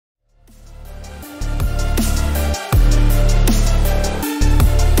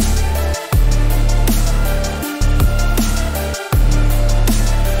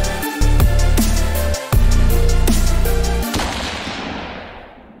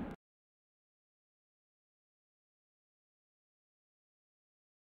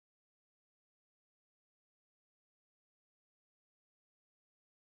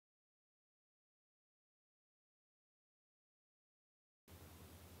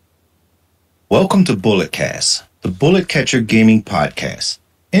Welcome to Bulletcast, the Bullet Catcher Gaming Podcast.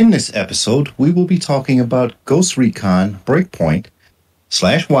 In this episode, we will be talking about Ghost Recon, Breakpoint,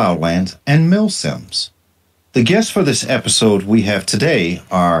 /Wildlands, and Milsims. The guests for this episode we have today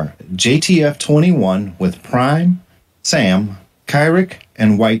are JTF21 with Prime, Sam, Kyric,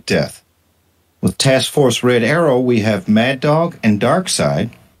 and White Death. With Task Force Red Arrow, we have Mad Dog and Darkside.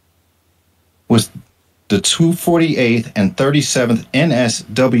 With the 248th and 37th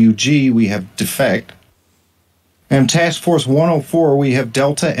NSWG, we have Defect. And Task Force 104, we have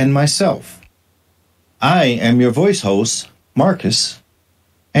Delta and myself. I am your voice host, Marcus.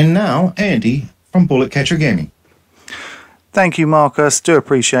 And now, Andy from Bullet Catcher Gaming. Thank you, Marcus. Do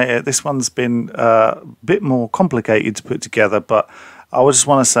appreciate it. This one's been a bit more complicated to put together, but I just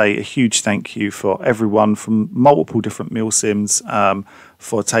want to say a huge thank you for everyone from multiple different Milsims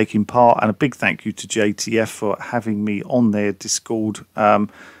for taking part, and a big thank you to JTF for having me on their Discord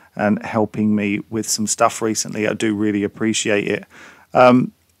and helping me with some stuff recently. I do really appreciate it. The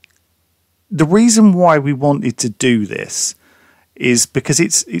reason why we wanted to do this is because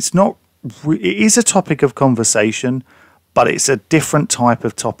it is a topic of conversation, but it's a different type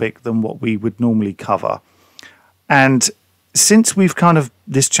of topic than what we would normally cover. And since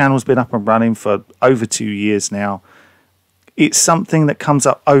this channel's been up and running for over 2 years now, it's something that comes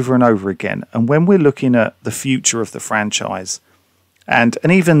up over and over again. And when we're looking at the future of the franchise and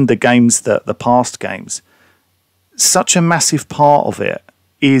even the past games, such a massive part of it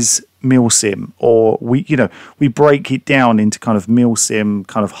is Milsim, or we break it down into kind of Milsim,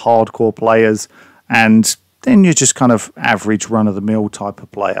 kind of hardcore players, and then you're just kind of average run-of-the-mill type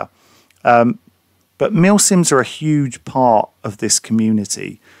of player. But Milsims are a huge part of this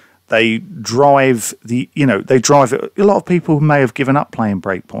community. They drive it. A lot of people may have given up playing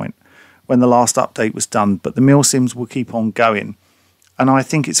Breakpoint when the last update was done, but the Milsims will keep on going. And I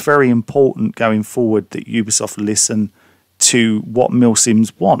think it's very important going forward that Ubisoft listen to what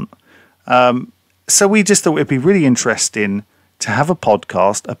Milsims want. So we just thought it'd be really interesting to have a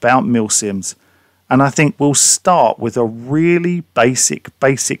podcast about Milsims. And I think we'll start with a really basic,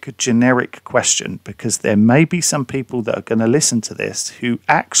 generic question, because there may be some people that are going to listen to this who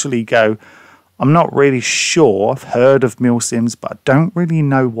actually go, I'm not really sure, I've heard of Milsims, but I don't really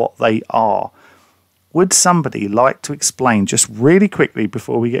know what they are. Would somebody like to explain just really quickly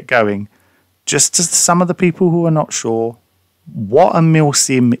before we get going, just to some of the people who are not sure, what a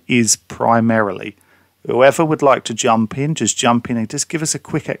Milsim is primarily? Whoever would like to jump in, just jump in and just give us a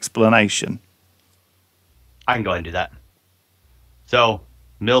quick explanation. I can go ahead and do that. So,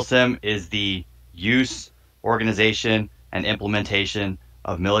 Milsim is the use, organization, and implementation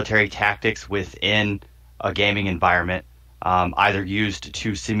of military tactics within a gaming environment, either used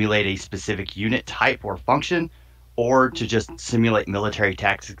to simulate a specific unit type or function, or to just simulate military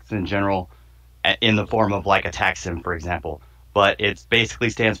tactics in general in the form of like attack sim, for example. But it basically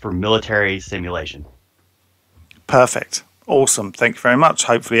stands for military simulation. Perfect. Awesome. Thank you very much.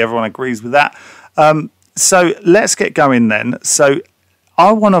 Hopefully everyone agrees with that. So let's get going then. So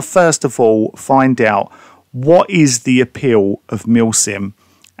I want to first of all find out what is the appeal of Milsim,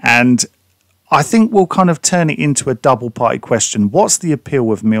 and I think we'll kind of turn it into a double-party question. What's the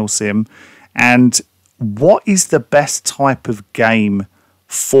appeal of Milsim, and what is the best type of game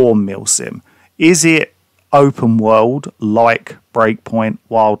for Milsim? Is it open world like Breakpoint,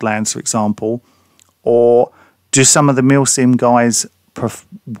 Wildlands, for example, or do some of the Milsim guys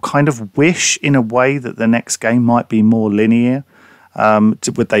kind of wish in a way that the next game might be more linear?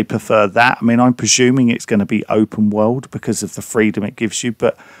 Would they prefer that? I mean, I'm presuming it's going to be open world because of the freedom it gives you,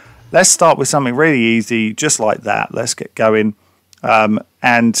 but let's start with something really easy, just like that. Let's get going.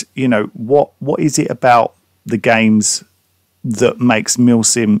 And what is it about the games that makes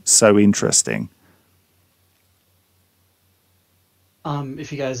Milsim so interesting?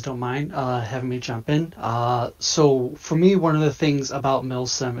 If you guys don't mind having me jump in. So for me, one of the things about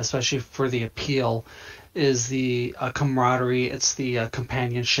Milsim, especially for the appeal, is the camaraderie, it's the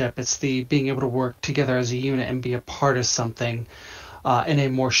companionship, it's the being able to work together as a unit and be a part of something in a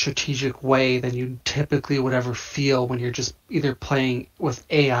more strategic way than you typically would ever feel when you're just either playing with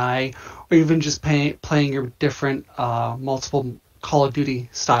AI or even just playing your different multiple Call of Duty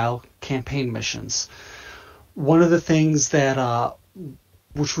style campaign missions. One of the things that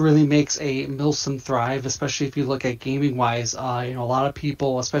which really makes a Milsim thrive, especially if you look at gaming wise, a lot of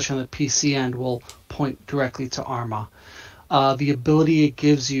people, especially on the PC end, will point directly to Arma. The ability it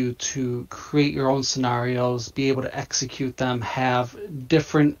gives you to create your own scenarios, be able to execute them, have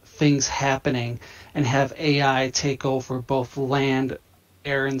different things happening, and have AI take over both land,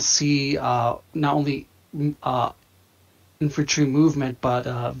 air, and sea, not only infantry movement,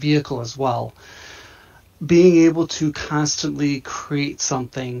 but vehicle as well. Being able to constantly create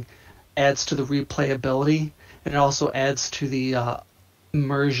something adds to the replayability, and it also adds to the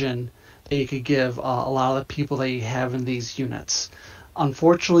immersion that you could give a lot of the people that you have in these units.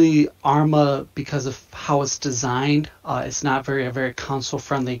 Unfortunately, Arma, because of how it's designed, it's not a very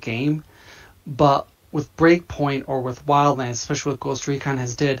console-friendly game. But with Breakpoint or with Wildlands, especially what Ghost Recon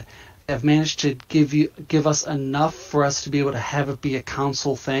has did, have managed to give us enough for us to be able to have it be a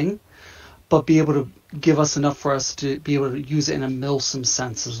console thing, but be able to give us enough for us to be able to use it in a Milsim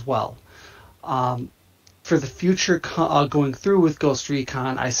sense as well. For the future going through with Ghost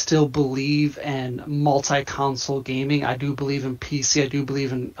Recon, I still believe in multi-console gaming. I do believe in PC. I do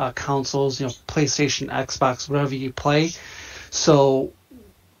believe in consoles, PlayStation, Xbox, whatever you play. So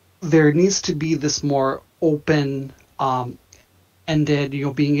there needs to be this more open ended,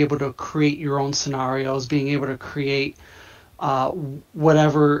 being able to create your own scenarios, being able to create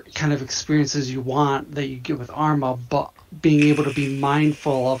whatever kind of experiences you want that you get with Arma, but being able to be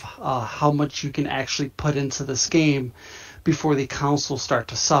mindful of how much you can actually put into this game before the consoles start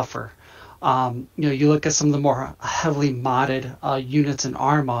to suffer. You look at some of the more heavily modded units in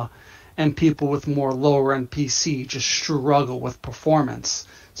Arma, and people with more lower end PC just struggle with performance.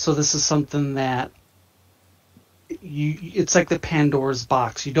 So this is something that it's like the Pandora's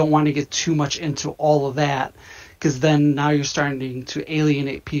box. You don't want to get too much into all of that, because then now you're starting to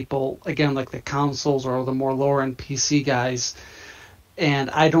alienate people, again, like the consoles or the more lower end PC guys.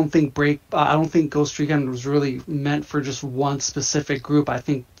 And I don't think Ghost Recon was really meant for just one specific group. I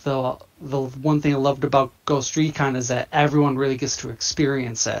think the one thing I loved about Ghost Recon is that everyone really gets to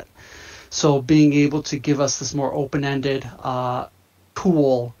experience it. So being able to give us this more open-ended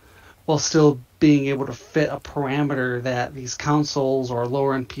pool while still being able to fit a parameter that these consoles or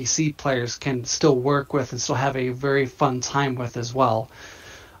lower-end PC players can still work with and still have a very fun time with as well.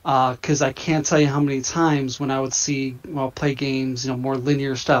 Because I can't tell you how many times when I would play games, more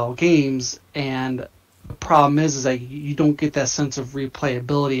linear style games, and the problem is that you don't get that sense of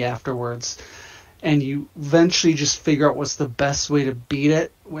replayability afterwards, and you eventually just figure out what's the best way to beat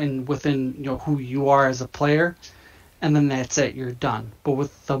it within who you are as a player. And then that's it, you're done. But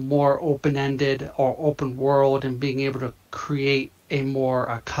with the more open-ended or open world and being able to create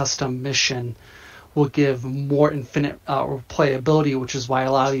a custom mission will give more infinite replayability, which is why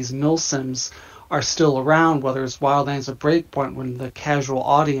a lot of these Milsims are still around, whether it's Wildlands or Breakpoint, when the casual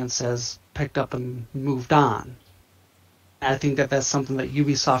audience has picked up and moved on. And I think that that's something that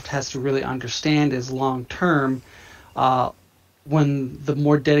Ubisoft has to really understand is long-term, when the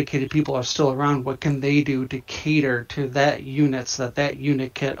more dedicated people are still around, what can they do to cater to that unit so that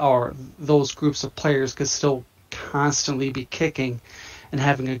unit kit or those groups of players could still constantly be kicking and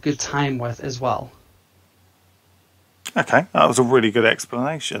having a good time with as well. Okay, that was a really good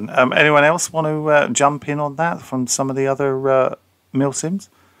explanation. Anyone else want to jump in on that from some of the other Milsims?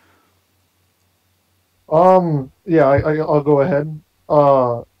 Yeah, I'll go ahead.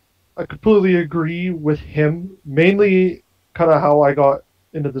 I completely agree with him. Mainly, kind of how I got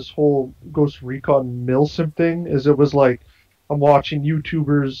into this whole Ghost Recon Milsim thing is it was like I'm watching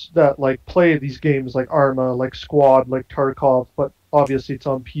YouTubers that like play these games like Arma, like Squad, like Tarkov, but obviously it's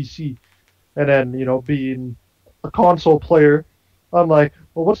on PC. And then, being a console player, I'm like,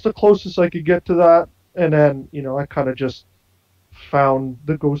 well, what's the closest I could get to that? And then, I kind of just found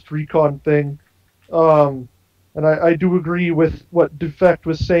the Ghost Recon thing. And I do agree with what Defect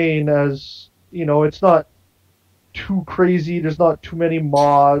was saying as, it's not too crazy, there's not too many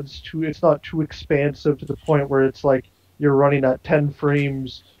mods, it's not too expansive to the point where it's like you're running at 10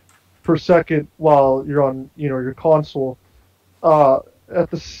 frames per second while you're on, your console. At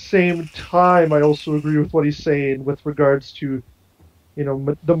the same time, I also agree with what he's saying with regards to,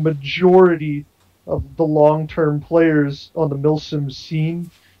 the majority of the long-term players on the Milsim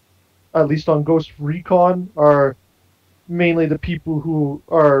scene, at least on Ghost Recon, are mainly the people who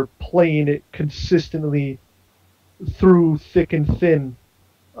are playing it consistently through thick and thin,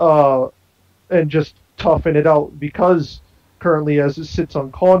 and just toughing it out, because currently as it sits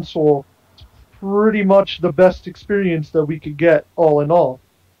on console, it's pretty much the best experience that we could get all in all.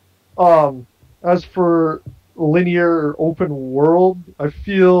 As for linear or open world, I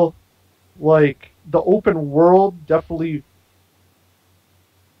feel like the open world definitely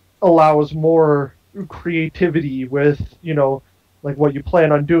allows more creativity with, like what you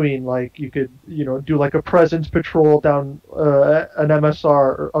plan on doing. Like you could, do like a presence patrol down an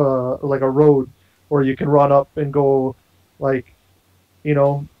MSR, like a road, or you can run up and go, like,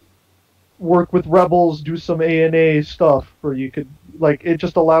 work with rebels, do some A&A stuff, or you could, like, it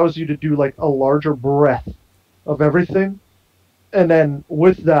just allows you to do like a larger breadth of everything. And then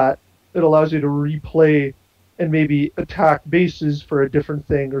with that, it allows you to replay and maybe attack bases for a different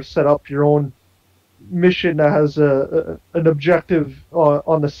thing, or set up your own mission that has an objective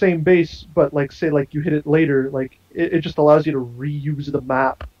on the same base, but like say like you hit it later, like it just allows you to reuse the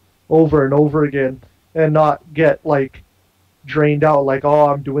map over and over again and not get like drained out, like, oh,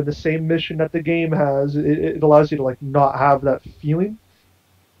 I'm doing the same mission that the game has. It allows you to like not have that feeling.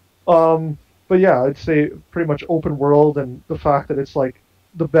 But yeah, I'd say pretty much open world, and the fact that it's like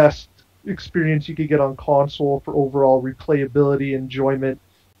the best experience you could get on console for overall replayability, enjoyment,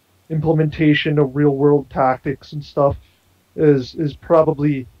 implementation of real world tactics and stuff is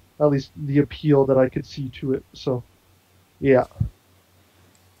probably at least the appeal that I could see to it. So yeah.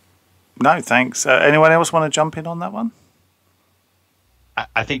 No, thanks. Anyone else want to jump in on that one?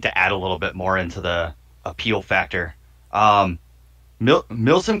 I think to add a little bit more into the appeal factor,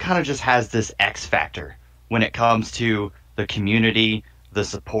 Milsim kind of just has this X factor when it comes to the community, the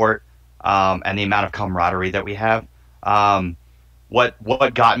support, and the amount of camaraderie that we have.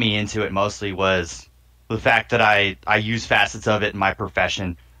 What got me into it mostly was the fact that I use facets of it in my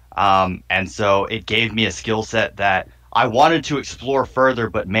profession, and so it gave me a skill set that I wanted to explore further,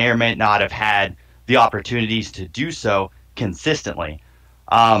 but may or may not have had the opportunities to do so consistently.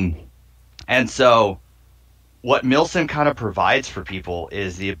 And so what Milsim kind of provides for people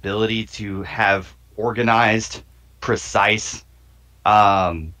is the ability to have organized, precise,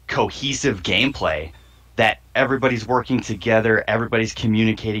 cohesive gameplay that everybody's working together, everybody's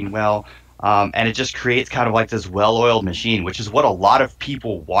communicating well, and it just creates kind of like this well-oiled machine, which is what a lot of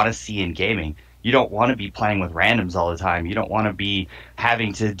people want to see in gaming. You don't want to be playing with randoms all the time. You don't want to be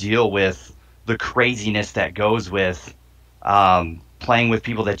having to deal with the craziness that goes with playing with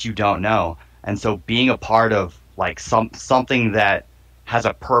people that you don't know. And so being a part of like something that has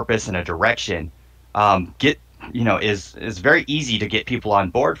a purpose and a direction is very easy to get people on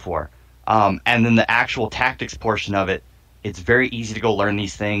board for. And then the actual tactics portion of it, it's very easy to go learn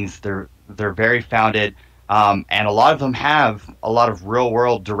these things. They're very founded, and a lot of them have a lot of real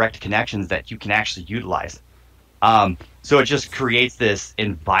world direct connections that you can actually utilize. So it just creates this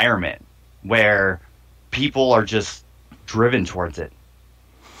environment where people are just driven towards it.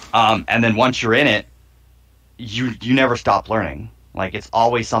 And then once you're in it, you never stop learning. Like, it's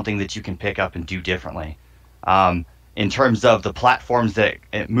always something that you can pick up and do differently. In terms of the platforms that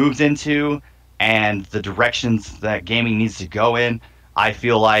it moves into and the directions that gaming needs to go in, I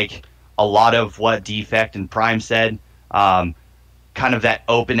feel like a lot of what Defect and Prime said, kind of that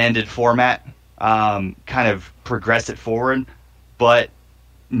open-ended format, kind of progress it forward, but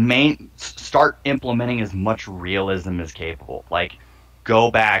start implementing as much realism as capable. Like, go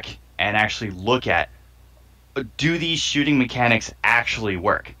back and actually look at, do these shooting mechanics actually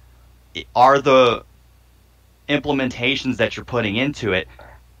work? Are the implementations that you're putting into it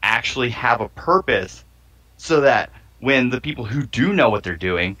actually have a purpose, so that when the people who do know what they're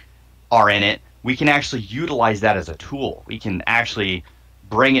doing are in it, we can actually utilize that as a tool. We can actually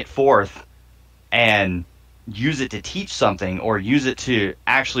bring it forth and use it to teach something, or use it to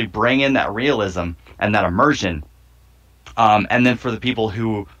actually bring in that realism and that immersion. And then for the people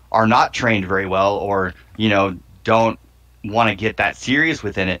who are not trained very well, or don't want to get that serious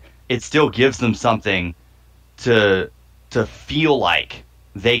within it, it still gives them something to feel like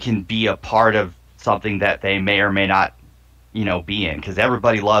they can be a part of something that they may or may not be in, because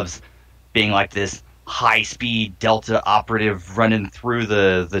everybody loves being like this high-speed Delta operative running through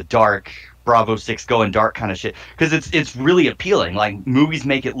the dark, Bravo 6 going dark kind of shit, because it's really appealing. Like, movies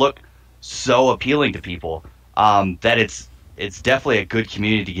make it look so appealing to people, that it's definitely a good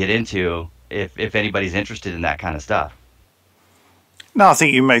community to get into if anybody's interested in that kind of stuff. No, I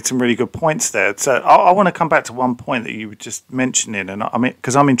think you made some really good points there. So I want to come back to one point that you were just mentioning, and I mean,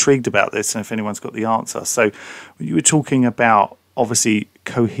 because I'm intrigued about this, and if anyone's got the answer. So you were talking about, obviously,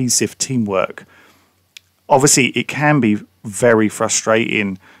 cohesive teamwork. Obviously, it can be very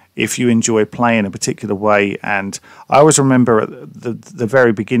frustrating if you enjoy playing a particular way. And I always remember at the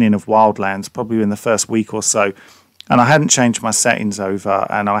very beginning of Wildlands, probably in the first week or so, and I hadn't changed my settings over,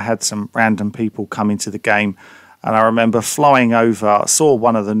 and I had some random people come into the game. And I remember flying over, saw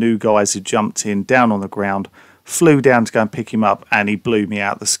one of the new guys who jumped in down on the ground, flew down to go and pick him up, and he blew me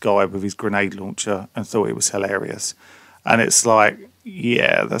out the sky with his grenade launcher and thought it was hilarious. And it's like,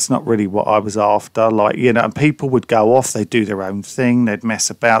 yeah, that's not really what I was after. Like, and people would go off, they'd do their own thing, they'd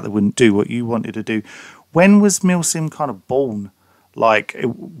mess about, they wouldn't do what you wanted to do. When was Milsim kind of born? Like,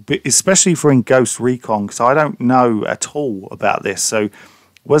 especially for in Ghost Recon, because I don't know at all about this. So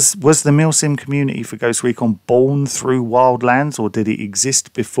was the Milsim community for Ghost Recon born through Wildlands, or did it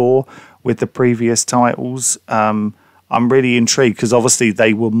exist before with the previous titles? I I'm really intrigued because obviously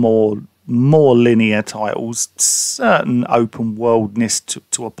they were more linear titles, certain open worldness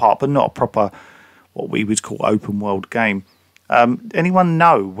to a part, but not a proper what we would call open world game. Anyone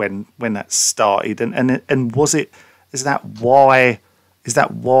know when that started, and was it is that why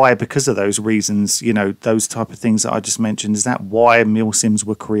because of those reasons, you know, those type of things that I just mentioned, is that why Milsims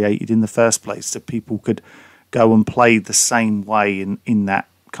were created in the first place, that people could go and play the same way in that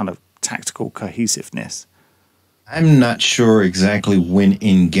kind of tactical cohesiveness? I'm not sure exactly when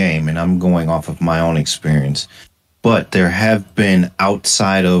in game, and I'm going off of my own experience, but there have been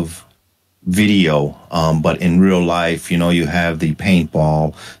outside of video, but in real life, you know, you have the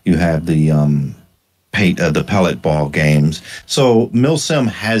paintball, you have the the pellet ball games. So Milsim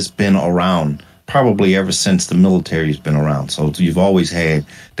has been around probably ever since the military's been around. So you've always had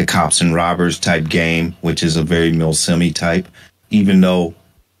the cops and robbers type game, which is a very Milsim-y type, even though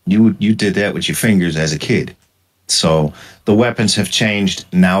you did that with your fingers as a kid. So the weapons have changed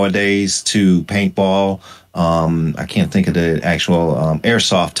nowadays to paintball. I can't think of the actual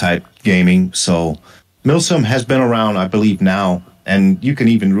airsoft type gaming. So Milsim has been around, I believe, now, and you can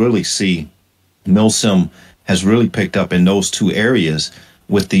even really see Milsim has really picked up in those two areas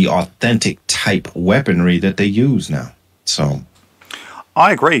with the authentic type weaponry that they use now. So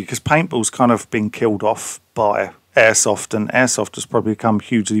I agree, because paintball's kind of been killed off by airsoft, and airsoft has probably become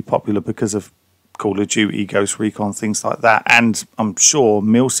hugely popular because of Call of Duty, Ghost Recon, things like that, and I'm sure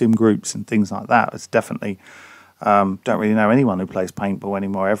Milsim groups and things like that. It's definitely don't really know anyone who plays paintball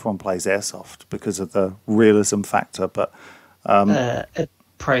anymore. Everyone plays airsoft because of the realism factor. But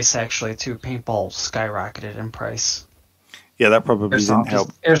price actually too. Paintball skyrocketed in price. Yeah, that probably didn't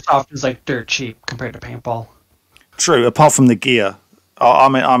help. Airsoft is like dirt cheap compared to paintball. True, apart from the gear.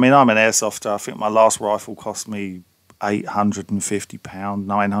 I'm an airsofter. I think my last rifle cost me £850,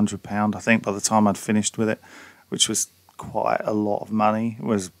 £900. I think by the time I'd finished with it, which was quite a lot of money. It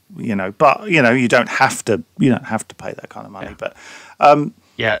was, you know, but you know, you don't have to pay that kind of money. Yeah. But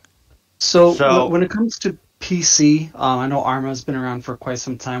Yeah. So when it comes to PC, I know Arma's been around for quite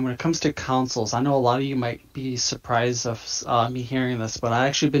some time. When it comes to consoles, I know a lot of you might be surprised of me hearing this, but I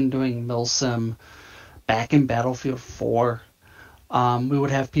actually been doing Milsim back in Battlefield 4. We would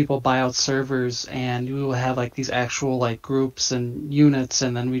have people buy out servers, and we would have like these actual like groups and units,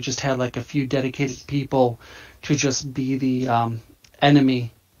 and then we just had like a few dedicated people to just be the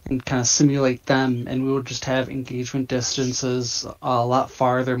enemy and kind of simulate them, and we would just have engagement distances a lot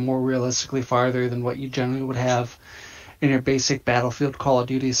farther, more realistically farther than what you generally would have in your basic Battlefield Call of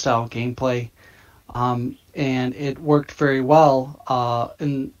Duty style gameplay. And it worked very well.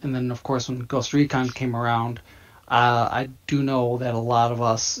 And then of course when Ghost Recon came around, I do know that a lot of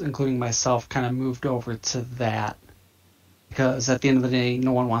us, including myself, kind of moved over to that, because at the end of the day,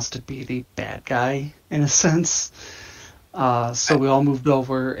 no one wants to be the bad guy in a sense. So we all moved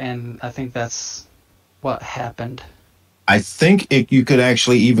over, and I think that's what happened. I think you could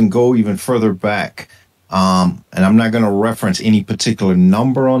actually even go even further back. And I'm not going to reference any particular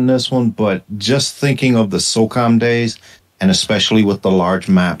number on this one, but just thinking of the SOCOM days, and especially with the large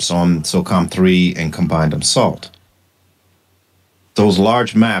maps on SOCOM 3 and Combined Assault. Those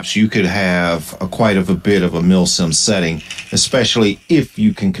large maps, you could have quite a bit of a Milsim setting, especially if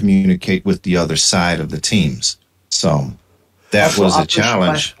you can communicate with the other side of the teams. So that was a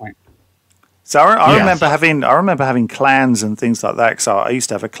challenge. So I remember having clans and things like that. So I used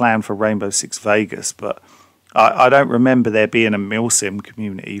to have a clan for Rainbow Six Vegas, but I don't remember there being a Milsim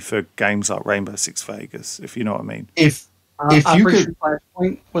community for games like Rainbow Six Vegas, if you know what I mean. If you could,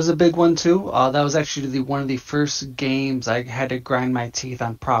 Flashpoint was a big one too. That was actually one of the first games I had to grind my teeth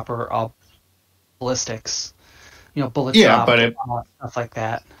on proper ballistics, bullet drop, stuff like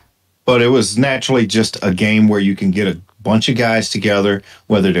that. But it was naturally just a game where you can get a bunch of guys together,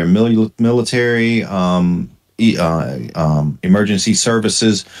 whether they're military, emergency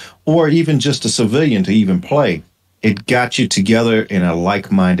services, or even just a civilian to even play. It got you together in a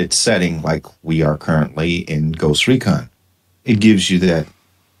like-minded setting like we are currently in Ghost Recon. It gives you that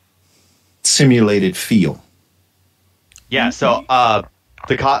simulated feel. Yeah, so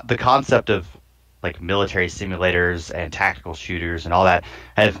the concept of like military simulators and tactical shooters and all that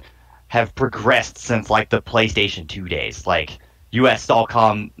have progressed since like the PlayStation 2 days, like US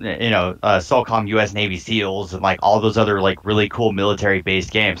SOCOM, SOCOM US Navy SEALs and like all those other like really cool military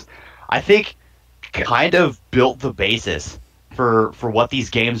based games. I think kind of built the basis for what these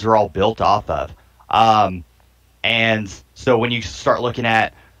games are all built off of. And so when you start looking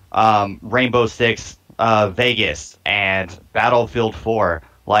at Rainbow Six Vegas and Battlefield 4,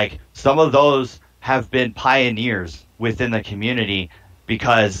 like some of those have been pioneers within the community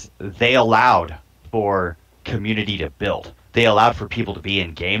because they allowed for community to build. They allowed for people to be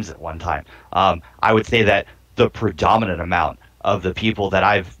in games at one time. I would say that the predominant amount of the people that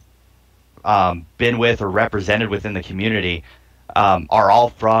I've been with or represented within the community are all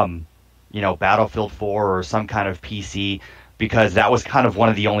from, Battlefield 4 or some kind of PC, because that was kind of one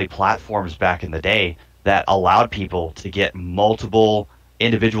of the only platforms back in the day that allowed people to get multiple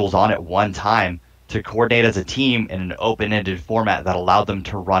individuals on at one time to coordinate as a team in an open-ended format that allowed them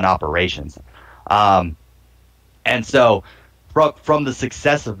to run operations. And so from the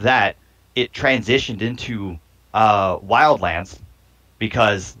success of that, it transitioned into Wildlands,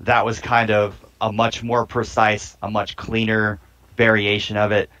 because that was kind of a much more precise, a much cleaner variation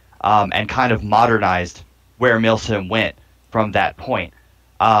of it, and kind of modernized where Milsim went from that point.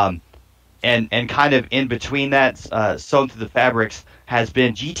 And kind of in between that, sewn through the fabrics, has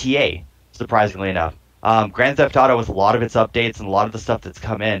been GTA, surprisingly enough. Grand Theft Auto, with a lot of its updates and a lot of the stuff that's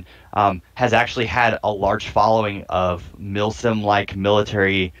come in, has actually had a large following of Milsim-like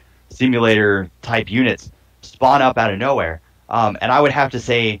military simulator type units spawn up out of nowhere. And I would have to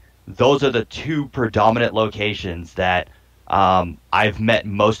say those are the two predominant locations that I've met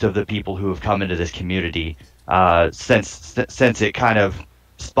most of the people who have come into this community since it kind of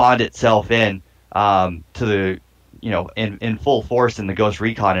spawned itself in to the in full force in the Ghost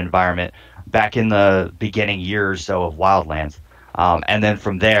Recon environment back in the beginning year or so of Wildlands. And then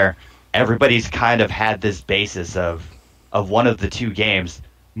from there, everybody's kind of had this basis of one of the two games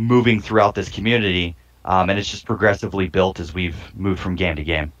moving throughout this community, and it's just progressively built as we've moved from game to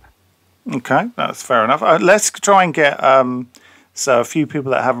game. Okay, that's fair enough. Let's try and get so a few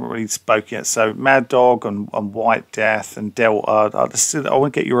people that haven't really spoken yet. So Mad Dog and White Death and Delta. I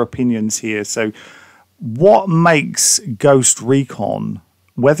want to get your opinions here. So what makes Ghost Recon,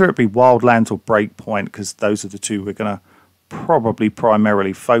 whether it be Wildlands or Breakpoint, because those are the two we're going to probably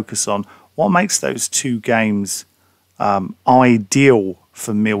primarily focus on, what makes those two games ideal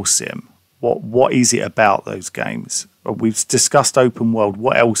for Milsim? What is it about those games? We've discussed open world.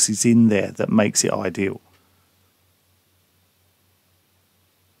 What else is in there that makes it ideal?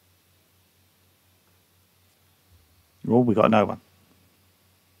 Oh, we got no one.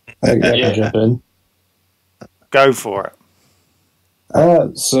 I can jump in. Go for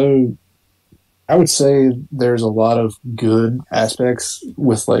it. So I would say there's a lot of good aspects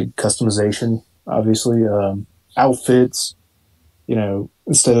with like customization, obviously. Outfits,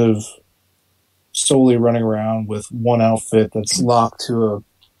 instead of solely running around with one outfit that's locked to a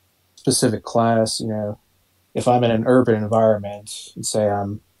specific class, if I'm in an urban environment, say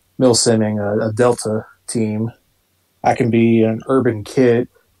I'm milsimming a Delta team, I can be an urban kit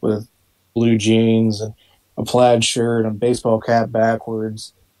with blue jeans and a plaid shirt and a baseball cap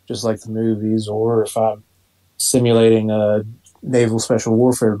backwards, just like the movies. Or if I'm simulating a naval special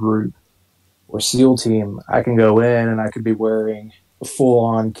warfare group or SEAL team, I can go in and I could be wearing a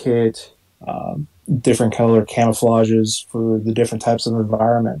full-on kit, different color camouflages for the different types of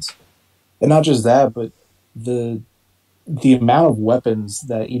environments. And not just that, but the amount of weapons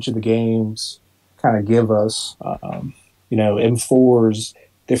that each of the games kind of give us, M4s,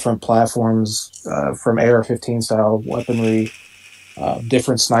 different platforms from AR-15 style weaponry,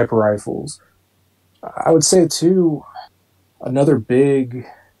 different sniper rifles. I would say, too, another big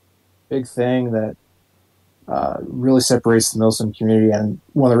thing that really separates the Milsim community, and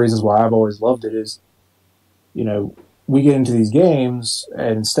one of the reasons why I've always loved it is, we get into these games,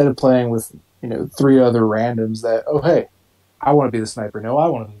 and instead of playing with, three other randoms that, oh, hey, I want to be the sniper. No, I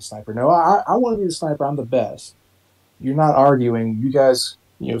want to be the sniper. No, I want to be the sniper. I'm the best. You're not arguing. You guys,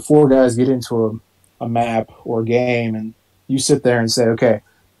 four guys get into a map or a game, and you sit there and say, okay,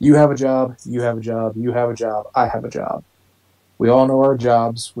 you have a job, you have a job, you have a job, I have a job. We all know our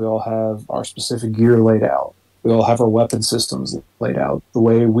jobs. We all have our specific gear laid out. We all have our weapon systems laid out, the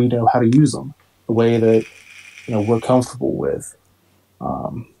way we know how to use them, the way that we're comfortable with.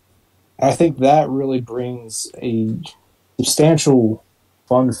 I think that really brings a substantial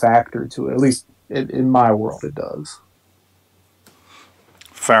fun factor to it. At least in my world, it does.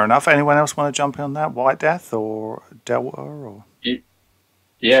 Fair enough. Anyone else want to jump in on that? White Death or Delta? Or?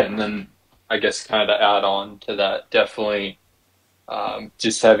 Yeah, and then I guess kind of add on to that, definitely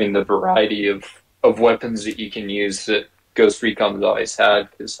just having the variety of weapons that you can use that Ghost Recon's always had.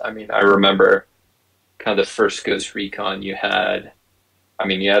 Because, I remember kind of the first Ghost Recon you had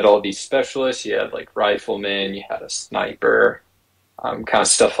all these specialists, you had like riflemen, you had a sniper, kind of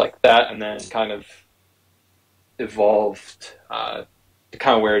stuff like that, and then it kind of evolved to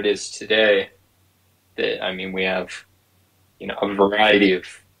kind of where it is today. That we have a variety of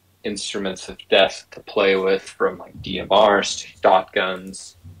instruments of death to play with, from like DMRs to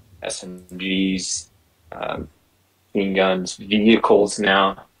shotguns, SMGs, machine guns, vehicles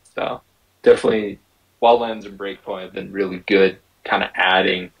now. So definitely Wildlands and Breakpoint have been really good, kind of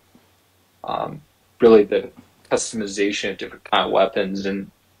adding really the customization of different kind of weapons.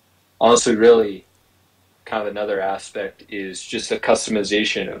 And honestly, really kind of another aspect is just the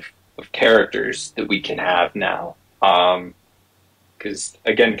customization of characters that we can have now. Because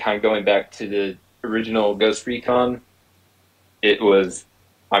again, kind of going back to the original Ghost Recon, it was,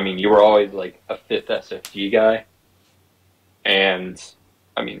 I mean, you were always like a 5th SFG guy. And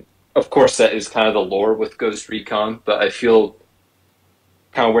I mean, of course, that is kind of the lore with Ghost Recon, but I feel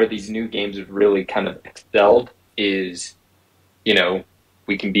kind of where these new games have really kind of excelled is, you know,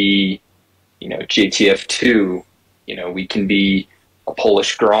 we can be, you know, JTF2, you know, we can be a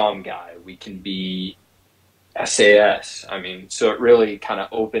Polish Grom guy, we can be SAS. I mean, so it really kind of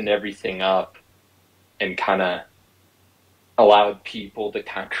opened everything up and kind of allowed people to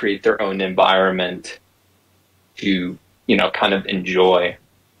kind of create their own environment to, you know, kind of enjoy.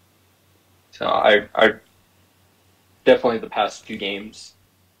 So I definitely the past 2 games,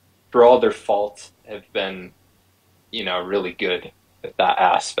 for all their faults, have been, you know, really good with that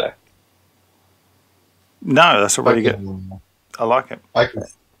aspect. No, that's a really good. I like it. I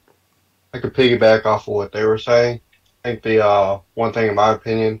could piggyback off of what they were saying. I think the one thing, in my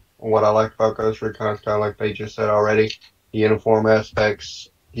opinion, what I like about Ghost Recon is kind of like they just said already, the uniform aspects.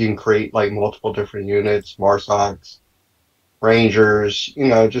 You can create like multiple different units, Marsocs, Rangers, you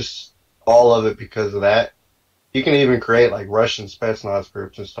know, just all of it because of that. You can even create like Russian Spetsnaz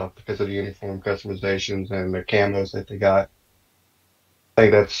groups and stuff because of the uniform customizations and the camos that they got. I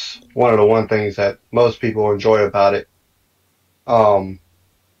think that's one of the one things that most people enjoy about it.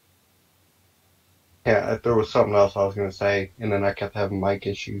 Yeah, if there was something else I was going to say, and then I kept having mic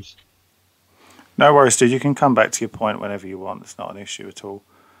issues. No worries, dude. You can come back to your point whenever you want. It's not an issue at all.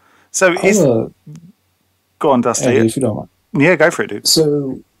 So, go on, Dusty. Andy, if you don't mind. Yeah, go for it, dude.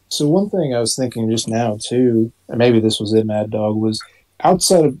 So one thing I was thinking just now too, and maybe this was it, Mad Dog, was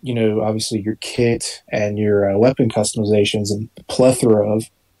outside of, you know, obviously your kit and your weapon customizations and the plethora of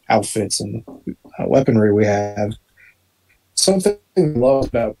outfits and weaponry we have, something I love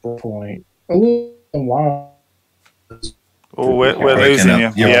about Breakpoint a little while. Oh, we're losing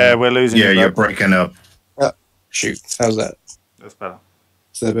you. Yeah, we're losing you. Yeah, you're breaking up. Shoot, how's that? That's better.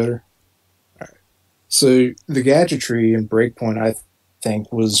 Is that better? All right. So the gadgetry in Breakpoint, I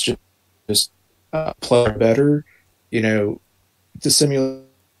think, was just play better, you know, to simulate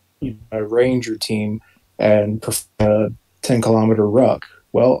a ranger team and a 10-kilometer ruck.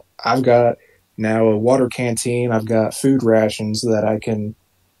 Well, I've got now a water canteen. I've got food rations that I can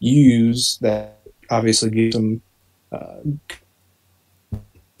use that obviously gives them,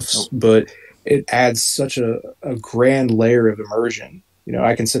 but it adds such a grand layer of immersion. You know,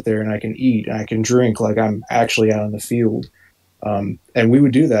 I can sit there and I can eat and I can drink like I'm actually out in the field. And we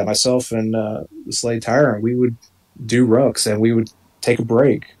would do that, myself and the Slade Tyrant. We would do rucks and we would take a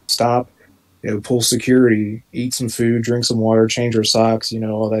break, stop, you know, pull security, eat some food, drink some water, change our socks, you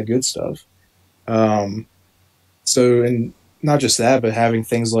know, all that good stuff. So, and not just that, but having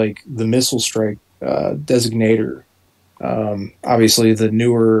things like the missile strike designator, obviously the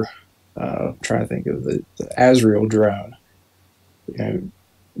newer, I'm trying to think of the Azrael drone. You know,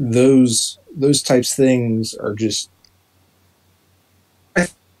 those types of things are just,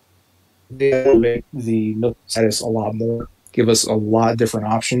 they elevate the military status a lot more, give us a lot of different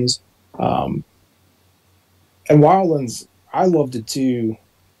options. And Wildlands, I loved it too.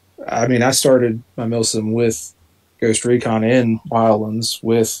 I mean, I started my Milsim with Ghost Recon in Wildlands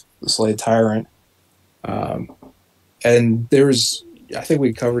with the Slade Tyrant. And there's, I think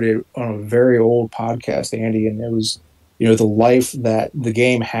we covered it on a very old podcast, Andy, and it was, you know, the life that the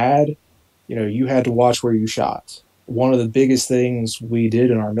game had. You know, you had to watch where you shot. One of the biggest things we did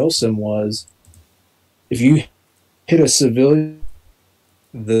in our Milsim was if you hit a civilian,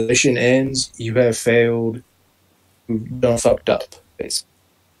 the mission ends, you have failed, you've done fucked up, basically.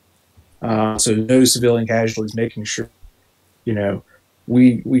 So no civilian casualties, making sure, you know,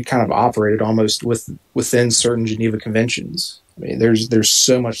 we kind of operated almost within certain Geneva Conventions. I mean, there's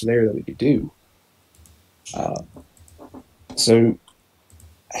so much there that we could do. So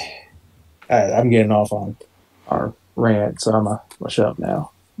I'm getting off on our rant, so I'm gonna shut up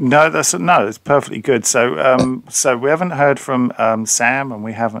now. No, it's perfectly good. So, so we haven't heard from Sam, and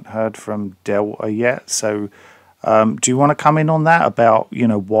we haven't heard from Delta yet. So, do you want to come in on that about, you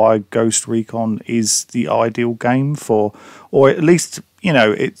know, why Ghost Recon is the ideal game for, or at least, you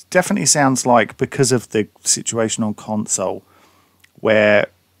know, it definitely sounds like because of the situation on console, where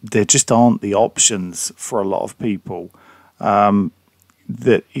there just aren't the options for a lot of people.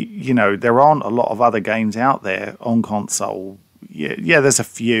 that, you know, there aren't a lot of other games out there on console. Yeah, there's a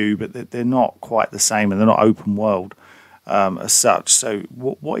few, but they're not quite the same, and they're not open world as such. So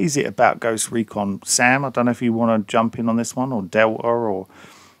what is it about Ghost Recon? Sam, I don't know if you want to jump in on this one, or Delta, or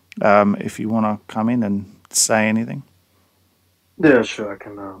if you want to come in and say anything. Yeah, sure, I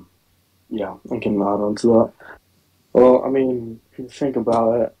can. I can add on to that. Well, I mean, if you think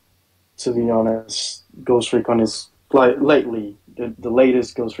about it, to be honest, Ghost Recon is like lately the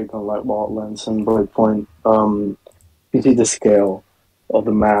latest Ghost Recon, like Wildlands and Breakpoint. You see the scale of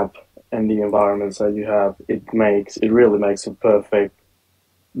the map and the environments that you have. It really makes a perfect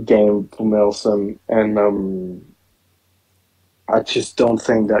game for Milsim, and I just don't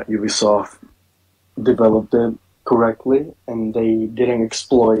think that Ubisoft developed it correctly, and they didn't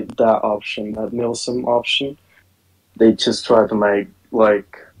exploit that option, that Milsim option. They just tried to make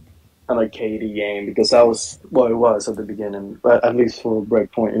like an arcade game, because that was what it was at the beginning, but at least for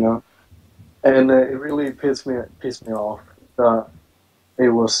Breakpoint, you know. And it really pissed me off that it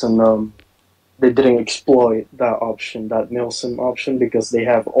wasn't. They didn't exploit that option, that Milsim option, because they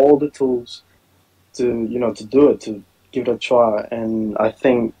have all the tools to do it, to give it a try. And I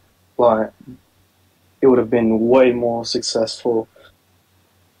think like it would have been way more successful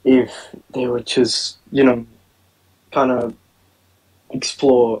if they would just kind of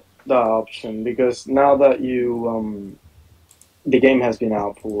explore that option. Because now that the game has been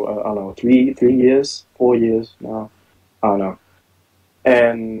out for I don't know, 3 years, 4 years now, I don't know,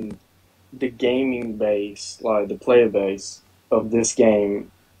 and the gaming base, like the player base of this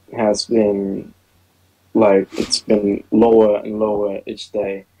game, has been it's been lower and lower each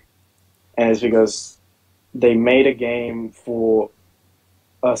day, and it's because they made a game for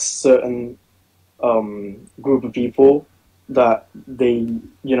a certain group of people that they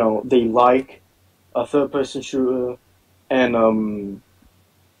like a third-person shooter, and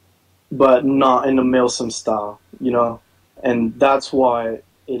but not in the Milsim style, and that's why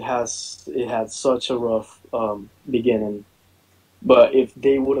it had such a rough beginning. But if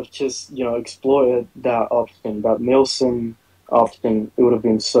they would have just explored that option, that Milsim option, it would have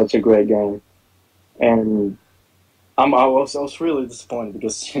been such a great game. And I was really disappointed,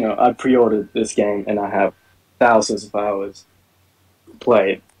 because I pre-ordered this game and I have thousands of hours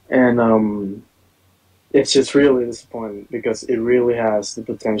played, and it's just really disappointing, because it really has the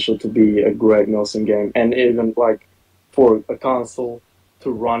potential to be a great Milsim game, and even for a console to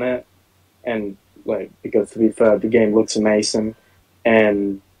run it, and because to be fair, the game looks amazing,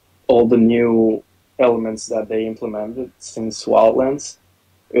 and all the new elements that they implemented since Wildlands,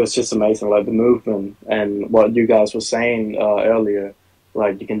 it was just amazing. Like the movement and what you guys were saying earlier,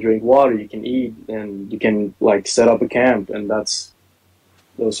 you can drink water, you can eat, and you can set up a camp, and those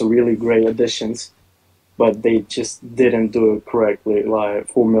are really great additions. But they just didn't do it correctly,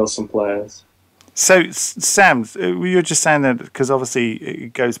 for Milsim players. So, Sam, you were just saying that because obviously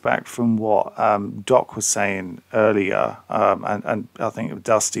it goes back from what Doc was saying earlier, and I think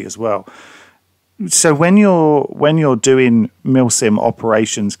Dusty as well. So when you're doing Milsim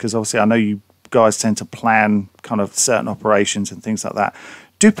operations, because obviously I know you guys tend to plan kind of certain operations and things like that.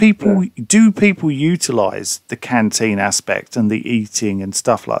 Do people utilize the canteen aspect and the eating and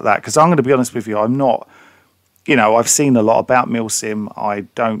stuff like that? Because I'm going to be honest with you, I'm not. I've seen a lot about Milsim. I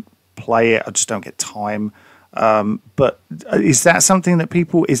don't play it. I just don't get time. But is that something that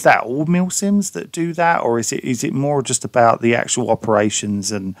is that all Milsims that do that, or is it more just about the actual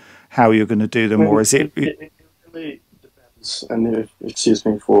operations and how you're going to do them, or is it? It really depends. And excuse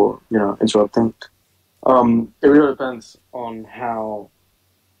me for interrupting. It really depends on how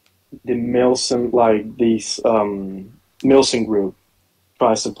the Milsim, these Milsim group,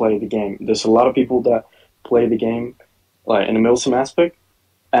 tries to play the game. There's a lot of people that play the game in the Milsim aspect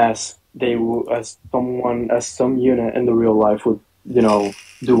as some unit in the real life would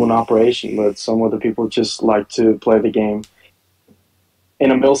do an operation, but some other people just like to play the game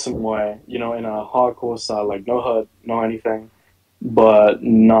in a Milsim way, in a hardcore style, no HUD, no anything, but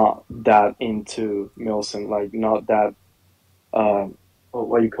not that into Milsim, not that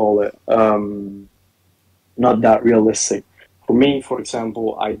what do you call it, not that realistic. For me, for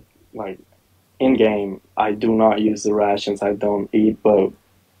example, I in game, I do not use the rations. I don't eat, but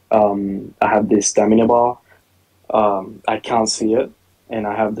I have this stamina bar. I can't see it, and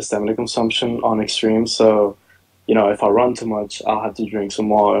I have the stamina consumption on extreme. So, if I run too much, I'll have to drink some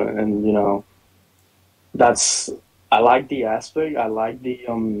more. And I like the aspect. I like the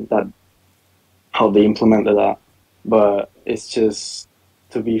that how they implemented that. But it's just,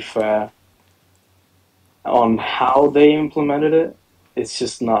 to be fair, on how they implemented it, it's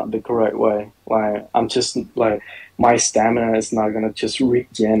just not the correct way. Like I'm just like my stamina is not gonna just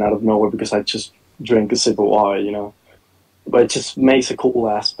regen out of nowhere because I just drink a sip of water, you know. But it just makes a cool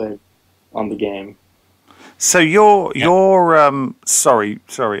aspect on the game. So sorry,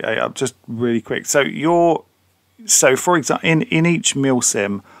 just really quick. So for example, in each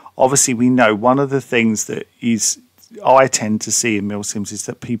Milsim, obviously we know one of the things that I tend to see in Milsims is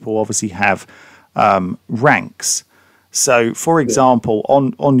that people obviously have ranks. So, for example,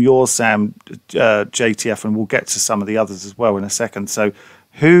 on your Sam, JTF, and we'll get to some of the others as well in a second. So,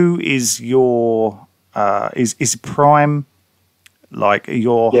 who is your is Prime like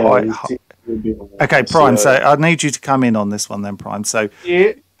your high? Okay, Prime. So I need you to come in on this one then, Prime. So,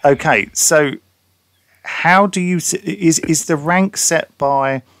 okay, so how do you is the rank set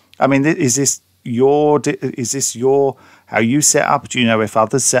by? I mean, is this your how you set up? Do you know if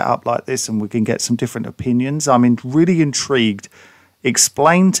others set up like this, and we can get some different opinions? I'm really intrigued.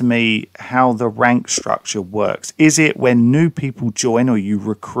 Explain to me how the rank structure works. Is it when new people join or you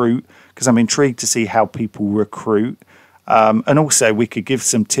recruit? Because I'm intrigued to see how people recruit. And also, we could give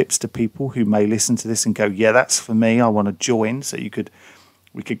some tips to people who may listen to this and go, "Yeah, that's for me. I want to join." So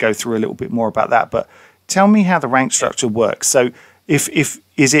we could go through a little bit more about that. But tell me how the rank structure works. So, if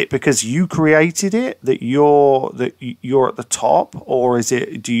is it because you created it that you're at the top, or is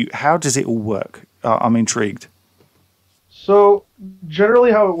it how does it all work? I'm intrigued. So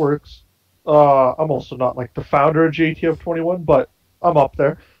generally, how it works, I'm also not like the founder of JTF21, but I'm up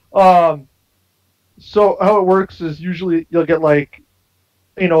there. So how it works is usually you'll get like,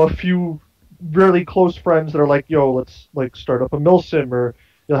 a few really close friends that are like, "Yo, let's like start up a Milsim," or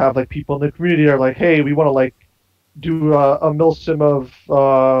you'll have like people in the community that are like, "Hey, we want to like do a Milsim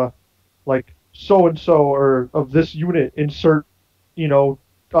of like so and so or of this unit. Insert,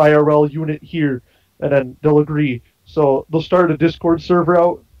 IRL unit here," and then they'll agree. So they'll start a Discord server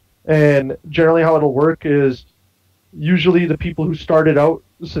out, and generally how it'll work is usually the people who started out,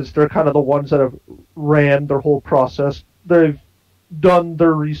 since they're kind of the ones that have ran their whole process, they've done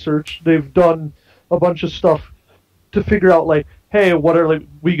their research, they've done a bunch of stuff to figure out like, hey, what are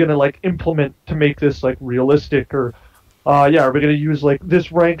we gonna like implement to make this like realistic, or are we gonna use like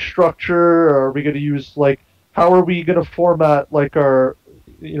this rank structure, or are we gonna use like how are we gonna format like our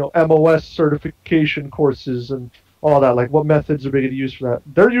MOS certification courses and all that, like what methods are we gonna use for that?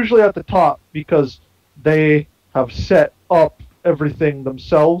 They're usually at the top because they have set up everything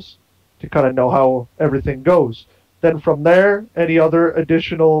themselves to kind of know how everything goes. Then from there, any other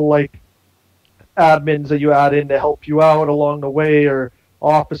additional like admins that you add in to help you out along the way, or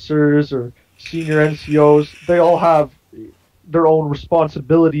officers or senior NCOs, they all have their own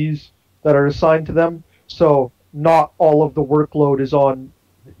responsibilities that are assigned to them. So not all of the workload is on,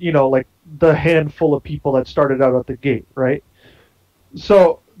 like the handful of people that started out at the gate, right?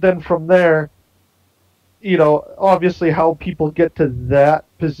 So then from there, obviously how people get to that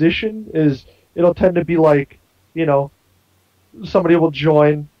position is it'll tend to be like, somebody will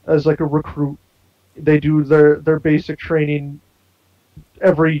join as like a recruit. They do their basic training.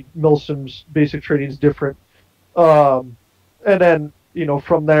 Every Milsim's basic training is different. And then,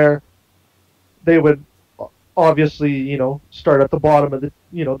 from there, they would obviously, start at the bottom of the,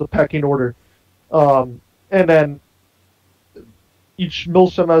 the pecking order. And then each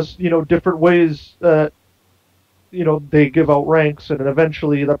Milsim has, different ways that, they give out ranks, and then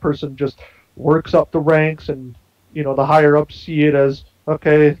eventually that person just works up the ranks, and, the higher ups see it as,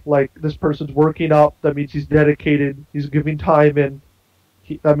 okay, like this person's working up, that means he's dedicated, he's giving time in,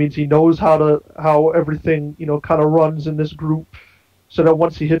 that means he knows how everything, kind of runs in this group, so that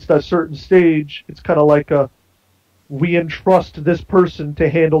once he hits that certain stage, it's kind of like we entrust this person to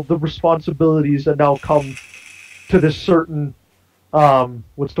handle the responsibilities that now come to this certain,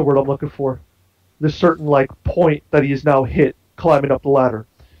 what's the word I'm looking for? This certain like point that he's now hit climbing up the ladder.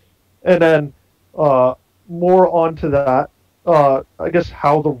 And then more onto that, I guess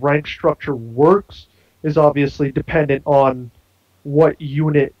how the rank structure works is obviously dependent on what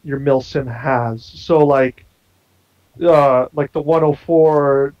unit your Milsim has. So like the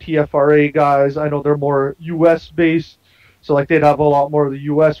 104 TFRA guys, I know they're more US based, so like they'd have a lot more of the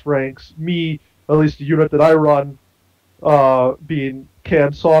US ranks. Me, at least the unit that I run, being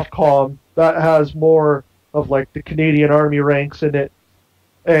CAN Softcom, that has more of like the Canadian Army ranks in it,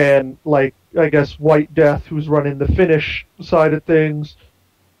 and like I guess White Death, who's running the Finnish side of things,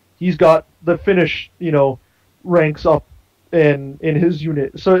 he's got the Finnish ranks up in his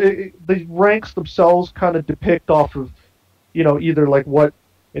unit. So the ranks themselves kind of depict off of either like what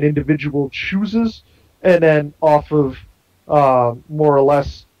an individual chooses, and then off of more or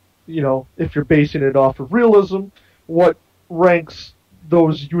less if you're basing it off of realism, what ranks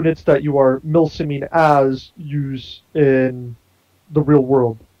those units that you are milsimming as use in the real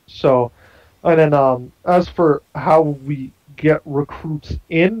world. So, and then as for how we get recruits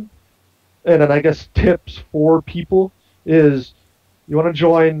in, and then I guess tips for people is you want to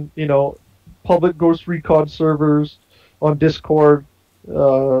join, public Ghost Recon servers on Discord,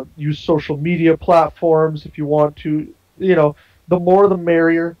 use social media platforms if you want to, the more the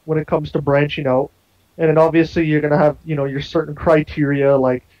merrier when it comes to branching out. And then obviously you're going to have, your certain criteria,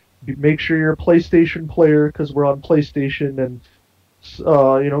 like make sure you're a PlayStation player because we're on PlayStation,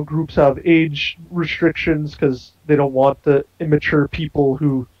 and groups have age restrictions because they don't want the immature people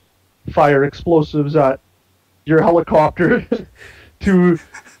who fire explosives at your helicopter to,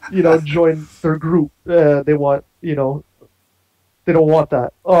 join their group. They want, they don't want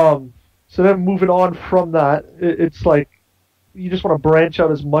that. So then moving on from that, it's like you just want to branch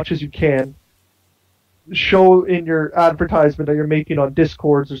out as much as you can. Show in your advertisement that you're making on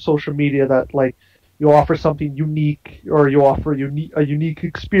Discords or social media that like you offer something unique, or you offer a unique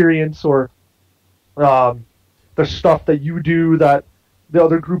experience, or there's stuff that you do that the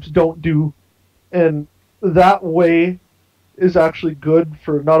other groups don't do, and that way is actually good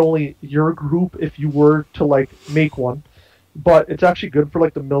for not only your group if you were to like make one, but it's actually good for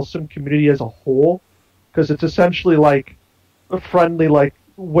like the Milsim community as a whole, because it's essentially like a friendly like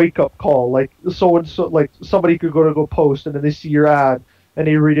wake up call. Like so and so, like somebody could go post, and then they see your ad and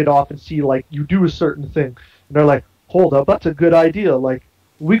they read it off and see like you do a certain thing, and they're like, hold up, that's a good idea, like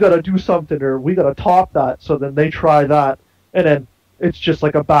we gotta do something, or we gotta top that. So then they try that, and then it's just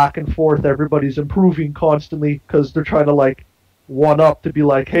like a back and forth. Everybody's improving constantly because they're trying to like one up to be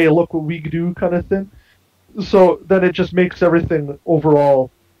like, hey, look what we do, kind of thing. So then it just makes everything overall,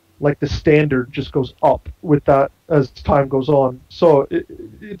 like the standard just goes up with that as time goes on. So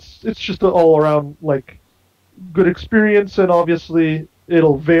it's just an all around like good experience, and obviously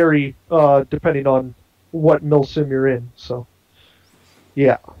it'll vary depending on what milsim you're in. So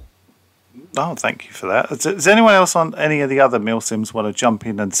yeah. Oh, thank you for that. Does anyone else on any of the other milsims want to jump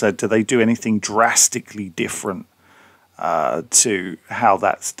in and say, do they do anything drastically different to how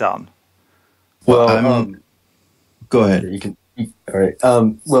that's done? Well, go ahead. You can. All right.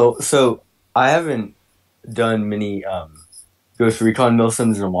 Well, so I haven't done many Ghost Recon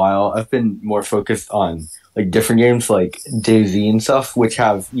milsims in a while. I've been more focused on like different games like DayZ and stuff, which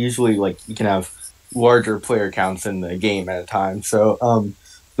have usually like you can have larger player counts in the game at a time. So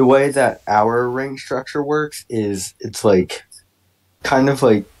the way that our rank structure works is it's like kind of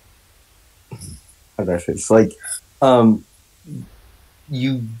like how do I say? It's like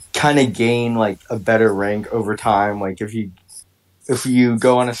you kind of gain like a better rank over time. Like if you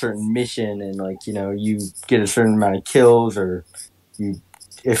go on a certain mission and like you get a certain amount of kills, or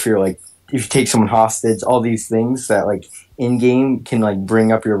if you take someone hostage, all these things that like in game can like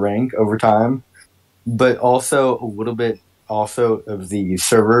bring up your rank over time. But also a little bit also of the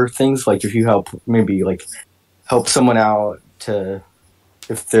server things, like if you help someone out to,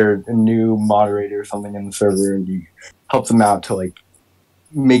 if they're a new moderator or something in the server, and you help them out to like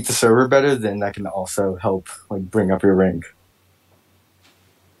make the server better, then that can also help like bring up your rank.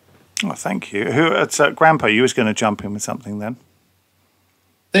 Oh, thank you. Grandpa, you was going to jump in with something then?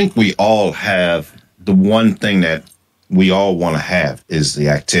 I think we all have the one thing that we all want to have is the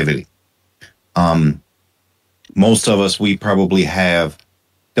activity. Most of us, we probably have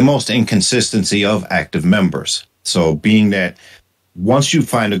the most inconsistency of active members. So being that once you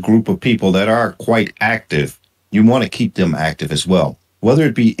find a group of people that are quite active, you want to keep them active as well, whether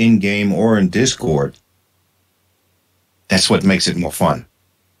it be in-game or in Discord. That's what makes it more fun.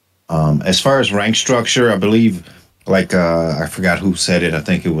 As far as rank structure, I believe, like, I forgot who said it. I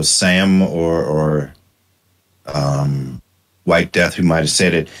think it was Sam or White Death who might have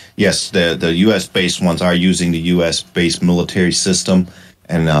said it. Yes, the U.S.-based ones are using the U.S.-based military system,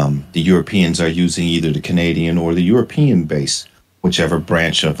 and the Europeans are using either the Canadian or the European base, whichever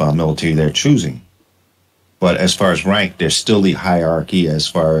branch of military they're choosing. But as far as rank, there's still the hierarchy as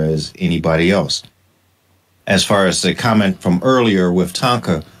far as anybody else. As far as the comment from earlier with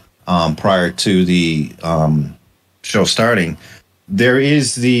Tonka, prior to the show starting, there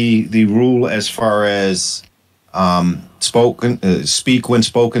is the rule as far as speak when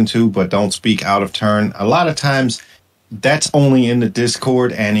spoken to, but don't speak out of turn. A lot of times, that's only in the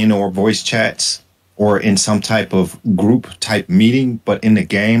Discord and in our voice chats or in some type of group type meeting. But in the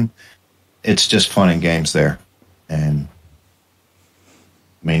game, it's just fun and games there. And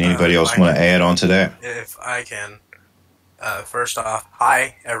I mean, anybody else want to add on to that? If I can. First off,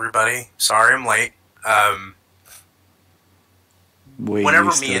 hi everybody. Sorry I'm late.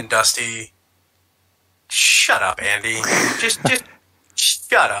 Whenever me and Dusty, shut up, Andy. Just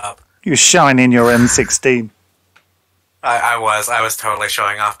Shut up. You're shining your M16. I was totally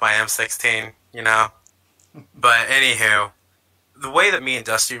showing off my M16, you know? But anywho, the way that me and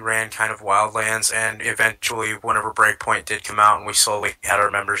Dusty ran kind of Wildlands, and eventually whenever Breakpoint did come out and we slowly had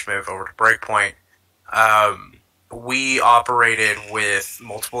our members move over to Breakpoint, we operated with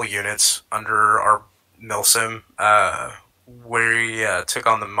multiple units under our Milsim. We took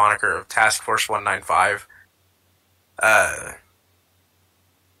on the moniker of Task Force 195.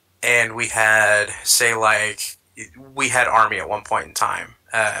 And we had, we had Army at one point in time.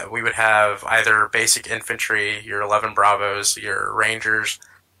 We would have either basic infantry, your 11 Bravos, your Rangers,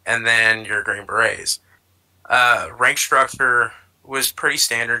 and then your Green Berets. Rank structure was pretty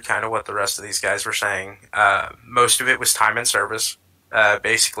standard, kind of what the rest of these guys were saying. Most of it was time and service.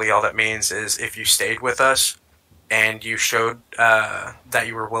 Basically, all that means is if you stayed with us and you showed that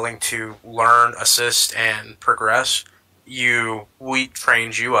you were willing to learn, assist, and progress, we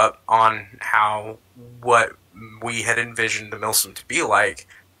trained you up on what we had envisioned the Milsim to be like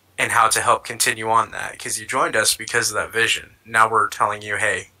and how to help continue on that, because you joined us because of that vision. Now we're telling you,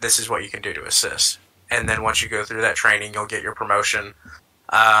 hey, this is what you can do to assist. And then once you go through that training, you'll get your promotion.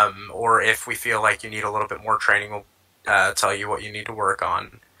 Or if we feel like you need a little bit more training, we'll tell you what you need to work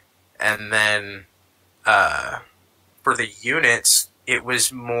on. And then for the units, it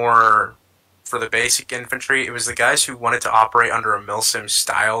was more... For the basic infantry, it was the guys who wanted to operate under a Milsim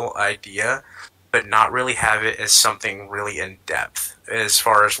style idea, but not really have it as something really in depth as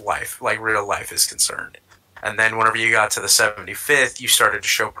far as life, like real life is concerned. And then whenever you got to the 75th, you started to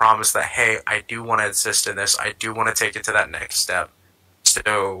show promise that, hey, I do want to assist in this. I do want to take it to that next step.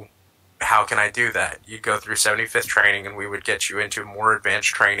 So how can I do that? You'd go through 75th training and we would get you into more advanced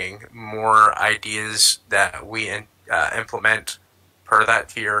training, more ideas that we implement per that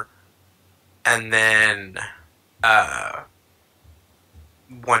tier. And then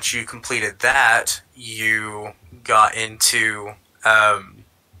once you completed that, you got into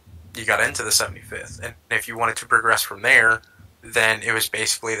the 75th. And if you wanted to progress from there, then it was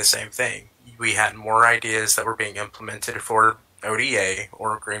basically the same thing. We had more ideas that were being implemented for ODA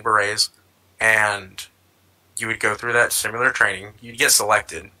or Green Berets, and you would go through that similar training. You'd get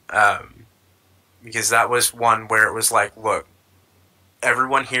selected because that was one where it was like, look,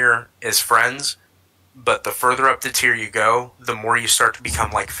 everyone here is friends, but the further up the tier you go, the more you start to become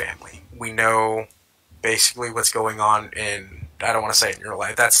like family. We know basically what's going on in, I don't want to say in your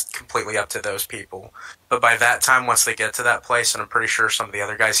life, that's completely up to those people. But by that time, once they get to that place, and I'm pretty sure some of the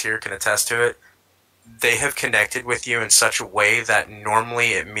other guys here can attest to it, they have connected with you in such a way that normally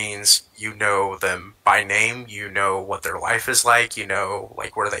it means you know them by name, you know what their life is like, you know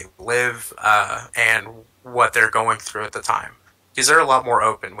like where they live, and what they're going through at the time. Because they're a lot more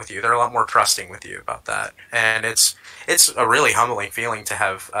open with you. They're a lot more trusting with you about that. And it's a really humbling feeling to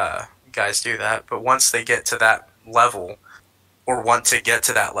have guys do that. But once they get to that level, or want to get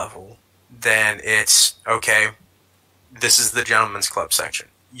to that level, then it's, okay, this is the gentleman's club section.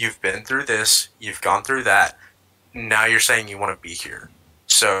 You've been through this. You've gone through that. Now you're saying you want to be here.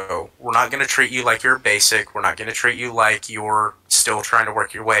 So we're not going to treat you like you're basic. We're not going to treat you like you're still trying to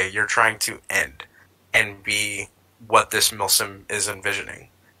work your way. You're trying to end and be what this Milsim is envisioning.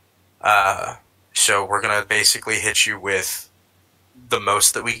 So we're going to basically hit you with the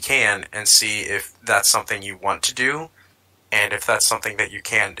most that we can and see if that's something you want to do and if that's something that you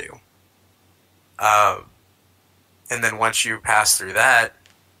can do. And then once you pass through that,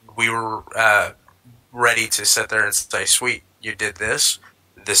 we were ready to sit there and say, sweet, you did this.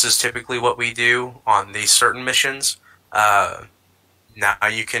 This is typically what we do on these certain missions. Now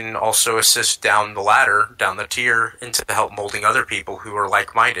you can also assist down the ladder, down the tier, into help molding other people who are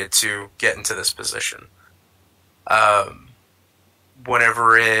like-minded to get into this position.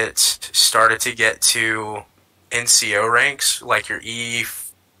 Whenever it started to get to NCO ranks, like your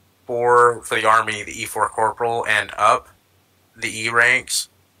E4 for the Army, the E4 Corporal, and up, the E ranks,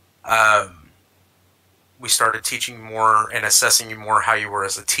 we started teaching more and assessing you more how you were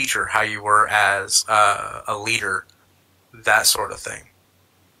as a teacher, how you were as a leader, that sort of thing.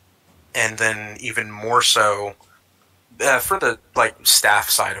 And then even more so for the staff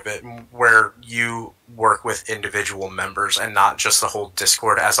side of it, where you work with individual members and not just the whole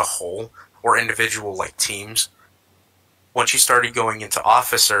Discord as a whole or individual teams. Once you started going into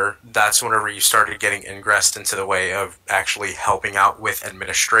officer, that's whenever you started getting ingressed into the way of actually helping out with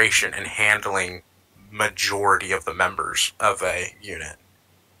administration and handling majority of the members of a unit.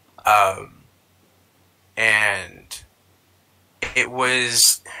 And it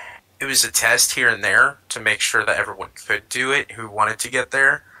was a test here and there to make sure that everyone could do it who wanted to get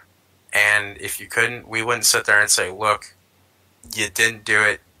there. And if you couldn't, we wouldn't sit there and say, look, you didn't do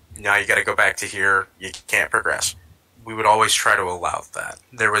it, now you got to go back to here, you can't progress. We would always try to allow that.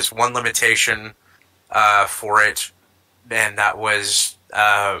 There was one limitation for it, and that was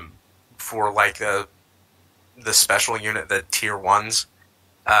for like the special unit, the tier 1s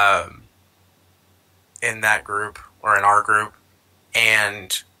in that group, or in our group.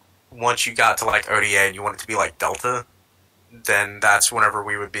 And once you got to like ODA and you wanted to be like Delta, then that's whenever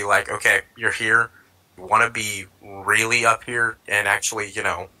we would be like, okay, you're here, you want to be really up here and actually,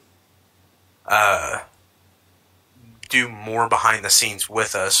 do more behind the scenes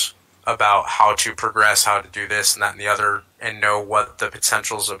with us about how to progress, how to do this and that and the other, and know what the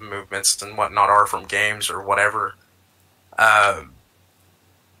potentials of movements and whatnot are from games or whatever.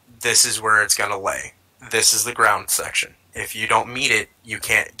 This is where it's going to lay. This is the ground section. If you don't meet it, you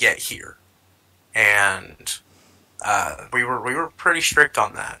can't get here. And we were pretty strict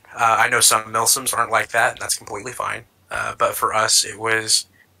on that. I know some Milsims aren't like that, and that's completely fine. But for us, it was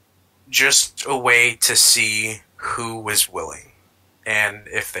just a way to see who was willing. And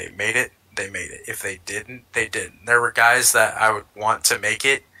if they made it, they made it. If they didn't, they didn't. There were guys that I would want to make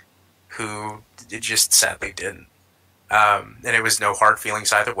it who just sadly didn't. And it was no hard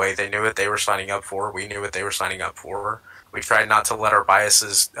feelings either way. They knew what they were signing up for. We knew what they were signing up for. We tried not to let our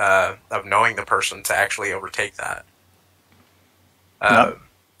biases of knowing the person to actually overtake that.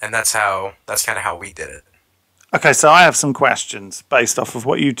 And that's kind of how we did it. Okay, so I have some questions based off of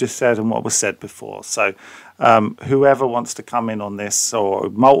what you just said and what was said before. So whoever wants to come in on this, or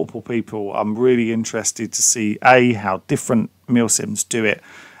multiple people, I'm really interested to see, A, how different Milsims do it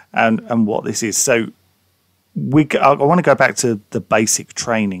and what this is. So I want to go back to the basic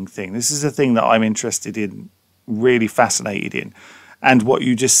training thing. This is a thing that I'm interested in, really fascinated in. And what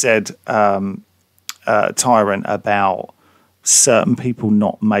you just said, Tyrant, about certain people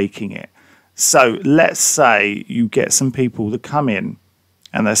not making it. So let's say you get some people that come in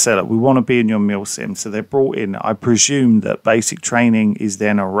and they say, look, we want to be in your Milsim. So they're brought in. I presume that basic training is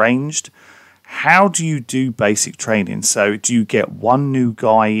then arranged. How do you do basic training? So do you get one new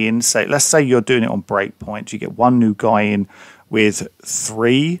guy in? Say, let's say you're doing it on Breakpoint. Do you get one new guy in with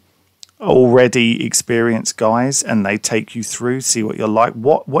 3 already experienced guys, and they take you through, see what you're like?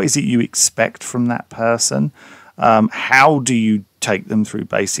 What is it you expect from that person? How do you take them through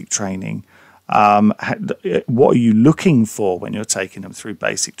basic training? What are you looking for when you're taking them through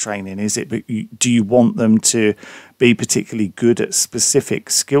basic training? Do you want them to be particularly good at specific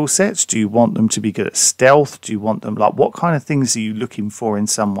skill sets? Do you want them to be good at stealth? Do you want them, like, what kind of things are you looking for in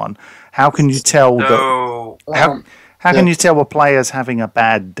someone? How can you tell how can you tell a player's having a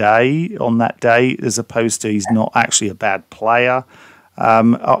bad day on that day as opposed to he's not actually a bad player?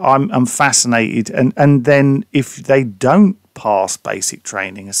 I'm fascinated, and then if they don't pass basic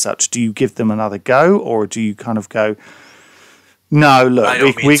training as such, do you give them another go, or do you kind of go, no, look, I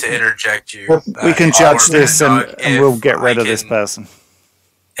don't mean to interject you. We can judge this and we'll get rid of this person.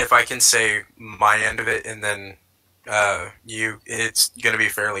 If I can say my end of it, and then it's going to be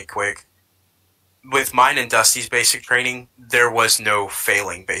fairly quick. With mine and Dusty's basic training, there was no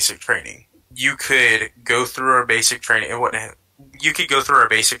failing basic training. You could go through our basic training,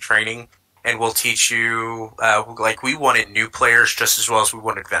 and we'll teach you, like, we wanted new players just as well as we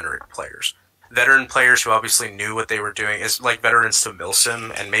wanted veteran players. Veteran players who obviously knew what they were doing, is like veterans to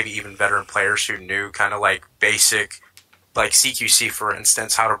Milsim, and maybe even veteran players who knew kind of like basic, like CQC, for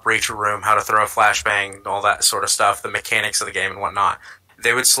instance, how to breach a room, how to throw a flashbang, all that sort of stuff, the mechanics of the game and whatnot.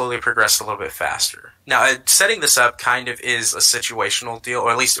 They would slowly progress a little bit faster. Now, setting this up kind of is a situational deal,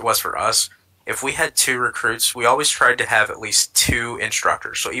 or at least it was for us. If we had 2 recruits, we always tried to have at least 2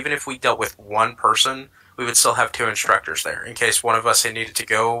 instructors. So even if we dealt with one person, we would still have 2 instructors there in case one of us had needed to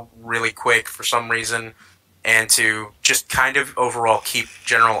go really quick for some reason, and to just kind of overall keep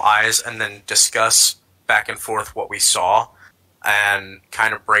general eyes and then discuss back and forth what we saw and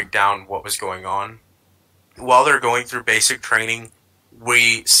kind of break down what was going on. While they're going through basic training,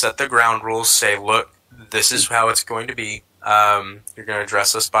 we set the ground rules, say, look, this is how it's going to be. You're going to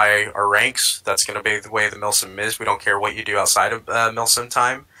address us by our ranks. That's going to be the way the Milsim is. We don't care what you do outside of Milsim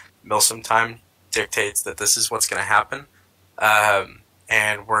time. Milsim time dictates that this is what's going to happen.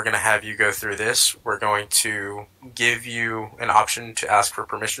 And we're going to have you go through this. We're going to give you an option to ask for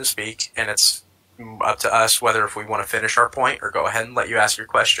permission to speak, and it's up to us whether if we want to finish our point or go ahead and let you ask your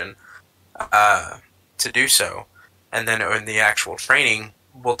question to do so. And then in the actual training,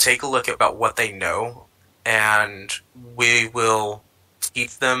 we'll take a look at about what they know, and we will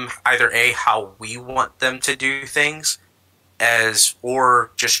teach them either A, how we want them to do things,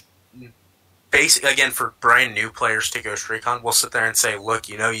 or just again, for brand new players to Ghost Recon, we'll sit there and say, look,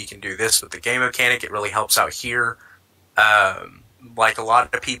 you can do this with the game mechanic. It really helps out here. Like a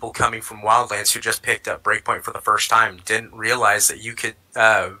lot of people coming from Wildlands who just picked up Breakpoint for the first time didn't realize that you could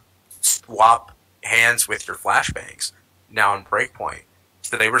swap hands with your flashbangs now in Breakpoint.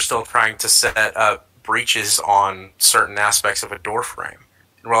 So they were still trying to set up breaches on certain aspects of a door frame.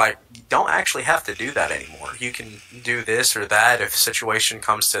 And we're like, you don't actually have to do that anymore. You can do this or that if a situation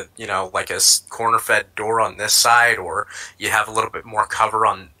comes to, like a corner-fed door on this side, or you have a little bit more cover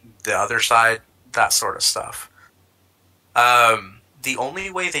on the other side, that sort of stuff. The only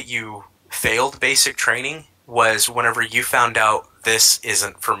way that you failed basic training was whenever you found out this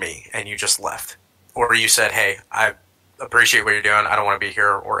isn't for me and you just left. Or you said, hey, I appreciate what you're doing, I don't want to be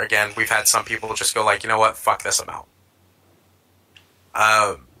here. Or again, we've had some people just go like, you know what, fuck this, I'm out.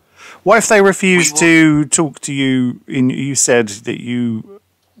 What if they refuse to talk to you? You said that you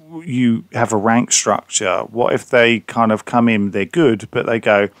have a rank structure. What if they kind of come in, they're good, but they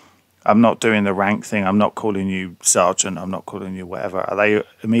go, I'm not doing the rank thing, I'm not calling you sergeant, I'm not calling you whatever. Are they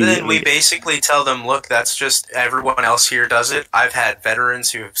immediately... Then we basically tell them, look, that's just everyone else here does it. I've had veterans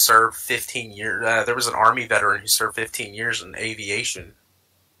who have served 15 years. There was an Army veteran who served 15 years in aviation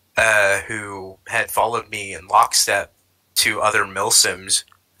who had followed me in lockstep to other Milsims,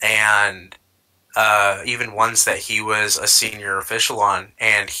 and even ones that he was a senior official on,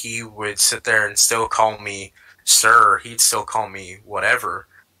 and he would sit there and still call me sir, he'd still call me whatever,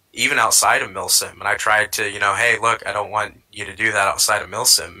 even outside of Milsim. And I tried to, hey, look, I don't want you to do that outside of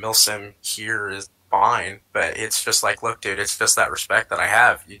Milsim. Milsim here is fine, but it's just like, look, dude, it's just that respect that I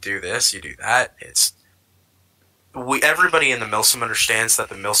have. You do this, you do that. Everybody in the Milsim understands that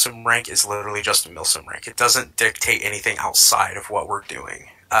the Milsim rank is literally just a Milsim rank. It doesn't dictate anything outside of what we're doing.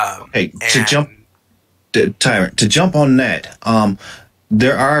 To jump on that,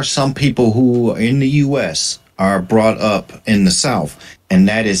 there are some people who in the U.S. are brought up in the South, and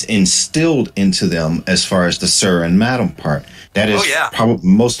that is instilled into them as far as the sir and madam part. That is probably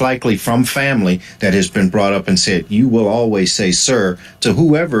most likely from family that has been brought up and said, you will always say sir to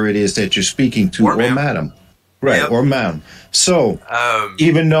whoever it is that you're speaking to, or madam. Right, yep. Or ma'am. So,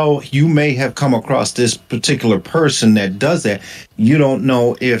 even though you may have come across this particular person that does that, you don't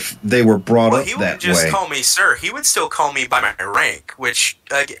know if they were brought up that way. He wouldn't just call me sir. He would still call me by my rank, which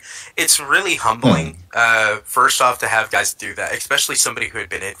it's really humbling, first off, to have guys do that, especially somebody who had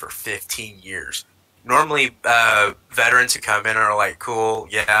been in for 15 years. Normally, veterans who come in are like, cool,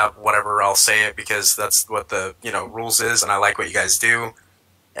 yeah, whatever, I'll say it because that's what the rules is, and I like what you guys do.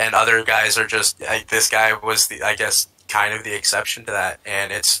 And other guys are just like, this guy was kind of the exception to that,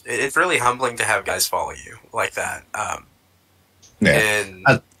 and it's really humbling to have guys follow you like that. I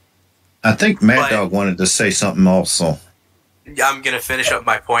think Mad Dog wanted to say something also. I'm gonna finish up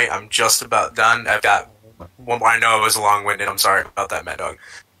my point. I'm just about done. I've got one more. I know it was long-winded. I'm sorry about that, Mad Dog.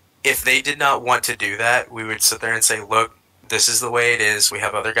 If they did not want to do that, we would sit there and say, look, this is the way it is. We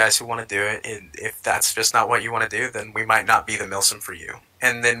have other guys who want to do it, and if that's just not what you want to do, then we might not be the Milsim for you.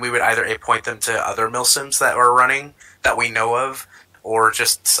 And then we would either point them to other Milsims that are running that we know of, or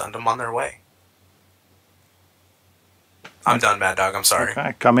just send them on their way. I'm done, Mad Dog. I'm sorry.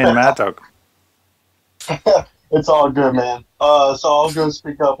 Okay, come in, Mad Dog. It's all good, man. So I'll go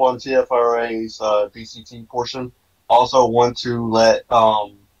speak up on TFRA's BCT portion. Also want to let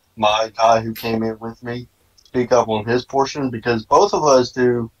my guy who came in with me speak up on his portion, because both of us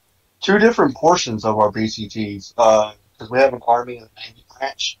do two different portions of our BCTs. Because we have an Army and a Navy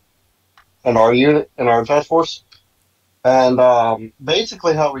branch in our unit, in our task force. And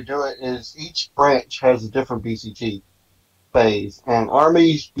basically how we do it is each branch has a different BCT phase. And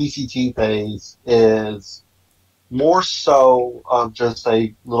Army's BCT phase is more so of just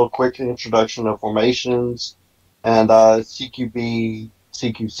a little quick introduction of formations and CQB,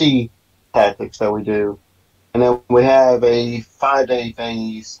 CQC tactics that we do. And then we have a 5-day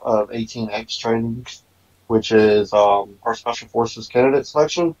phase of 18X trainings, which is our Special Forces candidate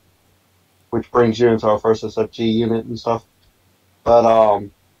selection, which brings you into our first SFG unit and stuff. But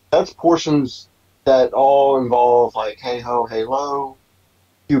that's portions that all involve like hey-ho, hey-low,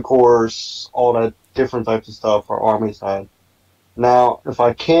 Q-course, all that different types of stuff for Army side. Now, if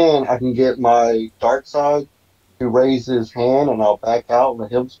I can get my dark side to raise his hand, and I'll back out and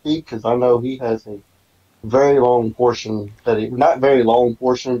let him speak, because I know he has a very long portion not very long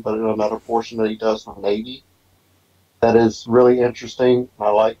portion, but another portion that he does for Navy that is really interesting. I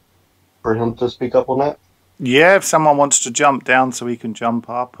like for him to speak up on that. Yeah, if someone wants to jump down so he can jump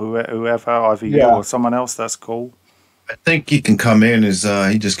up, whoever, either you or someone else, that's cool. I think he can come in as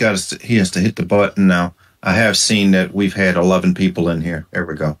he has to hit the button now. I have seen that we've had 11 people in here. There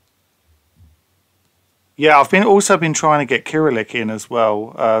we go. Yeah, I've also been trying to get Kirillik in as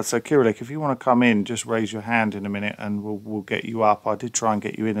well. So Kirillik, if you want to come in, just raise your hand in a minute, and we'll get you up. I did try and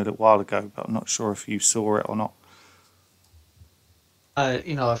get you in a little while ago, but I'm not sure if you saw it or not.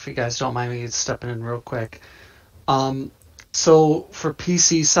 If you guys don't mind me stepping in real quick. So for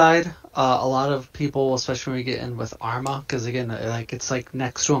PC side, a lot of people, especially when we get in with Arma, because again, it's like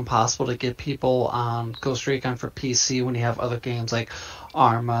next to impossible to get people on Ghost Recon for PC when you have other games like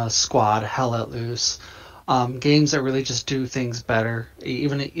Arma, Squad, Hell Let Loose, games that really just do things better.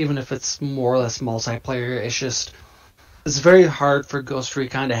 Even if it's more or less multiplayer, it's very hard for Ghost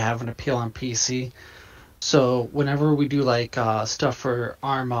Recon to have an appeal on PC. So whenever we do like stuff for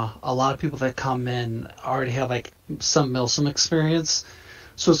Arma, a lot of people that come in already have like some Milsim experience.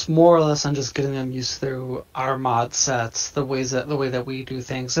 So it's more or less on just getting them used through our mod sets, the way that we do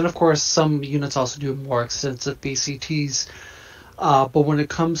things, and of course some units also do more extensive BCTs. But when it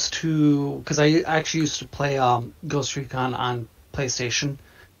comes to, because I actually used to play Ghost Recon on PlayStation,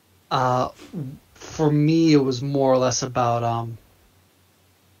 for me it was more or less about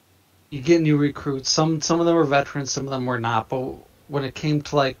you get new recruits. Some of them were veterans, some of them were not. But when it came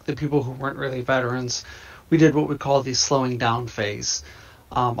to like the people who weren't really veterans, we did what we call the slowing down phase.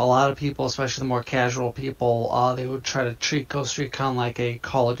 A lot of people, especially the more casual people, they would try to treat Ghost Recon like a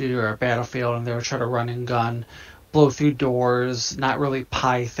Call of Duty or a Battlefield, and they would try to run and gun, blow through doors, not really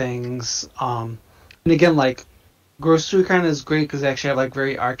pie things. And again, like Ghost Recon is great because they actually have like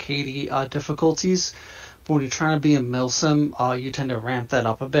very arcadey difficulties. But when you're trying to be a Milsim, you tend to ramp that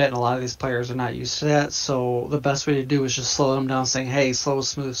up a bit, and a lot of these players are not used to that. So the best way to do is just slow them down, saying, hey, slow,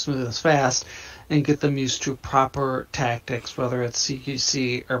 smooth, smooth is fast, and get them used to proper tactics, whether it's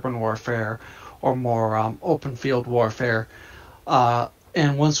CQC, urban warfare, or more open field warfare.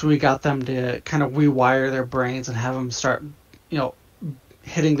 And once we got them to kind of rewire their brains and have them start,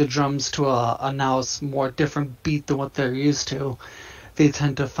 hitting the drums to a now it's more different beat than what they're used to, they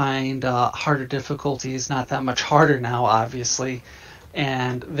tend to find harder difficulties not that much harder now, obviously,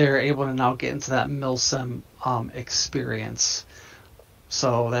 and they're able to now get into that Milsim experience.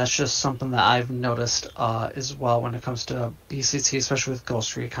 So that's just something that I've noticed as well when it comes to BCT, especially with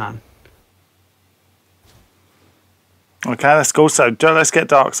Ghost Recon. Okay, that's cool. So let's get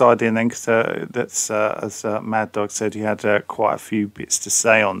Darkside in then, because that's as Mad Dog said, he had quite a few bits to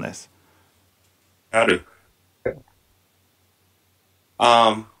say on this. Howdy.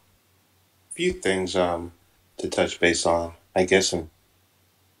 Few things to touch base on, I guess, and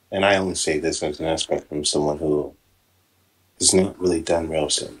I only say this as an aspect from someone who has not really done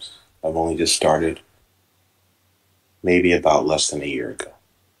Milsims. I've only just started, maybe about less than a year ago.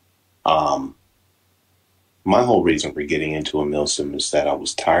 My whole reason for getting into a Milsim is that I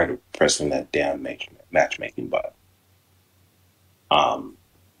was tired of pressing that damn matchmaking button.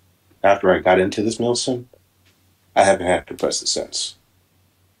 After I got into this Milsim, I haven't had to press it since.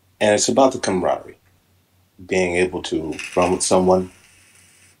 And it's about the camaraderie. Being able to run with someone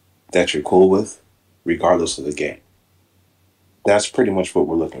that you're cool with, regardless of the game. That's pretty much what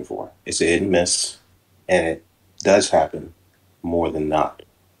we're looking for. It's a hit and miss, and it does happen more than not.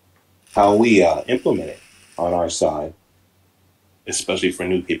 How we implement it on our side, especially for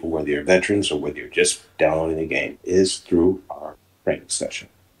new people, whether you're veterans or whether you're just downloading the game, is through our training session.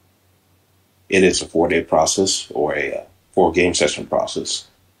 It is a 4-day process or a 4-game session process.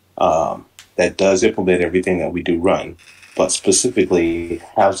 That does implement everything that we do run, but specifically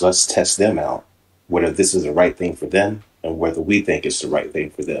has us test them out, whether this is the right thing for them and whether we think it's the right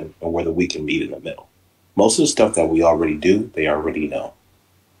thing for them and whether we can meet in the middle. Most of the stuff that we already do, they already know.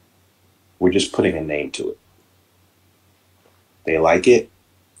 We're just putting a name to it. They like it,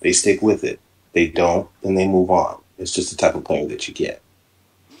 they stick with it. They don't, then they move on. It's just the type of player that you get.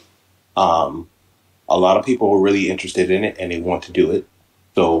 A lot of people are really interested in it and they want to do it.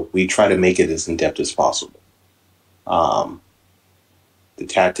 So we try to make it as in-depth as possible. The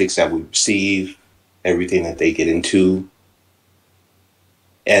tactics that we receive, everything that they get into,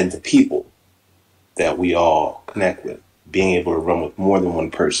 and the people that we all connect with, being able to run with more than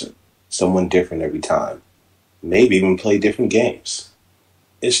one person, someone different every time, maybe even play different games.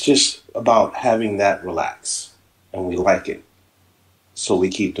 It's just about having that relax, and we like it. So we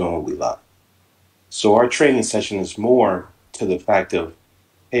keep doing what we love. So our training session is more to the fact of,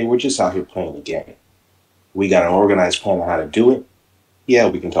 hey, we're just out here playing the game. We got an organized plan on how to do it. Yeah,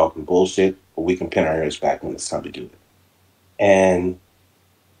 we can talk and bullshit, but we can pin our ears back when it's time to do it. And,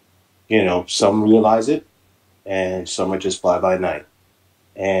 some realize it, and some are just fly by night.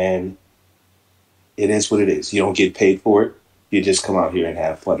 And it is what it is. You don't get paid for it. You just come out here and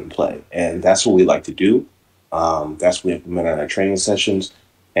have fun and play. And that's what we like to do. That's what we implement in our training sessions.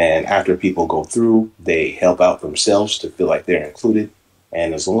 And after people go through, they help out themselves to feel like they're included.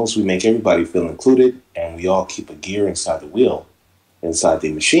 And as long as we make everybody feel included and we all keep a gear inside the wheel, inside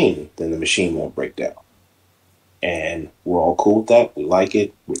the machine, then the machine won't break down. And we're all cool with that. We like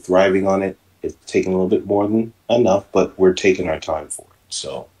it. We're thriving on it. It's taking a little bit more than enough, but we're taking our time for it.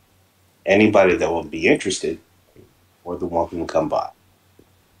 So anybody that will be interested, more than welcome to come by.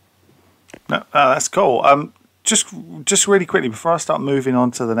 No, that's cool. Just really quickly, before I start moving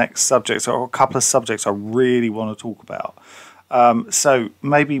on to the next subject, or a couple of subjects I really want to talk about. So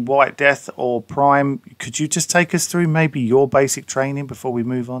maybe White Death or Prime, could you just take us through maybe your basic training before we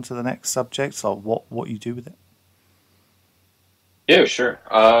move on to the next subject, or what you do with it? Yeah, sure.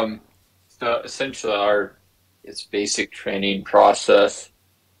 So essentially its basic training process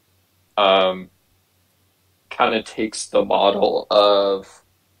kind of takes the model of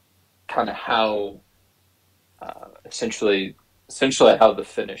kind of how essentially how the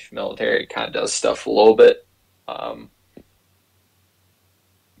Finnish military kind of does stuff a little bit,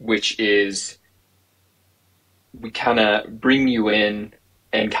 which is we kind of bring you in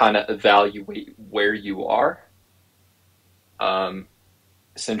and kind of evaluate where you are.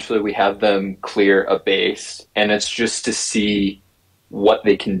 Essentially, we have them clear a base, and it's just to see what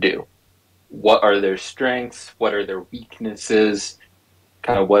they can do. What are their strengths? What are their weaknesses?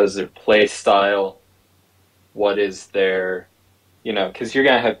 Kind of what is their play style? What is their, because you're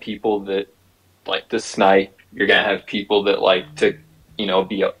going to have people that like to snipe. You're going to have people that like to,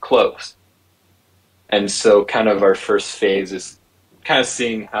 be up close. And so kind of our first phase is kind of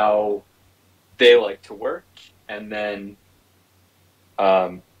seeing how they like to work. And then,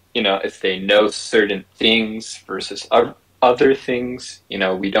 if they know certain things versus other things,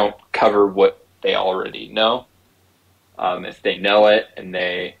 we don't cover what they already know. If they know it and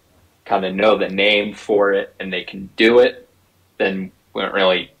they kind of know the name for it and they can do it, then we don't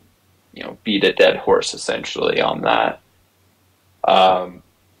really, beat a dead horse essentially on that. But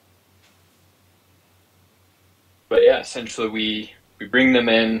yeah, essentially we bring them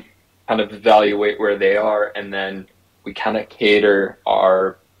in, kind of evaluate where they are, and then we kind of cater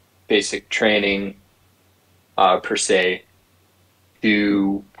our basic training, per se,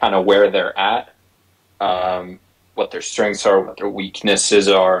 to kind of where they're at, what their strengths are, what their weaknesses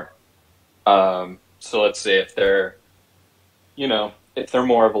are. So let's say if they're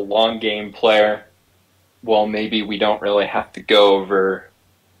more of a long game player, well, maybe we don't really have to go over,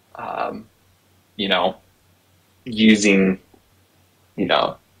 using,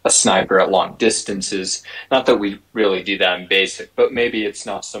 a sniper at long distances. Not that we really do that in basic, but maybe it's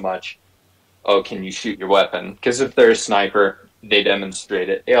not so much, oh, can you shoot your weapon? Because if they're a sniper, they demonstrate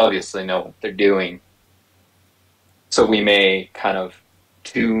it. They obviously know what they're doing. So we may kind of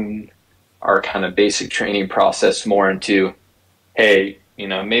tune our kind of basic training process more into, hey,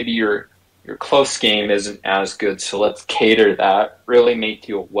 maybe your close game isn't as good, so let's cater that, really make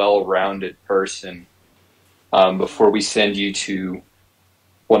you a well-rounded person before we send you to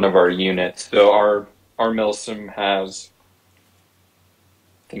one of our units. So our Milsim has,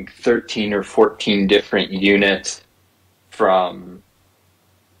 I think, 13 or 14 different units from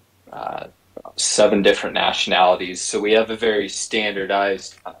 7 different nationalities. So we have a very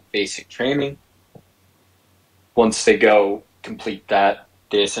standardized basic training. Once they go complete that,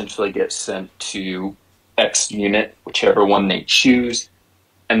 they essentially get sent to X unit, whichever one they choose,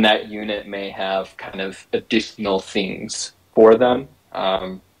 and that unit may have kind of additional things for them.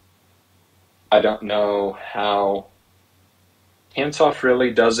 I don't know how Handsoft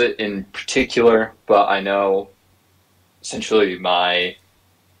really does it in particular, but I know essentially my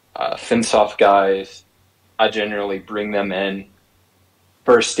Finsoft guys, I generally bring them in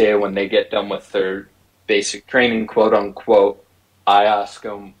first day when they get done with their basic training, quote unquote. I ask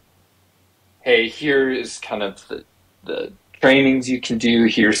them, hey, here is kind of the trainings you can do.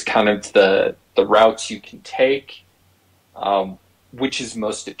 Here's kind of the routes you can take. Which is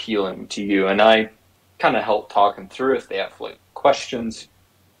most appealing to you? And I kind of help talk them through if they have like questions.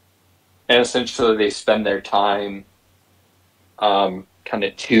 And essentially they spend their time kind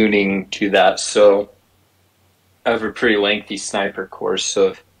of tuning to that. So I have a pretty lengthy sniper course, so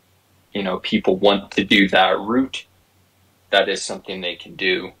if people want to do that route, that is something they can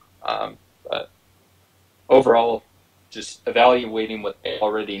do. But overall, just evaluating what they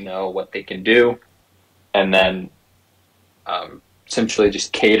already know, what they can do, and then essentially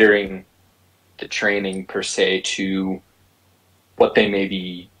just catering the training per se to what they may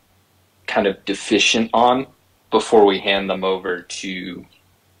be kind of deficient on before we hand them over to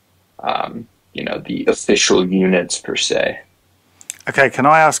the official units per se. Okay, can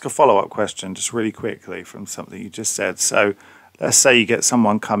I ask a follow-up question just really quickly from something you just said? So let's say you get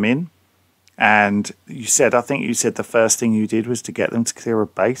someone come in, and I think you said the first thing you did was to get them to clear a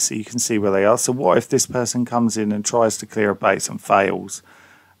base so you can see where they are. So what if this person comes in and tries to clear a base and fails,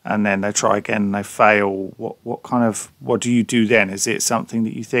 and then they try again and they fail? What do you do then? Is it something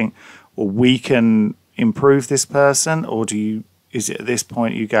that you think, well, we can improve this person, or is it at this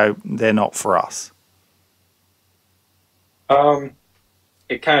point you go, they're not for us?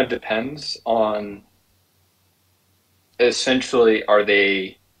 It kind of depends on, essentially, are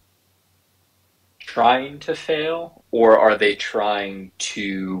they trying to fail, or are they trying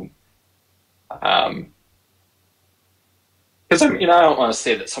to, because I don't want to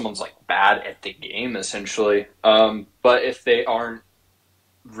say that someone's like bad at the game, essentially, but if they aren't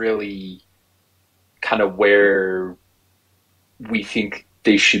really kind of where we think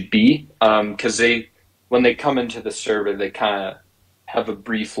they should be, because when they come into the server, they kind of have a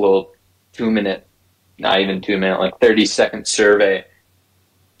brief little 2-minute, not even 2-minute, like 30-second survey.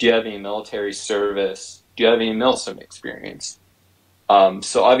 Do you have any military service? Do you have any Milsim experience?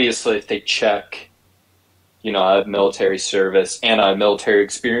 So obviously, if they check, I have military service and I have military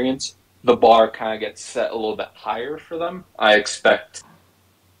experience, the bar kind of gets set a little bit higher for them. I expect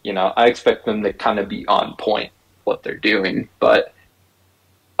them to kind of be on point what they're doing, but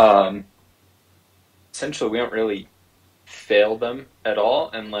essentially, we don't really fail them at all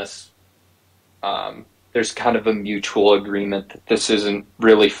unless there's kind of a mutual agreement that this isn't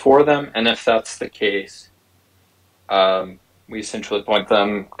really for them. And if that's the case, we essentially point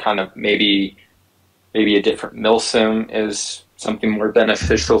them kind of maybe a different Milsim is something more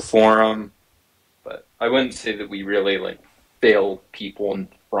beneficial for them. But I wouldn't say that we really like fail people and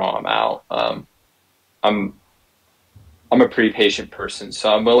throw them out. I'm a pretty patient person,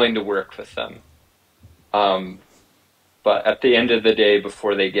 so I'm willing to work with them. But at the end of the day,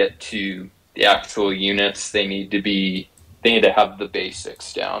 before they get to the actual units, they need to have the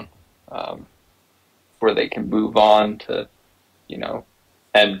basics down, before they can move on to,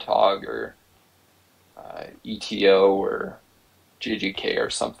 MTOG or ETO or GGK or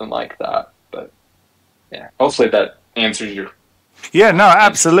something like that. But yeah, hopefully that answers your. Yeah, no,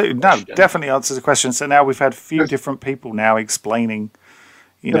 absolutely, no, definitely answers the question. So now we've had a few different people now explaining.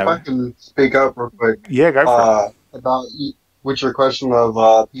 If I can speak up real quick. Yeah, go for it. About with your question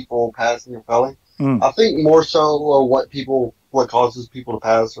of people passing or failing. I think more so what causes people to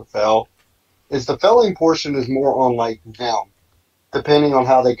pass or fail is the failing portion is more on like them, depending on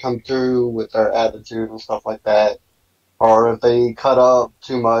how they come through with their attitude and stuff like that, or if they cut up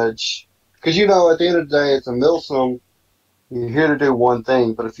too much. Because at the end of the day, it's a Milsim. You're here to do one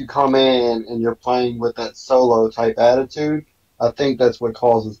thing, but if you come in and you're playing with that solo type attitude, I think that's what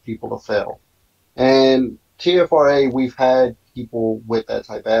causes people to fail. And TFRA, we've had people with that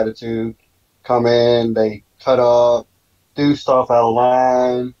type of attitude come in, they cut up, do stuff out of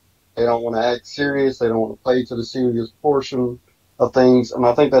line, they don't want to act serious, they don't want to play to the serious portion of things, and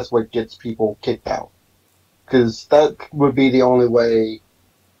I think that's what gets people kicked out. Because that would be the only way,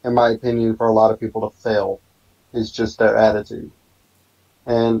 in my opinion, for a lot of people to fail, is just their attitude.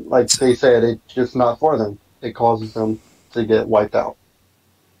 And like they said, it's just not for them. It causes them to get wiped out.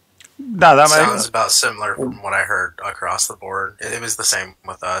 No, that sounds about similar from what I heard across the board. It was the same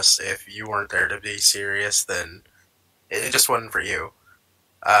with us. If you weren't there to be serious, then it just wasn't for you.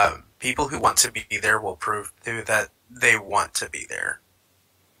 People who want to be there will prove that they want to be there.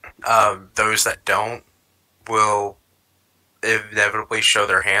 Those that don't will inevitably show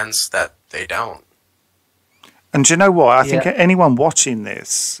their hands that they don't. And do you know what? I think anyone watching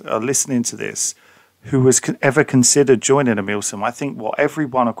this or listening to this who has ever considered joining a Milsim, I think what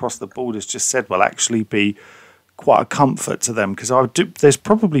everyone across the board has just said will actually be quite a comfort to them, because there's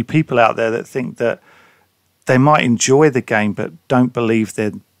probably people out there that think that they might enjoy the game but don't believe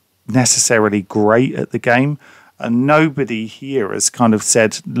they're necessarily great at the game. And nobody here has kind of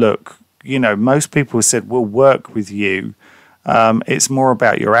said, look, most people have said, we'll work with you. It's more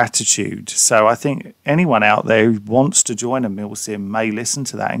about your attitude. So I think anyone out there who wants to join a Milsim may listen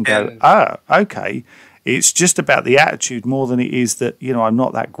to that and go, okay, it's just about the attitude more than it is that, I'm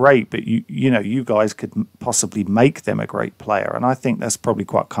not that great, but you guys could possibly make them a great player. And I think that's probably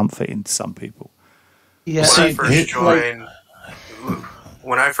quite comforting to some people. Yeah.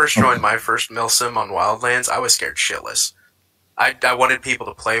 When I first joined my first Milsim on Wildlands, I was scared shitless. I wanted people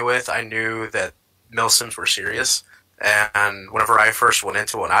to play with. I knew that Milsims were serious. And whenever I first went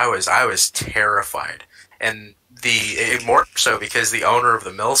into one, I was terrified, and more so because the owner of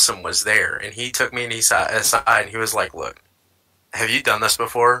the Milsim was there, and he took me aside, and he was like, "Look, have you done this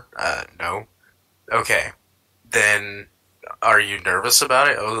before? No. Okay, then are you nervous about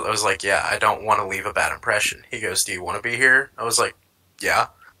it? I was like, yeah, I don't want to leave a bad impression. He goes, do you want to be here? I was like, yeah.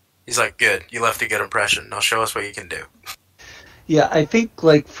 He's like, good, you left a good impression. Now show us what you can do. Yeah, I think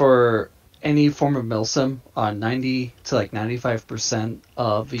like for any form of Milsim, 90 to like 95%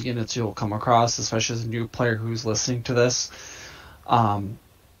 of the units you'll come across, especially as a new player who's listening to this,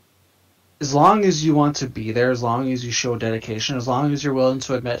 as long as you want to be there, as long as you show dedication, as long as you're willing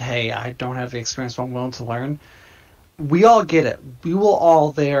to admit, hey, I don't have the experience, but I'm willing to learn, we all get it. We will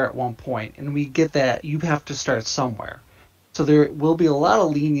all there at one point, and we get that you have to start somewhere. So there will be a lot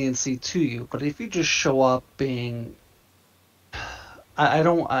of leniency to you, but if you just show up being... I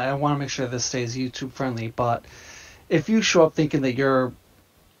want to make sure this stays YouTube friendly, but if you show up thinking that you're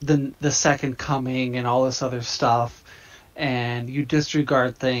the second coming and all this other stuff, and you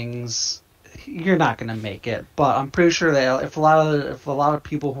disregard things, you're not going to make it. But I'm pretty sure that if a lot of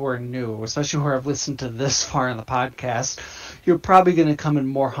people who are new, especially who have listened to this far in the podcast, you're probably going to come in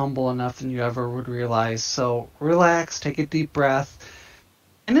more humble enough than you ever would realize. So relax, take a deep breath,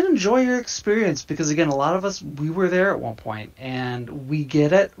 and then enjoy your experience, because again, a lot of us, we were there at one point, and we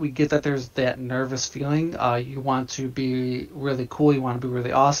get it. We get that there's that nervous feeling. You want to be really cool, you want to be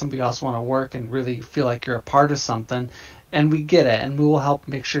really awesome, but you also want to work and really feel like you're a part of something, and we get it, and we will help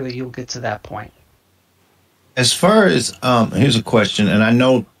make sure that you'll get to that point. As far as, here's a question, and I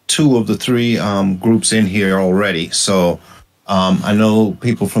know two of the three groups in here already, so I know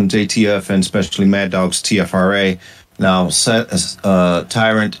people from JTF and especially Mad Dog's TFRA. Now,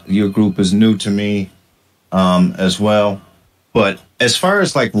 Tyrant, your group is new to me as well. But as far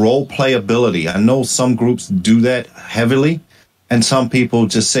as like role playability, I know some groups do that heavily, and some people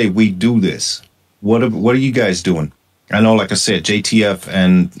just say, we do this. What are you guys doing? I know, like I said, JTF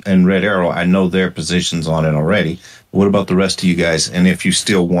and Red Arrow, I know their positions on it already. What about the rest of you guys? And if you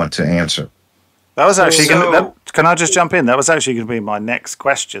still want to answer. That was actually can I just jump in? That was actually going to be my next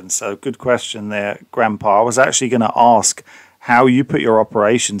question. So good question there, Grandpa. I was actually going to ask how you put your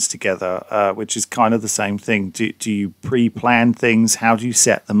operations together, which is kind of the same thing. Do you pre-plan things? How do you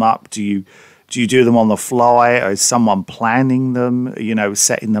set them up? Do you do them on the fly? Or is someone planning them,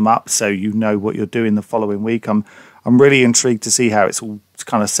 setting them up so you know what you're doing the following week? I'm really intrigued to see how it's all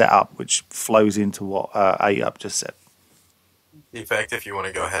kind of set up, which flows into what A-Up just said. Defect, if you want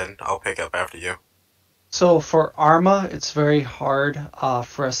to go ahead, I'll pick up after you. So for Arma, it's very hard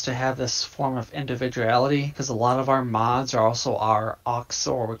for us to have this form of individuality, because a lot of our mods are also our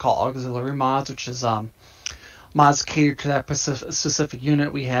or we call auxiliary mods, which is mods catered to that specific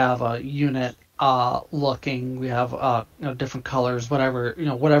unit. We have a unit looking, we have different colors, whatever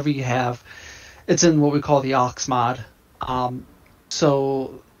you have, it's in what we call the aux mod.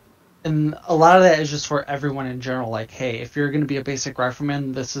 And a lot of that is just for everyone in general. Like, hey, if you're going to be a basic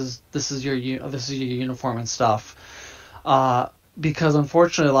rifleman, this is your uniform and stuff. Because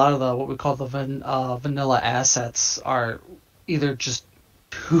unfortunately, a lot of what we call the vanilla assets are either just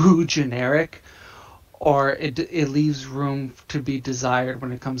too generic, or it leaves room to be desired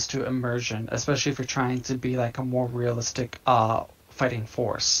when it comes to immersion, especially if you're trying to be like a more realistic fighting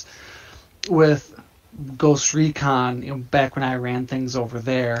force. With Ghost Recon, back when I ran things over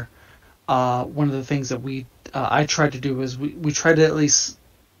there. One of the things that I tried to do is we tried to at least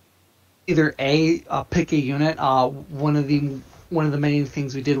either pick a unit. One of the many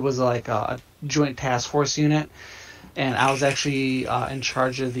things we did was like a joint task force unit, and I was actually in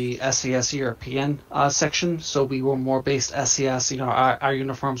charge of the SES European section. So we were more based SES. Our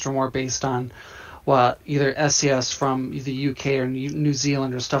uniforms were more based on either SES from the UK or New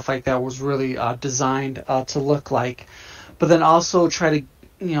Zealand or stuff like that was really designed to look like. But then also try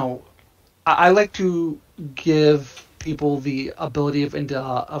to I like to give people the ability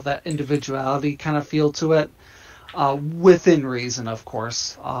of that individuality kind of feel to it, within reason, of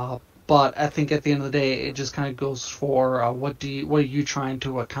course. But I think at the end of the day, it just kind of goes for what are you trying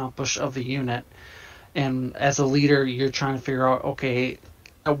to accomplish of the unit, and as a leader, you're trying to figure out, okay,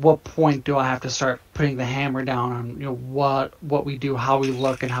 at what point do I have to start putting the hammer down on what we do, how we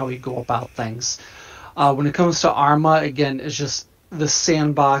look, and how we go about things. When it comes to Arma, again, it's just the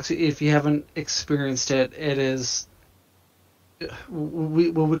sandbox. If you haven't experienced it, it is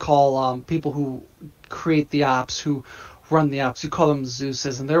what we call people who create the ops, who run the ops. You call them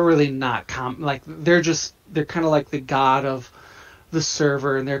Zeuses, and they're really not they're kind of like the god of the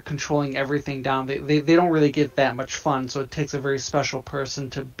server, and they're controlling everything down. They don't really get that much fun, so it takes a very special person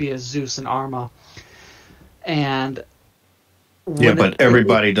to be a Zeus in Arma. And but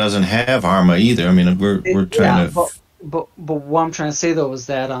everybody doesn't have Arma either. I mean, we're trying to. But what I'm trying to say though is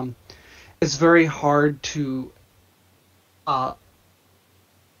that it's very hard to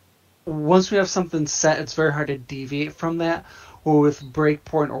once we have something set, it's very hard to deviate from that. Or with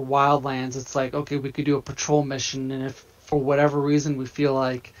Breakpoint or Wildlands, it's like, okay, we could do a patrol mission, and if for whatever reason we feel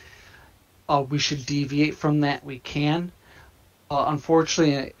like we should deviate from that, we can.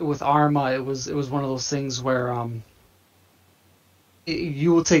 Unfortunately, with Arma, it was one of those things where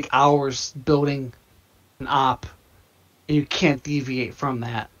you will take hours building an op, and you can't deviate from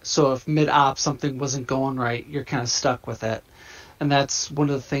that. So if mid-op something wasn't going right, you're kind of stuck with it. And that's one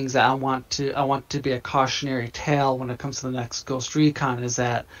of the things that I want to be a cautionary tale when it comes to the next Ghost Recon, is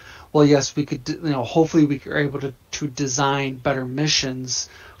that, well, yes, we could, hopefully we are able to design better missions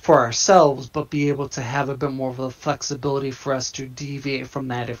for ourselves, but be able to have a bit more of the flexibility for us to deviate from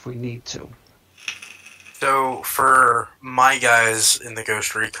that if we need to. So for my guys in the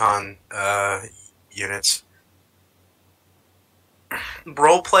Ghost Recon units,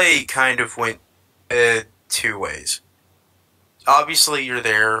 roleplay kind of went two ways. Obviously, you're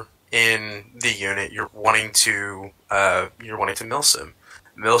there in the unit. You're wanting to Milsim.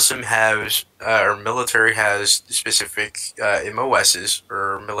 Milsim has or military has specific MOSs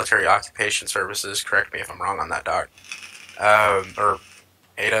or military occupation services. Correct me if I'm wrong on that, Doc. Or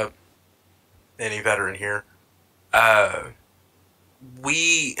Ada, any veteran here.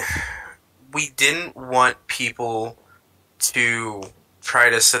 We didn't want people to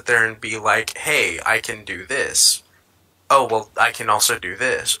try to sit there and be like, "Hey, I can do this." Oh, well, I can also do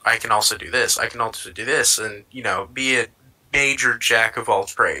this. I can also do this. I can also do this, and be a major jack of all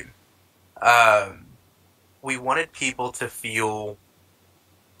trade. We wanted people to feel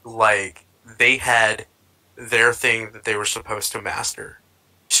like they had their thing that they were supposed to master.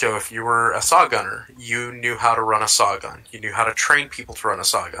 So if you were a saw gunner, you knew how to run a saw gun. You knew how to train people to run a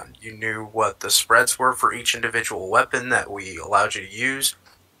saw gun. You knew what the spreads were for each individual weapon that we allowed you to use.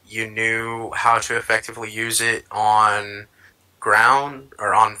 You knew how to effectively use it on ground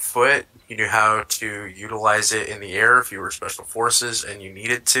or on foot. You knew how to utilize it in the air if you were special forces and you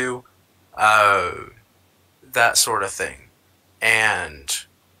needed to. That sort of thing. And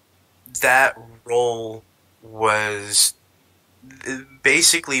that role was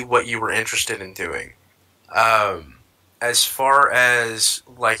basically what you were interested in doing. As far as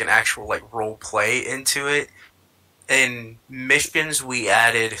like an actual role play into it, in missions we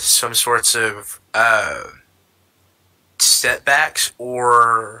added some sorts of setbacks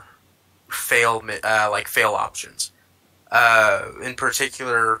or fail options. In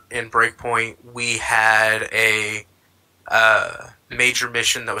particular, in Breakpoint, we had a major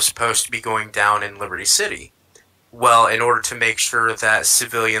mission that was supposed to be going down in Liberty City. Well, in order to make sure that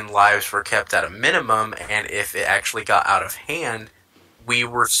civilian lives were kept at a minimum, and if it actually got out of hand, we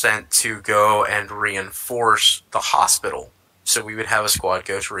were sent to go and reinforce the hospital. So we would have a squad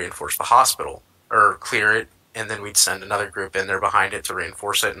go to reinforce the hospital, or clear it, and then we'd send another group in there behind it to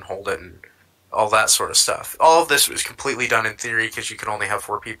reinforce it and hold it and all that sort of stuff. All of this was completely done in theory because you could only have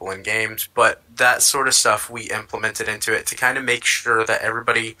 4 people in games, but that sort of stuff we implemented into it to kind of make sure that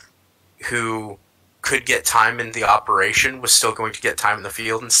everybody who could get time in the operation was still going to get time in the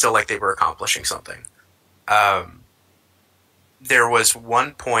field and still like they were accomplishing something. There was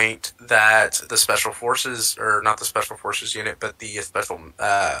one point that the Special Forces, or not the Special Forces unit, but the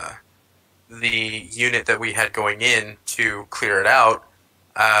unit that we had going in to clear it out,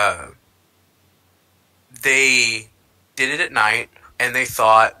 they did it at night, and they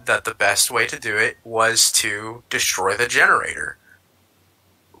thought that the best way to do it was to destroy the generator.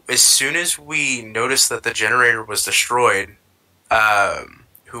 As soon as we noticed that the generator was destroyed,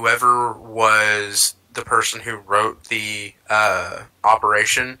 whoever was the person who wrote the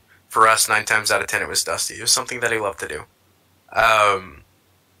operation, for us, 9 times out of 10, it was Dusty. It was something that he loved to do.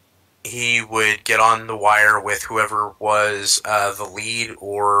 He would get on the wire with whoever was the lead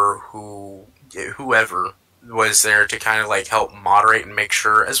or whoever was there to kind of like help moderate and make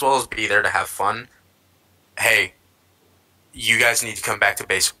sure, as well as be there to have fun. Hey, you guys need to come back to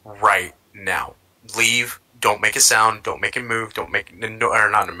base right now. Leave. Don't make a sound. Don't make a move. Don't make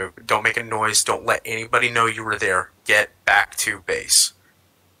not a move. Don't make a noise. Don't let anybody know you were there. Get back to base.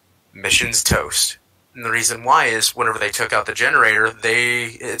 Mission's toast. And the reason why is whenever they took out the generator,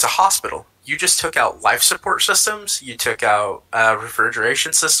 it's a hospital. You just took out life support systems. You took out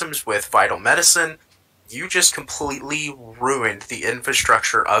refrigeration systems with vital medicine. You just completely ruined the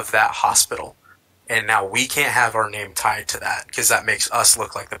infrastructure of that hospital. And now we can't have our name tied to that because that makes us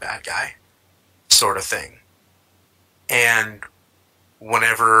look like the bad guy, sort of thing. And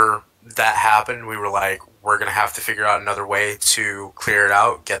whenever that happened, we were like, we're going to have to figure out another way to clear it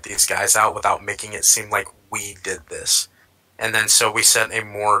out, get these guys out without making it seem like we did this. And then so we set a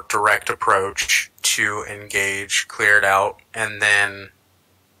more direct approach to engage, clear it out, and then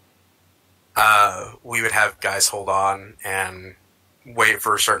we would have guys hold on and wait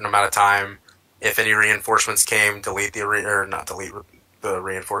for a certain amount of time. If any reinforcements came, not delete the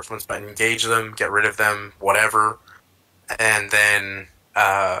reinforcements, but engage them, get rid of them, whatever. And then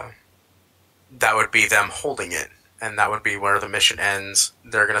that would be them holding it. And that would be where the mission ends.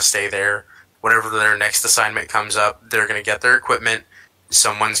 They're going to stay there. Whenever their next assignment comes up, they're going to get their equipment.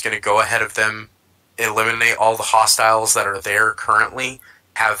 Someone's going to go ahead of them, eliminate all the hostiles that are there currently,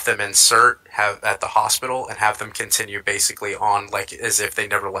 have them have at the hospital, and have them continue basically on like as if they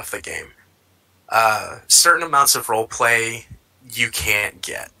never left the game. Certain amounts of role play you can't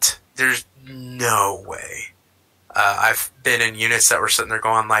get. There's no way. I've been in units that were sitting there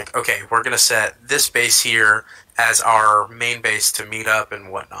going like, okay, we're going to set this base here as our main base to meet up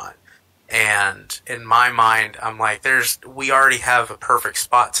and whatnot. And in my mind, I'm like, we already have a perfect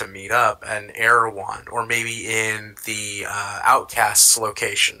spot to meet up in Erewhon, or maybe in the Outcasts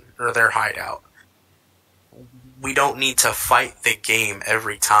location, or their hideout. We don't need to fight the game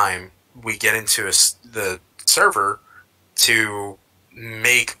every time we get into the server to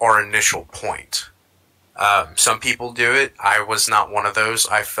make our initial point. Some people do it. I was not one of those.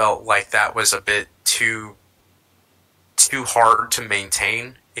 I felt like that was a bit too hard to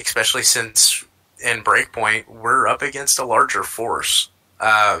maintain, especially since in Breakpoint we're up against a larger force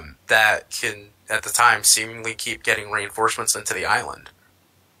that can, at the time, seemingly keep getting reinforcements into the island.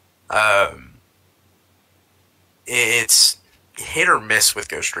 It's hit or miss with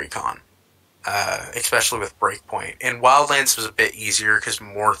Ghost Recon, especially with Breakpoint. And Wildlands was a bit easier because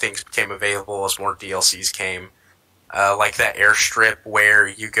more things became available as more DLCs came, like that airstrip where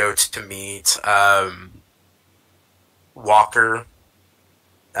you go to meet Walker.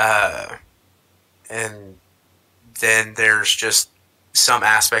 And then there's just some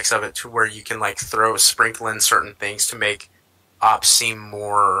aspects of it to where you can like sprinkle in certain things to make ops seem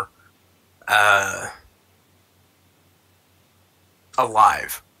more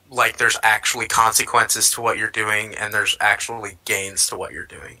alive. Like there's actually consequences to what you're doing, and there's actually gains to what you're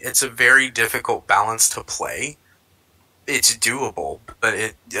doing. It's a very difficult balance to play. It's doable,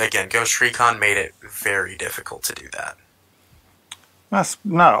 but Ghost Recon made it very difficult to do that.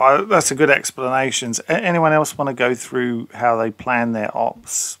 That's a good explanation. Anyone else want to go through how they plan their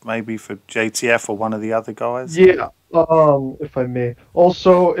ops, maybe for JTF or one of the other guys? Yeah, if I may.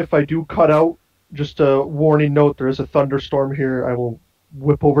 Also, if I do cut out, just a warning note, there is a thunderstorm here. I will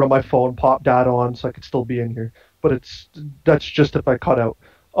whip over to my phone, pop data on so I could still be in here. But that's just if I cut out.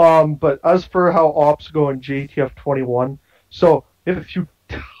 But as for how ops go in JTF 21, so we have a few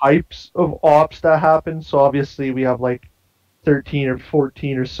types of ops that happen. So obviously we have like 13 or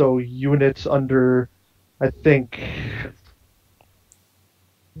 14 or so units under, I think,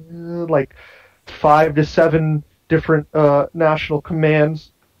 like 5 to 7 different national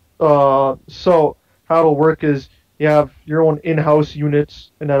commands. So how it'll work is you have your own in-house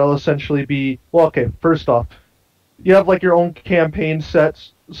units, and that'll essentially be, well, okay, first off, you have like your own campaign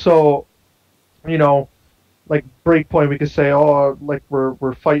sets. So, you know, like Breakpoint, we could say, oh, like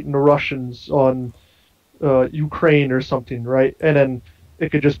we're fighting the Russians on Ukraine or something, right? And then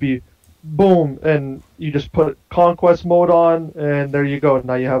it could just be boom, and you just put conquest mode on, and there you go.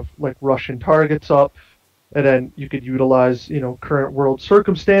 Now you have like Russian targets up, and then you could utilize, you know, current world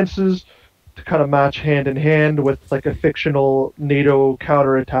circumstances to kind of match hand in hand with like a fictional NATO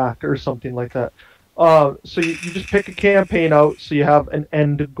counterattack or something like that. So you just pick a campaign out, so you have an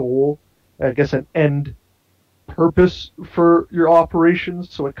end goal, I guess an end purpose for your operations,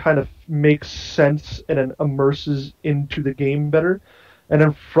 so it kind of makes sense and then immerses into the game better. And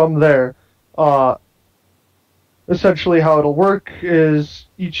then from there, essentially how it'll work is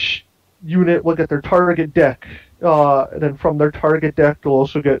each unit will get their target deck, and then from their target deck they'll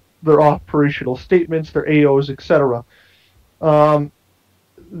also get their operational statements, their AOs, etc.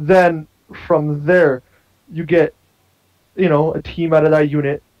 Then from there you get, you know, a team out of that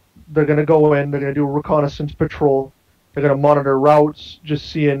unit. They're going to go in, they're going to do a reconnaissance patrol, they're going to monitor routes, just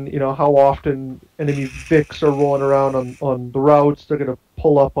seeing, you know, how often enemy Vics are rolling around on the routes. They're going to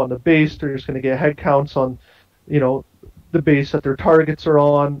pull up on the base, they're just going to get head counts on, you know, the base that their targets are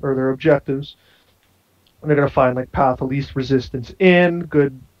on, or their objectives. And they're going to find, like, path of least resistance in,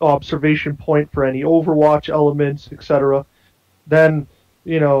 good observation point for any Overwatch elements, etc. Then,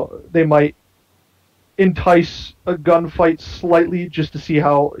 you know, they might entice a gunfight slightly just to see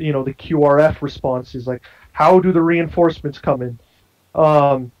how, you know, the QRF response is, like how do the reinforcements come in,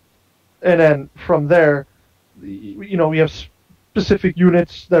 and then from there, you know, we have specific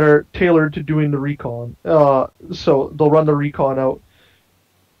units that are tailored to doing the recon, so they'll run the recon out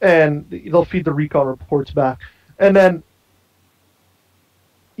and they'll feed the recon reports back, and then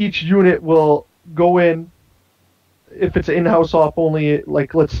each unit will go in. If it's in-house op only,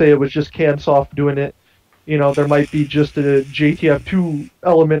 like let's say it was just CanSoft doing it, there might be just a JTF2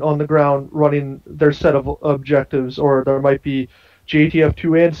 element on the ground running their set of objectives, or there might be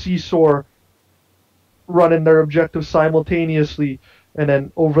JTF2 and CSOR running their objectives simultaneously, and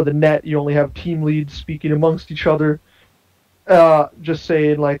then over the net you only have team leads speaking amongst each other, just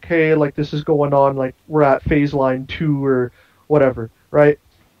saying like, hey, like this is going on, like we're at phase line 2 or whatever, right?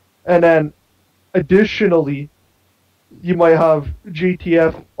 And then additionally, you might have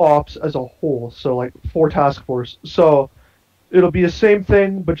JTF ops as a whole, so like for task force. So it'll be the same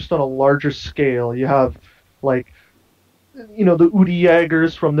thing, but just on a larger scale. You have like, the Udi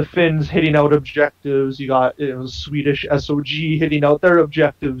Jaegers from the Finns hitting out objectives. You got Swedish SOG hitting out their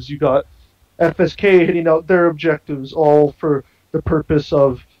objectives. You got FSK hitting out their objectives, all for the purpose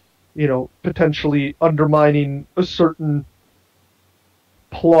of, potentially undermining a certain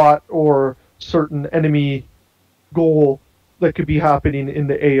plot or certain enemy goal that could be happening in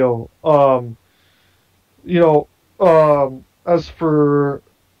the AO. As for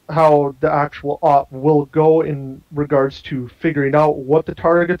how the actual op will go in regards to figuring out what the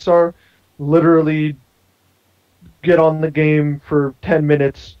targets are, literally get on the game for 10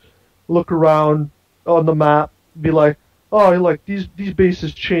 minutes, look around on the map, be like, oh, like these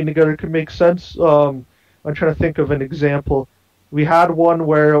bases chained together could make sense. I'm trying to think of an example. We had one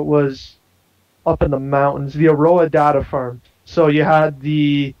where it was up in the mountains, the Aroa data farm. So you had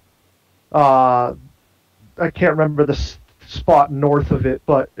the, I can't remember the spot north of it,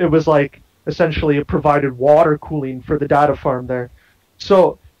 but it was like essentially it provided water cooling for the data farm there.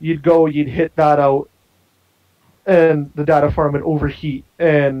 So you'd hit that out, and the data farm would overheat,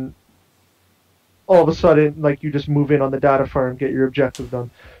 and all of a sudden, like, you just move in on the data farm, get your objective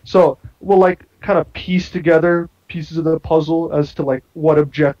done. So we'll like kind of piece together pieces of the puzzle as to like what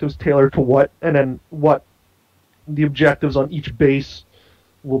objectives tailor to what, and then what the objectives on each base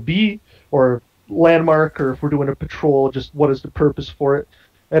will be, or landmark, or if we're doing a patrol, just what is the purpose for it.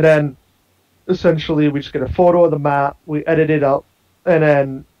 And then essentially we just get a photo of the map, we edit it up, and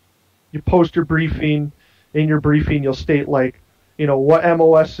then you post your briefing. In your briefing you'll state like, what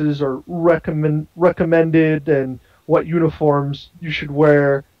MOSs are recommended and what uniforms you should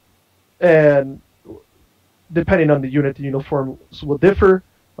wear, and depending on the unit, the uniforms will differ.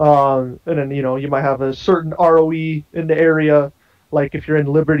 And then, you might have a certain ROE in the area. Like if you're in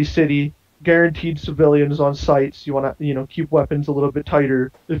Liberty City, guaranteed civilians on sites. You want to, keep weapons a little bit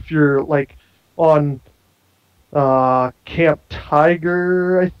tighter. If you're like on Camp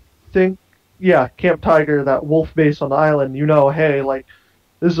Tiger, I think. Yeah, Camp Tiger, that wolf base on the island, hey, like,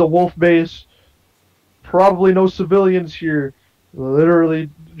 this is a wolf base. Probably no civilians here.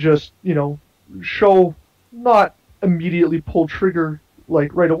 Literally just, show, not immediately pull trigger like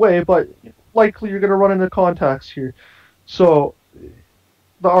right away, but likely you're going to run into contacts here. So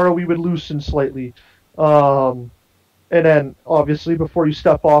the ROE would loosen slightly. And then obviously before you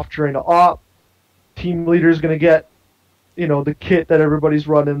step off during the op, team leader is going to get, the kit that everybody's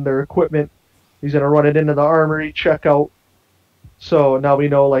running, their equipment. He's going to run it into the armory, check out. So now we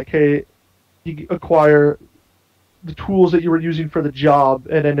know, like, hey, you acquire the tools that you were using for the job,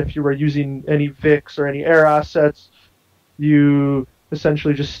 and then if you were using any VIX or any air assets, you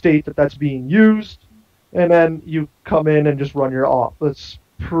essentially just state that that's being used, and then you come in and just run your op. That's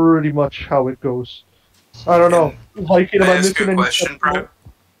pretty much how it goes. I don't know. Like, am I missing any question, bro?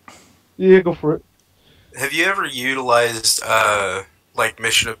 Yeah, go for it. Have you ever utilized like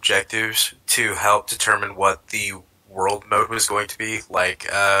mission objectives to help determine what the world mode was going to be? Like,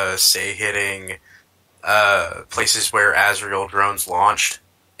 say, hitting places where Azrael drones launched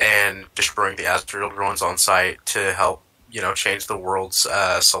and destroying the Azrael drones on site to help, change the world's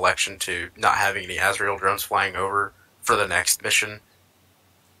selection to not having any Azrael drones flying over for the next mission?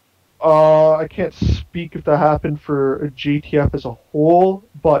 I can't speak if that happened for a JTF as a whole,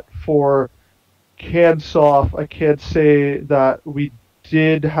 but for CanSoft, I can say that we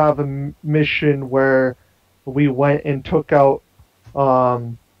did have a mission where we went and took out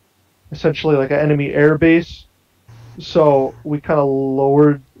essentially like an enemy air base. So we kind of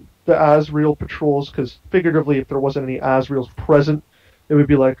lowered the Azrael patrols, because figuratively, if there wasn't any Azraels present, it would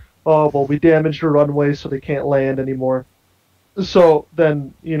be like, oh, well, we damaged the runway so they can't land anymore. So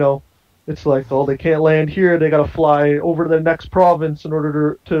then, it's like, oh, they can't land here, they gotta fly over to the next province in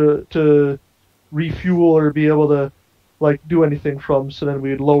order to refuel or be able to like do anything from. So then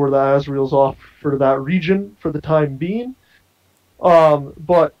we'd lower the Azraels off for that region for the time being.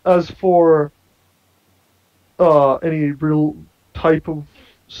 But as for any real type of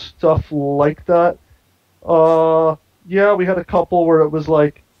stuff like that, yeah, we had a couple where it was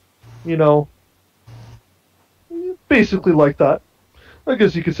like, basically like that, I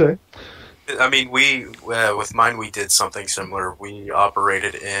guess you could say. I mean, we with mine we did something similar. We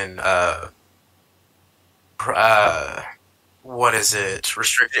operated in what is it?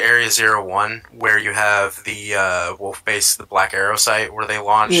 Restricted Area 01, where you have the Wolf Base, the Black Arrow site where they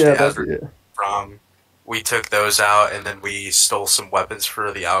launched from. We took those out, and then we stole some weapons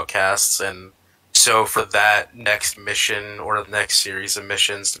for the Outcasts, and so for that next mission, or the next series of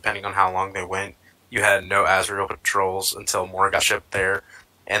missions, depending on how long they went, you had no Azrael patrols until more got shipped there,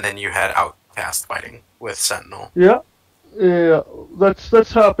 and then you had Outcast fighting with Sentinel. Yeah,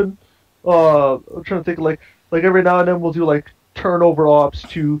 that's happened. I'm trying to think, like every now and then we'll do like turnover ops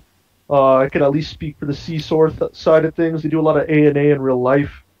too. I can at least speak for the Seasorth side of things. They do a lot of A&A in real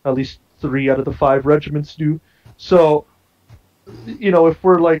life. At least 3 out of the 5 regiments do. So, if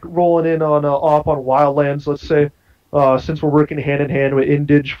we're like rolling in on a op on Wildlands, let's say, since we're working hand in hand with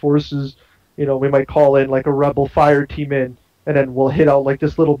Indige forces, we might call in like a rebel fire team in, and then we'll hit out like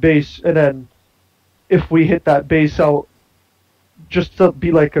this little base, and then if we hit that base out, just to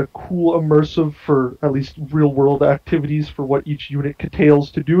be like a cool immersive for at least real world activities for what each unit curtails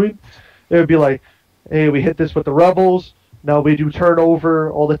to doing, it would be like, hey, we hit this with the rebels, now we do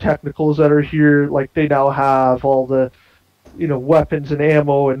turnover, all the technicals that are here, like they now have all the weapons and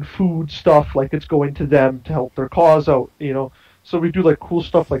ammo and food stuff, like it's going to them to help their cause out, so we do like cool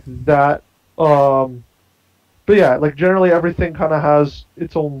stuff like that. But yeah, like generally everything kind of has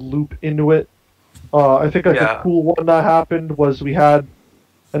its own loop into it. I think a cool one that happened was we had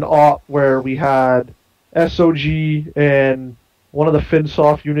an op where we had SOG and one of the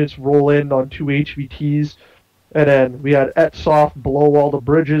FinSoft units roll in on 2 HVTs, and then we had ETSoft blow all the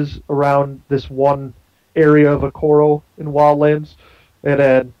bridges around this one area of Akoro in Wildlands, and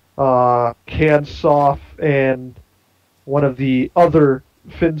then CanSoft and one of the other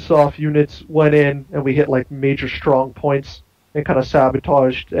FinSoft units went in, and we hit like major strong points and kind of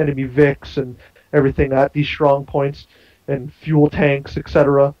sabotaged enemy Vics and everything at these strong points and fuel tanks,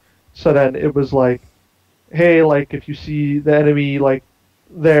 etc. So then it was like, hey, like if you see the enemy like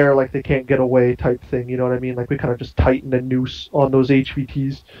there, like they can't get away type thing, you know what I mean? Like we kind of just tighten a noose on those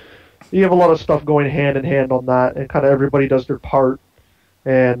HVTs. You have a lot of stuff going hand in hand on that, and kind of everybody does their part,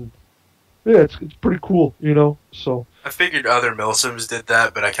 and yeah, it's pretty cool, So I figured other Milsims did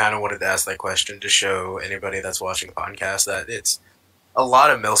that, but I kind of wanted to ask that question to show anybody that's watching the podcast that it's a lot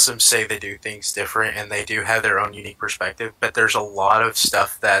of Milsims say they do things different, and they do have their own unique perspective, but there's a lot of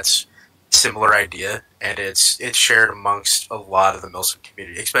stuff that's similar idea, and it's shared amongst a lot of the Milsim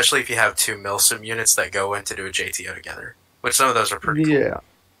community, especially if you have 2 Milsim units that go in to do a JTO together, which some of those are pretty cool. Yeah.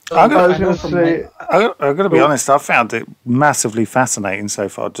 I'm going to be honest, I've found it massively fascinating so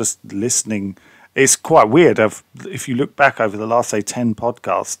far, just listening. It's quite weird. If you look back over the last, say, 10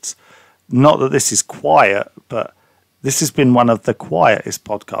 podcasts, not that this is quiet, but this has been one of the quietest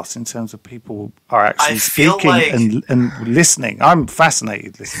podcasts in terms of people are actually speaking and listening. I'm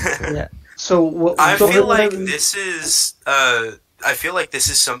fascinated listening to it. Yeah. So I feel like this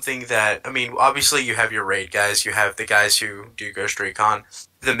is something that, I mean, obviously you have your raid guys, you have the guys who do Ghost Recon.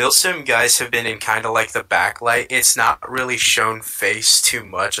 The Milsim guys have been in kind of like the backlight. It's not really shown face too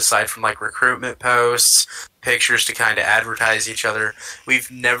much, aside from like recruitment posts, pictures to kind of advertise each other.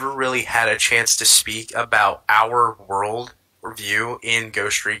 We've never really had a chance to speak about our world view in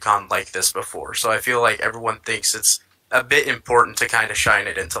Ghost Recon like this before. So I feel like everyone thinks it's a bit important to kind of shine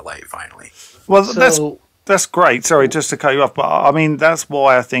it into light finally. Well, that's great. Sorry, just to cut you off, but I mean, that's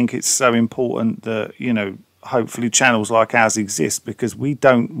why I think it's so important that, hopefully channels like ours exist, because we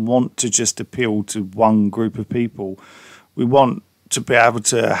don't want to just appeal to one group of people. We want to be able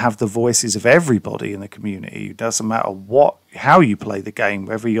to have the voices of everybody in the community. It doesn't matter how you play the game,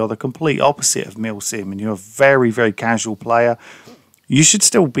 whether you're the complete opposite of Milsim and you're a very, very casual player, you should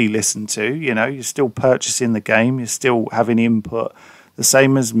still be listened to. You're still purchasing the game, you're still having input, the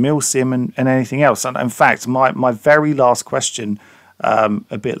same as Milsim and anything else. And in fact, my very last question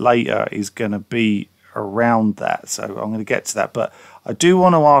a bit later is going to be around that, so I'm going to get to that, but I do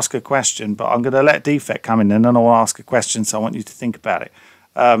want to ask a question, but I'm going to let Defect come in and then I'll ask a question, so I want you to think about it.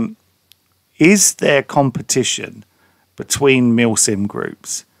 Is there competition between Milsim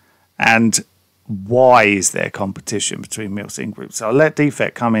groups, and why is there competition between Milsim groups? So I'll let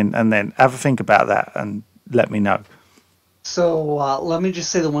Defect come in and then have a think about that and let me know. So let me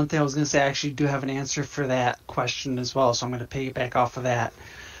just say the one thing I was going to say. I actually do have an answer for that question as well, so I'm going to piggyback off of that.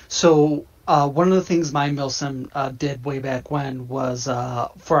 So one of the things my Milsim did way back when was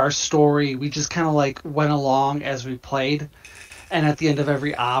for our story, we just kind of like went along as we played, and at the end of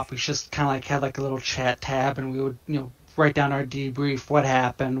every op, we just kind of like had like a little chat tab, and we would write down our debrief, what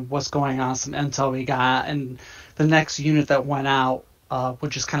happened, what's going on, some intel we got, and the next unit that went out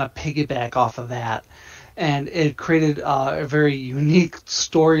would just kind of piggyback off of that. And it created a very unique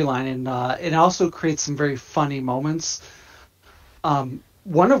storyline, and it also creates some very funny moments.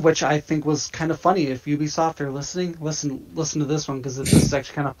 One of which I think was kind of funny. If Ubisoft are listening, listen to this one, because this is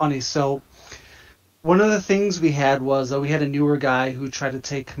actually kind of funny. So one of the things we had was we had a newer guy who tried to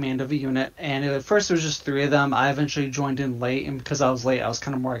take command of a unit, and at first it was just 3 of them. I eventually joined in late, and because I was late, I was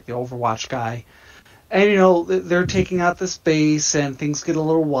kind of more like the Overwatch guy. And they're taking out this base, and things get a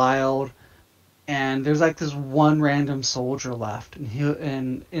little wild. And there's like this one random soldier left,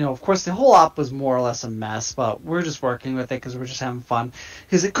 and of course the whole op was more or less a mess, but we're just working with it because we're just having fun.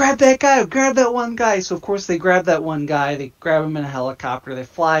 He's like, grab that guy, grab that one guy. So of course they grab that one guy, they grab him in a helicopter, they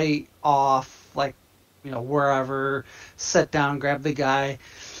fly off like wherever, set down, grab the guy,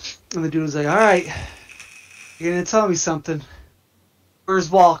 and the dude was like, all right, you're gonna tell me something. Where's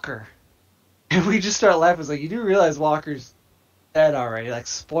Walker? And we just start laughing. It's like, you do realize Walker's dead already, like,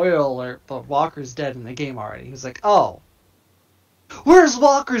 spoiler alert, but Walker's dead in the game already. He was like, oh, where's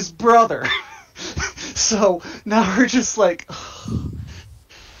Walker's brother? So now we're just like,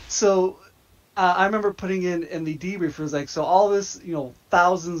 so I remember putting in the debrief, it was like, so all this,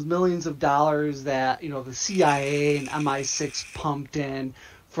 thousands, millions of dollars that, the CIA and MI6 pumped in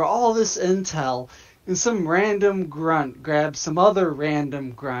for all this intel, and some random grunt grabs some other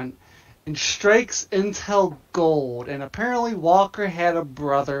random grunt and strikes intel gold, and apparently Walker had a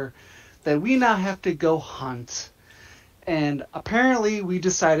brother that we now have to go hunt. And apparently we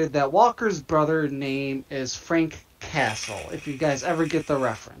decided that Walker's brother name is Frank Castle, if you guys ever get the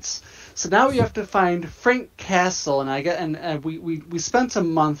reference. So now we have to find Frank Castle, and we spent a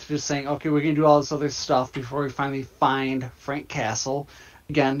month just saying, okay, we're going to do all this other stuff before we finally find Frank Castle.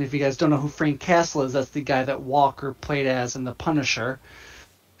 Again, if you guys don't know who Frank Castle is, that's the guy that Walker played as in The Punisher.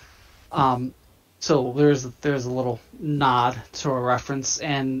 So there's a little nod to a reference,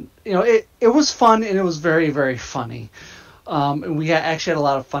 and it was fun, and it was very, very funny. And we actually had a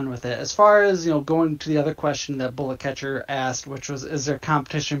lot of fun with it. As far as going to the other question that Bullet Catcher asked, which was, is there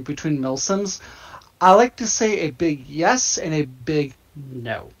competition between Milsims? I like to say a big yes and a big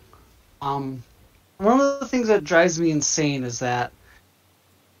no. One of the things that drives me insane is that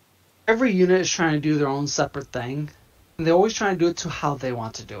every unit is trying to do their own separate thing, and they're always trying to do it to how they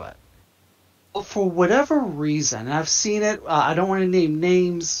want to do it. For whatever reason, and I've seen it, I don't want to name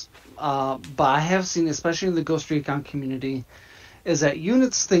names, but I have seen, especially in the Ghost Recon community, is that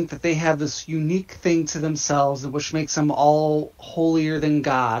units think that they have this unique thing to themselves, which makes them all holier than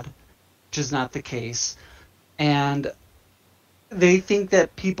God, which is not the case. And they think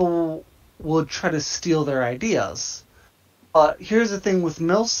that people will try to steal their ideas. But here's the thing with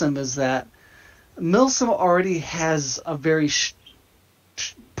Milsim, is that Milsim already has a very,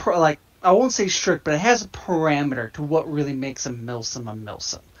 I won't say strict, but it has a parameter to what really makes a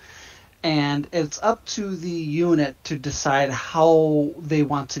Milsim. And it's up to the unit to decide how they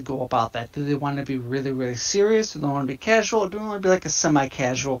want to go about that. Do they want to be really, really serious? Do they want to be casual? Or do they want to be like a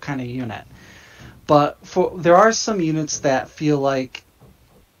semi-casual kind of unit? But there are some units that feel like,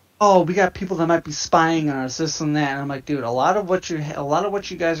 oh, we got people that might be spying on us, this and that. And I'm like, dude, a lot of what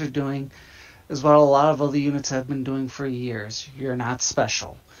you guys are doing is what a lot of other units have been doing for years. You're not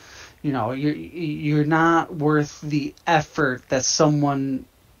special. You're not worth the effort that someone,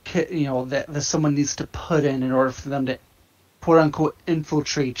 that someone needs to put in order for them to, quote unquote,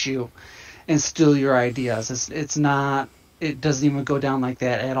 infiltrate you and steal your ideas. It's not. It doesn't even go down like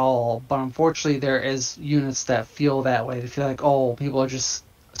that at all. But unfortunately, there is units that feel that way. They feel like, oh, people are just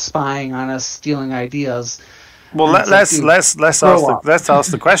spying on us, stealing ideas. Well, let's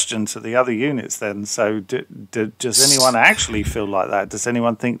ask the question to the other units then. So, does anyone actually feel like that? Does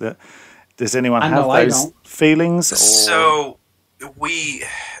anyone think that? Does anyone have those feelings? Or? So,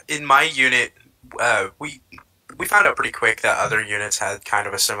 in my unit, we found out pretty quick that other units had kind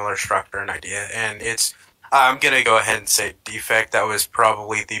of a similar structure and idea, and I'm gonna go ahead and say defect. That was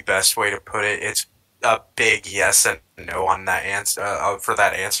probably the best way to put it. It's a big yes and no on that answer for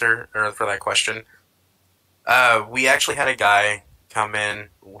that question. We actually had a guy come in.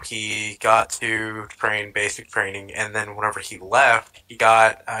 He got to train basic training, and then whenever he left, he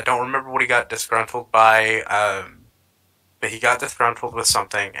got, I don't remember what he got disgruntled by, but he got disgruntled with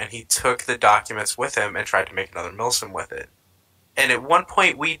something, and he took the documents with him and tried to make another Milsim with it. And at one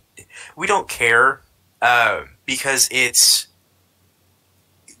point, we don't care, because a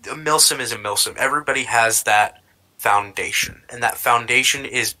Milsim is a Milsim. Everybody has that foundation, and that foundation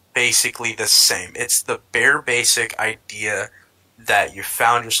is basically the same. It's the bare basic idea that you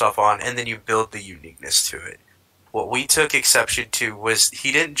found yourself on, and then you build the uniqueness to it. What we took exception to was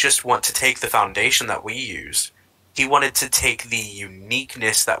he didn't just want to take the foundation that we used. He wanted to take the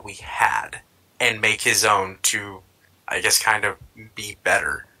uniqueness that we had and make his own to, I guess, kind of be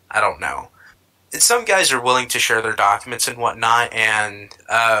better. I don't know. And some guys are willing to share their documents and whatnot, and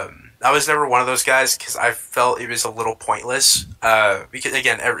I was never one of those guys because I felt it was a little pointless. Because,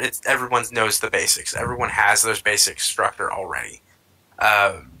 again, everyone knows the basics. Everyone has those basics structured already.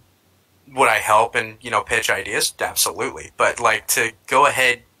 Would I help and, pitch ideas? Absolutely. But, to go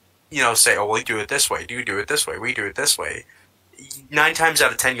ahead, say, oh, we do it this way, do it this way, we do it this way. 9 times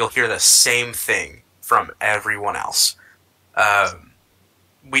out of 10, you'll hear the same thing from everyone else.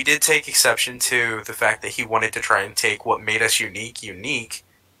 We did take exception to the fact that he wanted to try and take what made us unique,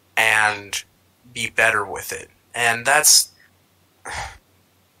 and be better with it. And that's,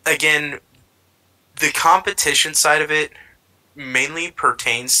 again, the competition side of it mainly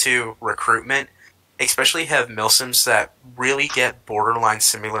pertains to recruitment, especially have Milsims that really get borderline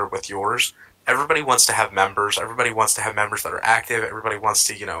similar with yours. Everybody wants to have members. Everybody wants to have members that are active. Everybody wants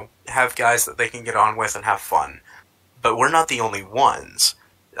to, have guys that they can get on with and have fun. But we're not the only ones.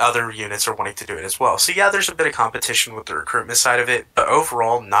 Other units are wanting to do it as well. So yeah, there's a bit of competition with the recruitment side of it, but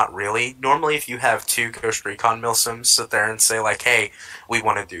overall, not really. Normally, if you have 2 Ghost Recon Milsims sit there and say, hey, we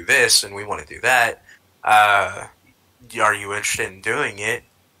want to do this and we want to do that, are you interested in doing it?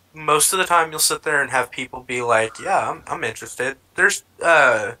 Most of the time, you'll sit there and have people be like, yeah, I'm interested. There's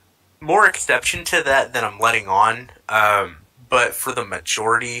more exception to that than I'm letting on, but for the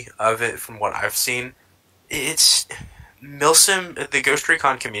majority of it, from what I've seen, it's... Milsim, the Ghost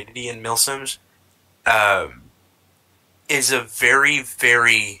Recon community in Milsims, is a very,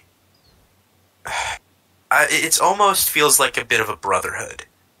 very... it almost feels like a bit of a brotherhood.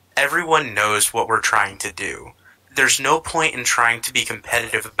 Everyone knows what we're trying to do. There's no point in trying to be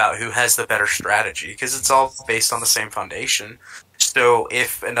competitive about who has the better strategy, because it's all based on the same foundation. So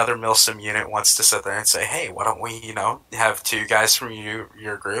if another Milsim unit wants to sit there and say, hey, why don't we, have 2 guys from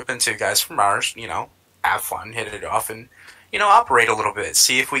your group and 2 guys from ours, have fun, hit it off, and, operate a little bit.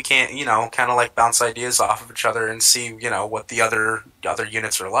 See if we can't, kind of bounce ideas off of each other and see, what the other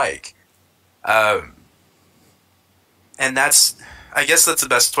units are like. And I guess that's the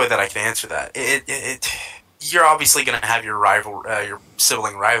best way that I can answer that. You're obviously going to have your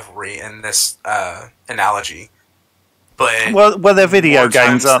sibling rivalry in this analogy. But well, they're video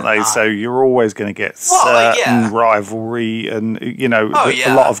games, aren't they? So you're always going to get certain rivalry, and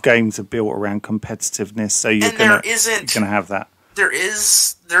a lot of games are built around competitiveness. So you're going to have that. There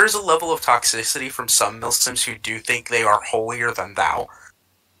is a level of toxicity from some Milsims who do think they are holier than thou.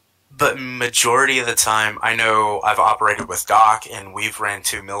 But majority of the time, I know I've operated with Doc, and we've ran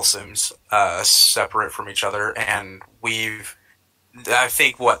 2 Milsims separate from each other, and I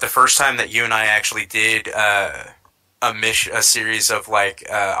think the first time that you and I actually did. A series of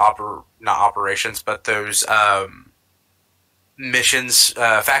not operations, but those missions,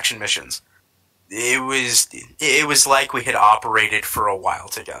 faction missions. It was like we had operated for a while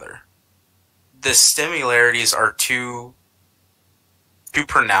together. The similarities are too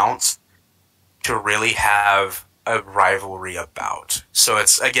pronounced to really have a rivalry about. So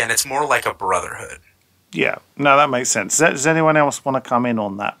it's more like a brotherhood. Yeah, no, that makes sense. Does anyone else want to come in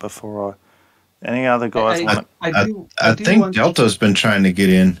on that before? Any other guys want to... I think Delta's been trying to get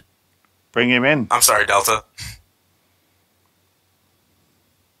in. Bring him in. I'm sorry, Delta.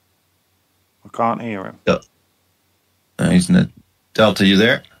 I can't hear him. No, he's not. Delta, you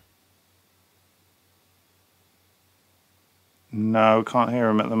there? No, can't hear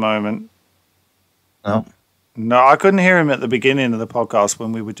him at the moment. No? No, I couldn't hear him at the beginning of the podcast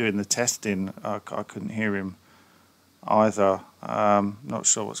when we were doing the testing. I couldn't hear him either. Not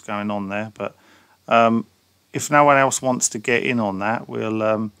sure what's going on there, but if no one else wants to get in on that,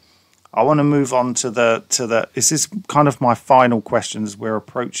 I want to move on to the. This is kind of my final questions. We're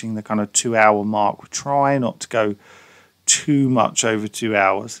approaching the kind of 2-hour mark. We're trying not to go too much over 2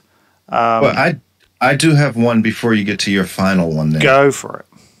 hours. Well, I do have one before you get to your final one. Then go for it.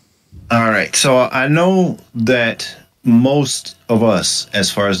 All right. So I know that most of us,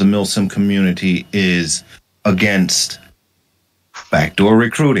 as far as the Milsim community, is against backdoor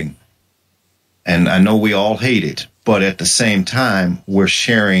recruiting. And I know we all hate it, but at the same time, we're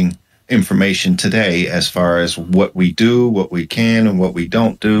sharing information today as far as what we do, what we can, and what we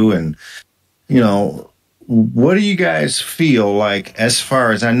don't do. And, what do you guys feel like as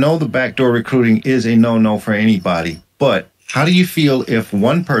far as, I know the backdoor recruiting is a no-no for anybody, but how do you feel if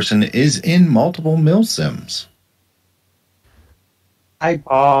one person is in multiple Milsims? I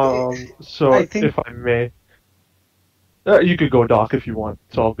think, if I may, you could go, Doc, if you want.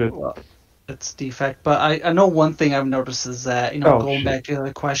 It's all good. its defect. But I know one thing I've noticed is that, going back to the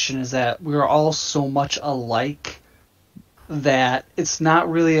other question, is that we're all so much alike that it's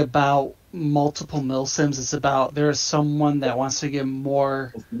not really about multiple Milsims. It's about there is someone that wants to get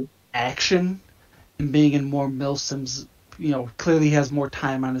more action and being in more Milsims. Clearly he has more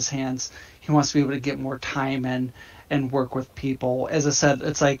time on his hands. He wants to be able to get more time in and work with people. As I said,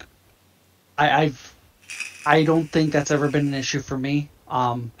 it's like I don't think that's ever been an issue for me.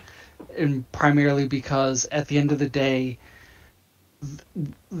 And primarily because at the end of the day,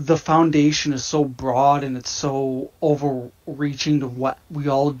 the foundation is so broad and it's so overreaching to what we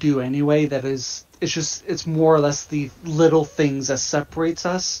all do anyway that it's more or less the little things that separates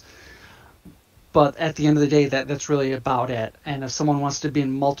us. But at the end of the day, that's really about it. And if someone wants to be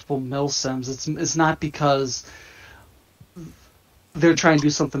in multiple Milsims, it's not because they're trying to do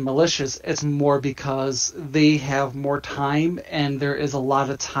something malicious. It's more because they have more time, and there is a lot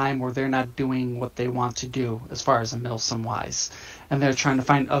of time where they're not doing what they want to do as far as a Milsim wise, and they're trying to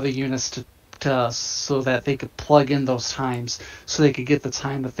find other units to so that they could plug in those times, so they could get the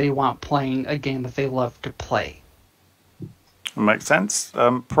time that they want playing a game that they love to play. Makes sense.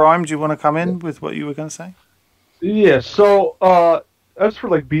 Prime, do you want to come in with what you were going to say? Yeah. So as for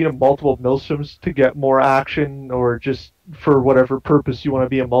like being in multiple Milsims to get more action, or just for whatever purpose you want to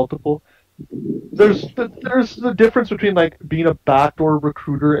be in multiple, there's the difference between like being a backdoor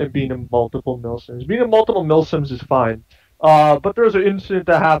recruiter and being in multiple Milsims. Being in multiple Milsims is fine, but there's an incident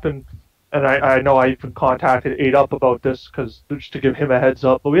that happened, and I know I even contacted 8up about this just to give him a heads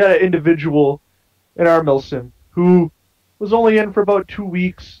up. But we had an individual in our Milsim who was only in for about 2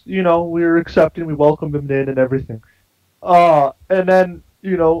 weeks. We were accepting, we welcomed him in and everything. And then,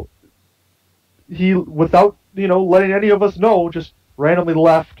 he, without, letting any of us know, just randomly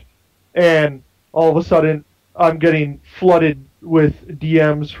left. And all of a sudden, I'm getting flooded with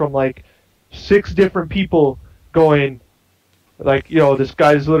DMs from, 6 different people going, this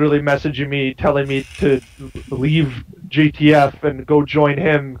guy's literally messaging me, telling me to leave JTF and go join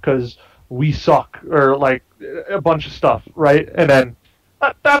him because we suck, or, a bunch of stuff, right? And then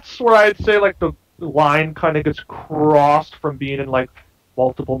that's where I'd say, the line kind of gets crossed from being in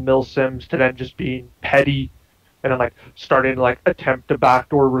multiple Milsims to then just being petty, and then starting to attempt to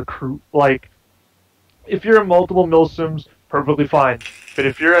backdoor recruit. If you're in multiple Milsims, perfectly fine. But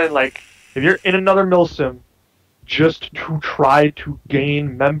if you're in another Milsim just to try to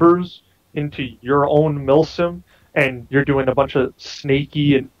gain members into your own Milsim, and you're doing a bunch of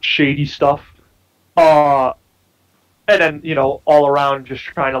snaky and shady stuff, and then all around just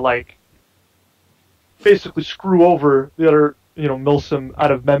trying to basically screw over the other, Milsim out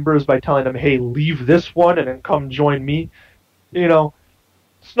of members by telling them, hey, leave this one and then come join me.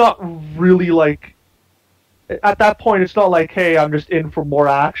 It's not really at that point, it's not hey, I'm just in for more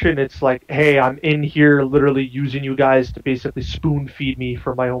action. It's hey, I'm in here literally using you guys to basically spoon feed me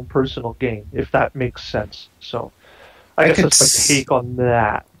for my own personal gain, if that makes sense. So I guess that's my take on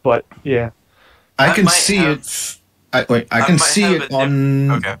that. But yeah. I can see it. I can see it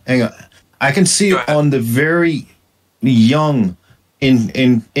on. Okay. Hang on. I can see it on the very young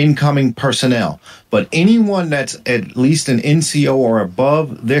incoming personnel, but anyone that's at least an NCO or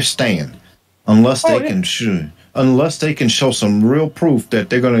above, they're staying unless they can show some real proof that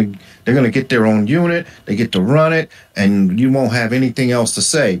they're gonna get their own unit, they get to run it, and you won't have anything else to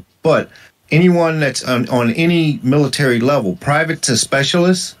say. But anyone that's on any military level, private to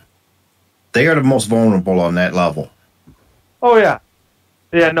specialist, they are the most vulnerable on that level. Oh yeah.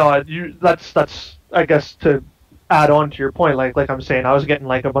 Yeah, no, that's I guess to add on to your point, like I'm saying, I was getting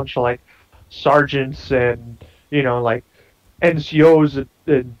a bunch of sergeants and NCOs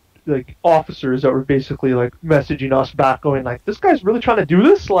and officers that were basically messaging us back going this guy's really trying to do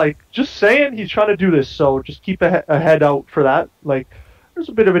this, just saying he's trying to do this, so just keep a head out for that. There's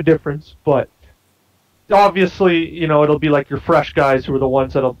a bit of a difference, but obviously, it'll be your fresh guys who are the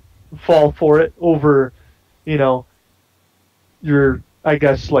ones that'll fall for it over, your, I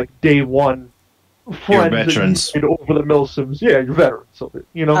guess, day one friends, your veterans over the Milsims. Yeah, your veterans. So,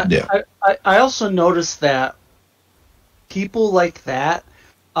 Yeah. I also noticed that people like that,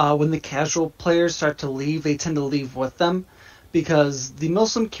 when the casual players start to leave, they tend to leave with them, because the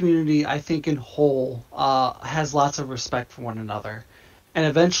Milsim community, I think in whole, has lots of respect for one another, and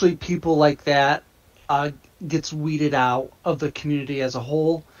eventually people like that gets weeded out of the community as a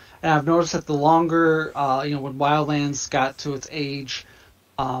whole. And I've noticed that the longer, when Wildlands got to its age,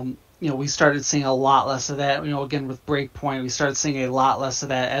 we started seeing a lot less of that. Again with Breakpoint, we started seeing a lot less of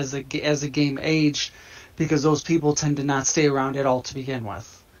that as the game aged, because those people tend to not stay around at all to begin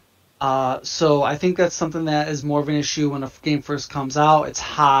with. So I think that's something that is more of an issue when a game first comes out. It's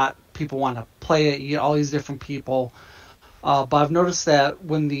hot. people want to play it. You get all these different people. But I've noticed that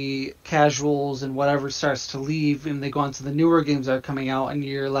when the casuals and whatever starts to leave and they go on to the newer games that are coming out and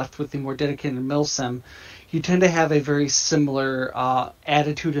you're left with the more dedicated Milsim, you tend to have a very similar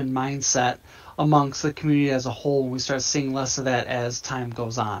attitude and mindset amongst the community as a whole. And we start seeing less of that as time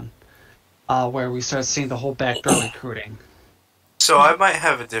goes on, where we start seeing the whole backdoor recruiting. So I might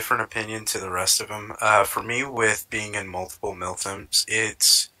have a different opinion to the rest of them. For me, with being in multiple Milsims,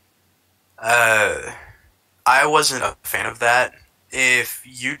 it's... I wasn't a fan of that. If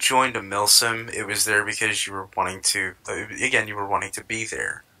you joined a Milsim, it was there because you were wanting to... Again, you were wanting to be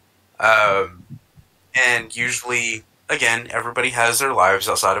there. And usually, again, everybody has their lives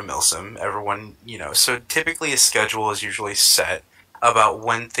outside of Milsim. Everyone, so typically a schedule is usually set about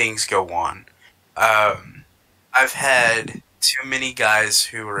when things go on. I've had too many guys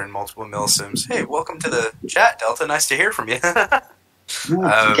who are in multiple Milsims. Hey, welcome to the chat, Delta. Nice to hear from you.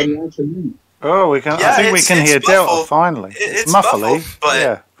 Oh, we can. Yeah, I think we can hear muffled. Delta finally. It's muffly, muffled,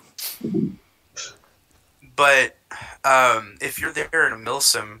 but But if you're there in a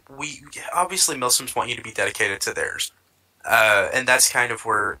Milsim, obviously Milsims want you to be dedicated to theirs, and that's kind of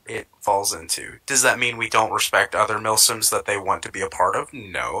where it falls into. Does that mean we don't respect other Milsims that they want to be a part of?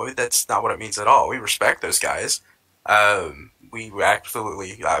 No, that's not what it means at all. We respect those guys. We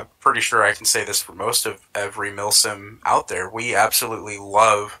absolutely. I'm pretty sure I can say this for most of every Milsim out there. We absolutely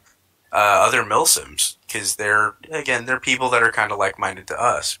love other Milsims because they're people that are kind of like-minded to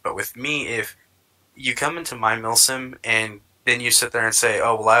us. But with me, if you come into my Milsim and then you sit there and say,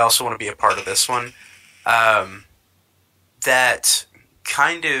 oh, well, I also want to be a part of this one, that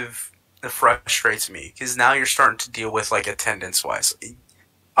kind of frustrates me because now you're starting to deal with like attendance-wise.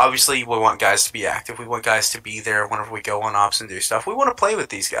 Obviously, we want guys to be active. We want guys to be there whenever we go on ops and do stuff. We want to play with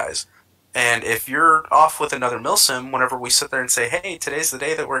these guys. And if you're off with another Milsim, whenever we sit there and say, hey, today's the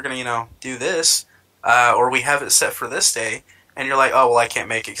day that we're going to, do this, or we have it set for this day, and you're like, oh, well, I can't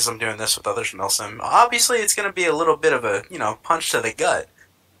make it because I'm doing this with others Milsim, obviously it's going to be a little bit of a, punch to the gut,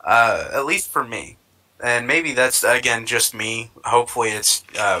 at least for me. And maybe that's, again, just me. Hopefully it's,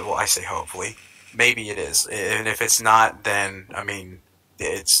 I say hopefully. Maybe it is. And if it's not, then,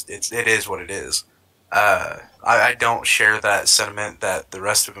 it is what it is. I don't share that sentiment that the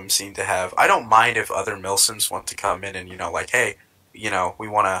rest of them seem to have. I don't mind if other Milsims want to come in and, hey, we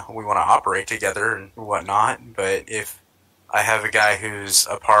want to operate together and whatnot. But if I have a guy who's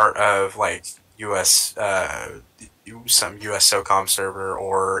a part of like some US SOCOM server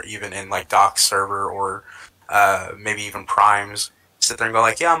or even in like Doc's server or maybe even Prime's, sit there and go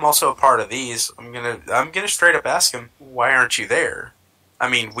like, yeah, I'm also a part of these. I'm gonna straight up ask him, why aren't you there?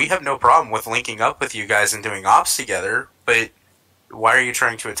 We have no problem with linking up with you guys and doing ops together, but why are you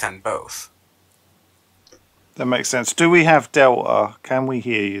trying to attend both? that makes sense. Do we have Delta? Can we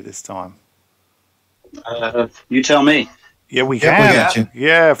hear you this time? You tell me. Yeah, we Yeah, can. we got you.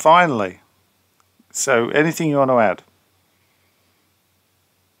 Yeah, finally. So, anything you want to add?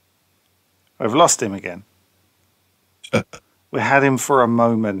 I've lost him again. We had him for a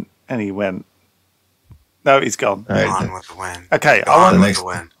moment, and he went. No, he's gone. All right. On with the win. Okay, On with next- the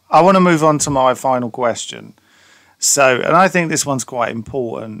win. I want to move on to my final question. So, and I think this one's quite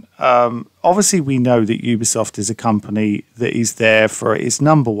important. Obviously, we know that Ubisoft is a company that is there for its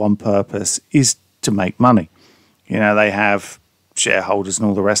number one purpose is to make money. They have shareholders and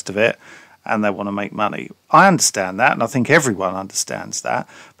all the rest of it, and they want to make money. I understand that, and I think everyone understands that.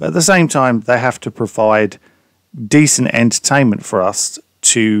 But at the same time, they have to provide decent entertainment for us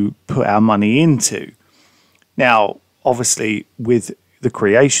to put our money into. Now, obviously, with the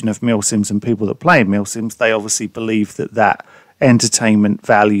creation of Milsims and people that play Milsims, they obviously believe that that entertainment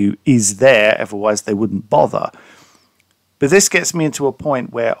value is there, otherwise they wouldn't bother. But this gets me into a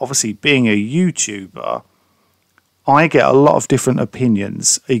point where, obviously, being a YouTuber, I get a lot of different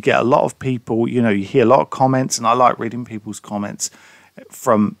opinions. You get a lot of people, you hear a lot of comments, and I like reading people's comments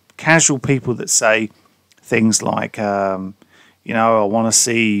from casual people that say things like, I want to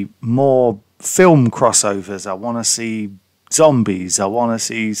see more film crossovers. I want to see zombies. I want to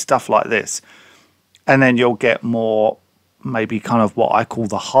see stuff like this. And then you'll get more, maybe kind of what I call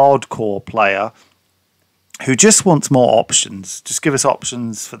the hardcore player who just wants more options. Just give us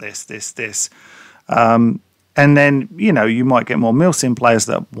options for this. And then, you might get more Milsim players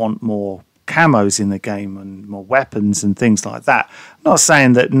that want more camos in the game and more weapons and things like that. I'm not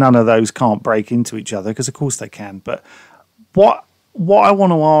saying that none of those can't break into each other, because of course they can. But what I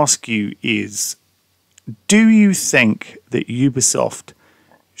want to ask you is, do you think that Ubisoft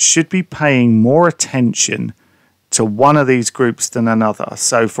should be paying more attention to one of these groups than another?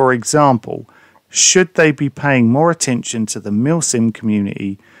 So, for example, should they be paying more attention to the Milsim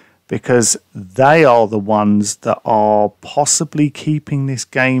community because they are the ones that are possibly keeping this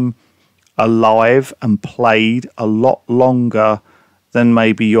game alive and played a lot longer than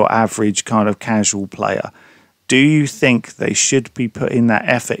maybe your average kind of casual player. Do you think they should be putting that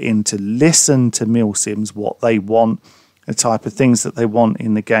effort in to listen to Milsims, what they want, the type of things that they want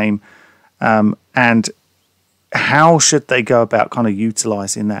in the game, and how should they go about kind of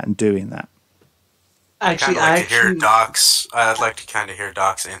utilizing that and doing that? Actually, I'd like to kind of hear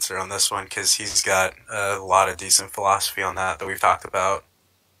Doc's answer on this one, because he's got a lot of decent philosophy on that we've talked about.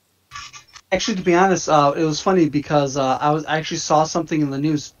 Actually, to be honest, it was funny because I actually saw something in the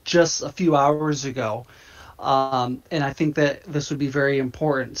news just a few hours ago, and I think that this would be very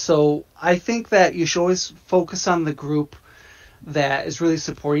important. So I think that you should always focus on the group that is really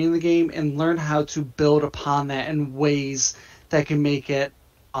supporting the game and learn how to build upon that in ways that can make it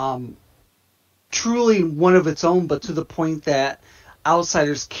truly one of its own, but to the point that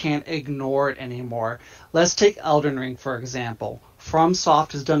outsiders can't ignore it anymore. Let's take Elden Ring, for example.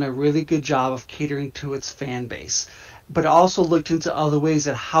 FromSoft has done a really good job of catering to its fan base, but also looked into other ways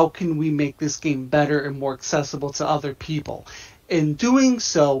at how can we make this game better and more accessible to other people. In doing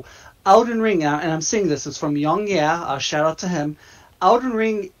so, Elden Ring, and I'm saying this, is from Young shout out to him. Elden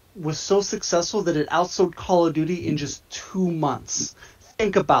Ring was so successful that it outsold Call of Duty in just 2 months.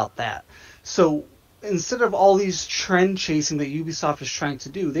 Think about that. So instead of all these trend chasing that Ubisoft is trying to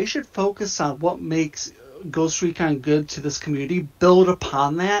do, they should focus on what makes Ghost Recon good to this community, build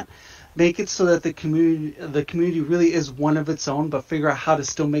upon that, make it so that the community really is one of its own, but figure out how to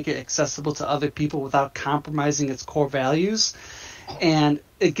still make it accessible to other people without compromising its core values. And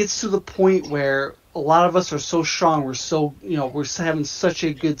it gets to the point where a lot of us are so strong, we're having such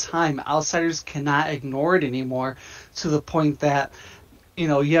a good time, outsiders cannot ignore it anymore, to the point that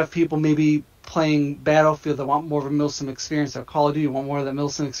you have people maybe playing Battlefield that want more of a Milsim experience, or Call of Duty want more of that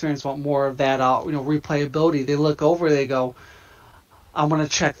Milsim experience, want more of that replayability. They look over, they go, I'm going to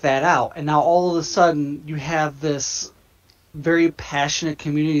check that out. And now all of a sudden you have this very passionate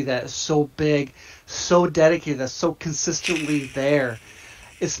community that is so big, so dedicated, that's so consistently there.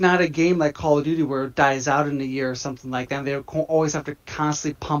 It's not a game like Call of Duty where it dies out in a year or something like that. They always have to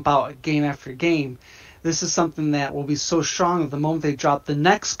constantly pump out game after game. This is something that will be so strong that the moment they drop the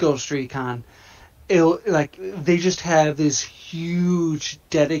next Ghost Recon, they just have this huge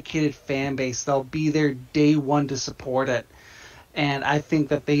dedicated fan base. They'll be there day one to support it. And I think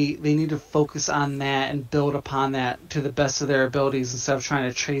that they need to focus on that and build upon that to the best of their abilities instead of trying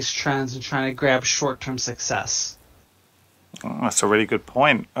to chase trends and trying to grab short-term success. Oh, that's a really good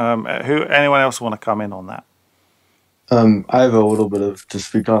point. Anyone else want to come in on that? I have a little bit to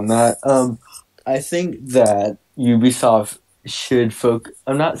speak on that. I think that Ubisoft should focus.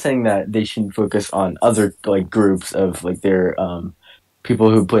 I'm not saying that they shouldn't focus on other groups of their people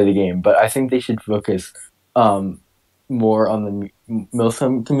who play the game, but I think they should focus more on the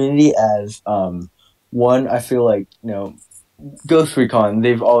Milsim community as one. I feel like Ghost Recon,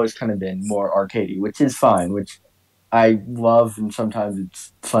 they've always kind of been more arcadey, which is fine, which I love, and sometimes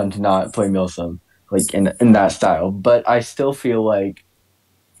it's fun to not play Milsim in that style. But I still feel like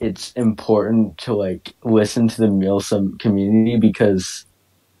it's important to listen to the Milsim community because,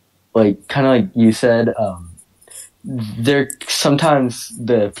 kind of like you said, they're sometimes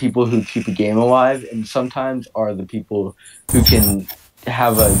the people who keep a game alive, and sometimes are the people who can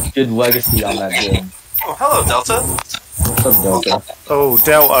have a good legacy on that game. Oh, hello, Delta. What's up, Delta? Oh,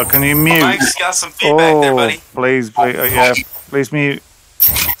 Delta, can you mute? Mike's got some feedback there, buddy. Please, please mute.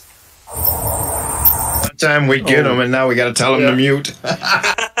 One time we get them, and now we got to tell them to mute.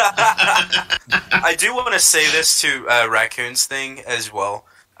 I do want to say this to Raccoon's thing as well.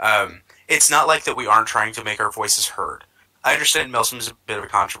 It's not like that we aren't trying to make our voices heard. I understand Milsim's a bit of a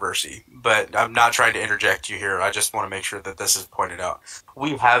controversy, but I'm not trying to interject you here. I just want to make sure that this is pointed out.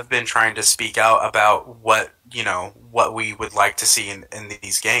 We have been trying to speak out about what we would like to see in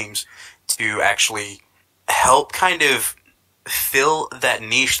these games to actually help kind of fill that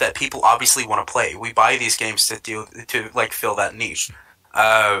niche that people obviously want to play. We buy these games to fill that niche.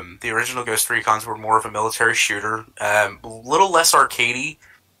 The original Ghost Recons were more of a military shooter, a little less arcadey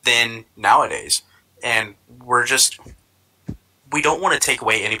than nowadays, and we don't want to take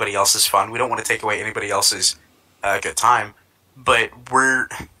away anybody else's fun. We don't want to take away anybody else's good time, but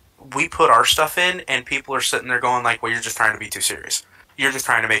we put our stuff in, and people are sitting there going well, you're just trying to be too serious. You're just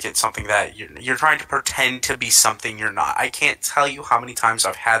trying to make it something that you're trying to pretend to be something you're not. I can't tell you how many times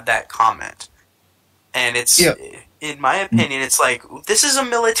I've had that comment, and it's in my opinion, it's this is a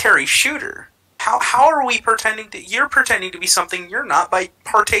military shooter. How are we pretending you're pretending to be something you're not by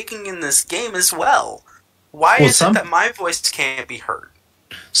partaking in this game as well? Why is it that my voice can't be heard?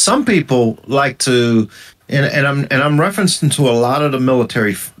 some people like to, and I'm referencing to a lot of the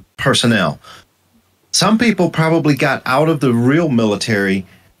military personnel. Some people probably got out of the real military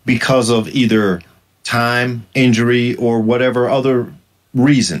because of either time, injury, or whatever other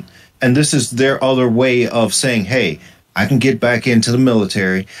reason. And this is their other way of saying, hey, I can get back into the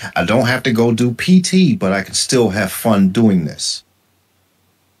military. I don't have to go do PT, but I can still have fun doing this.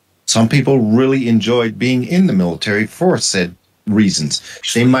 Some people really enjoyed being in the military for said reasons.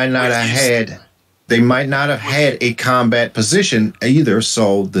 They might not have had a combat position either,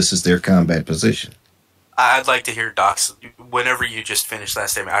 so this is their combat position. I'd like to hear Doc's. Whenever you just finished that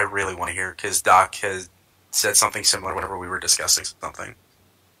statement, I really want to hear, because Doc has said something similar whenever we were discussing something.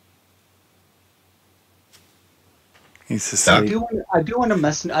 I do want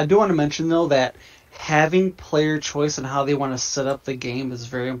to mention though that having player choice and how they want to set up the game is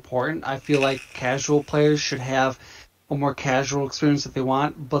very important. I feel like casual players should have a more casual experience if they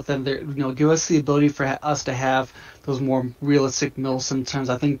want, but then give us the ability for us to have those more realistic Milsim terms.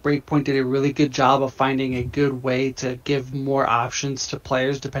 I think Breakpoint did a really good job of finding a good way to give more options to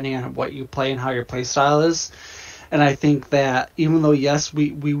players depending on what you play and how your play style is. And I think that even though yes,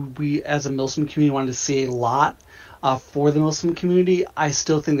 we as a Milsim community wanted to see a lot for the Milsim community, I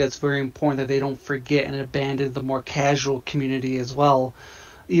still think that's very important that they don't forget and abandon the more casual community as well.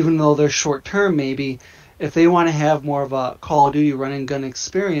 Even though they're short term, maybe if they want to have more of a Call of Duty run and gun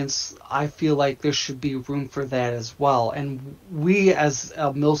experience, I feel like there should be room for that as well. And we as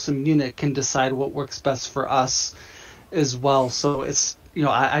a Milsim unit can decide what works best for us as well. So it's,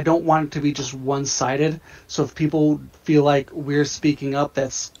 I don't want it to be just one-sided. So if people feel like we're speaking up,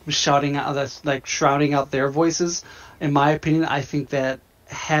 that's shouting out their voices. In my opinion, I think that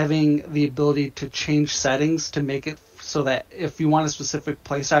having the ability to change settings to make it so that if you want a specific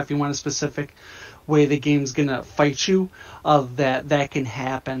playstyle, if you want a specific way the game's gonna fight you, that can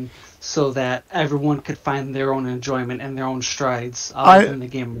happen, so that everyone could find their own enjoyment and their own strides in the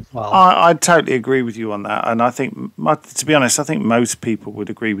game as well. I totally agree with you on that, and I think, to be honest, I think most people would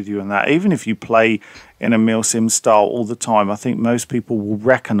agree with you on that. Even if you play in a Milsim style all the time, I think most people will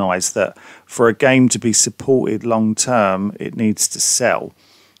recognise that for a game to be supported long term, it needs to sell.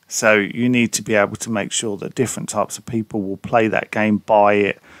 So you need to be able to make sure that different types of people will play that game, buy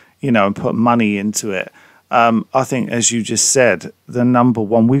it, and put money into it. I think, as you just said, the number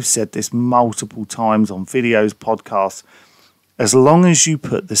one, we've said this multiple times on videos, podcasts, as long as you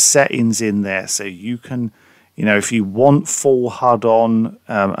put the settings in there so you can, if you want full HUD on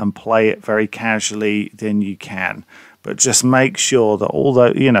and play it very casually, then you can. But just make sure that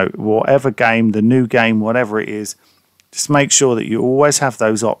whatever game, the new game, whatever it is, just make sure that you always have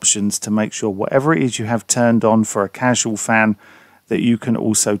those options to make sure whatever it is you have turned on for a casual fan, that you can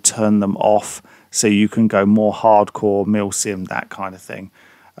also turn them off so you can go more hardcore Milsim, that kind of thing.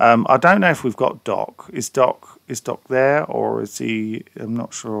 I don't know if we've got Doc. Is Doc there, or is he? I'm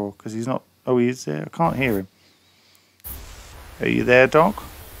not sure, because he's not. Oh, he is there. I can't hear him. Are you there, Doc?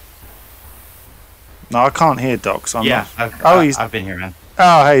 No, I can't hear Doc. So I've been here, man.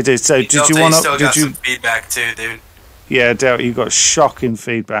 Oh, hey, dude. So did you want to? Still got some feedback too, dude. Yeah, Delta, you got shocking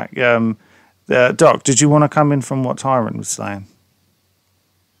feedback. Doc, did you want to come in from what Tyrant was saying?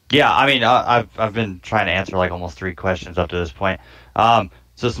 Yeah, I mean, I've been trying to answer like almost 3 questions up to this point. So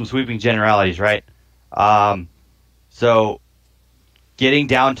some sweeping generalities, right? So getting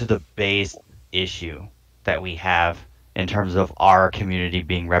down to the base issue that we have in terms of our community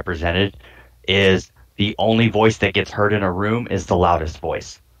being represented is the only voice that gets heard in a room is the loudest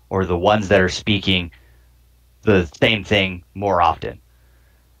voice, or the ones that are speaking the same thing more often.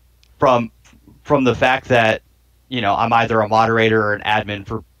 From the fact that, I'm either a moderator or an admin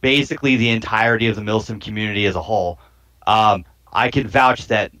for basically the entirety of the Milsim community as a whole, I can vouch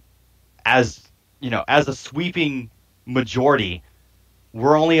that as a sweeping majority,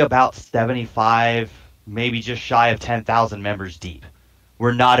 we're only about 75, maybe just shy of 10,000 members deep.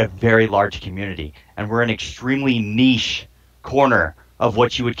 We're not a very large community, and we're an extremely niche corner of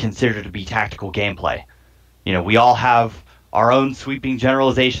what you would consider to be tactical gameplay. We all have our own sweeping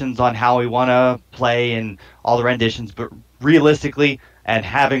generalizations on how we want to play and all the renditions, but realistically, and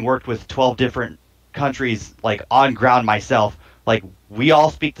having worked with 12 different countries, like on ground myself, like we all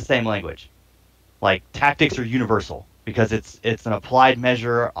speak the same language. Like tactics are universal because it's an applied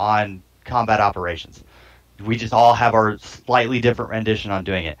measure on combat operations. We just all have our slightly different rendition on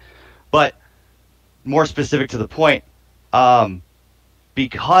doing it. But more specific to the point,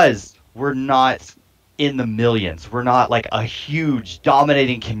 because we're not in the millions, we're not like a huge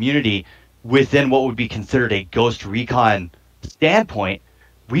dominating community within what would be considered a Ghost Recon standpoint,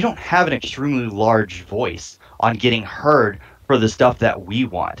 we don't have an extremely large voice on getting heard for the stuff that we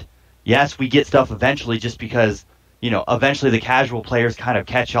want. Yes, we get stuff eventually just because, eventually the casual players kind of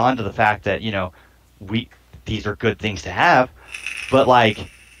catch on to the fact that, these are good things to have. But like,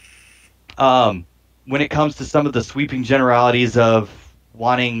 when it comes to some of the sweeping generalities of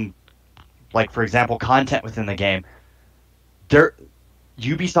wanting, like, for example, content within the game,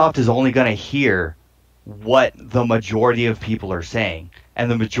 Ubisoft is only going to hear what the majority of people are saying. And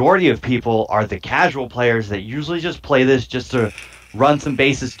the majority of people are the casual players that usually just play this just to run some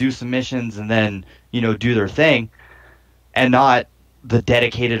bases, do some missions, and then, do their thing. And not the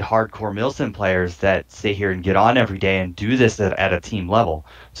dedicated hardcore Milsim players that sit here and get on every day and do this at a team level.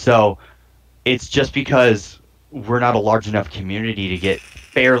 So it's just because we're not a large enough community to get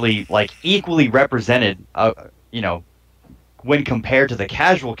fairly, like, equally represented, when compared to the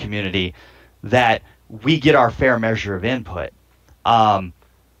casual community, that we get our fair measure of input. And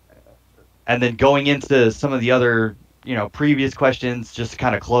then going into some of the other, previous questions, just to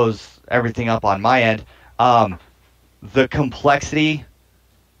kind of close everything up on my end, the complexity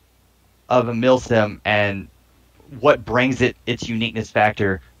of a Milsim and what brings it its uniqueness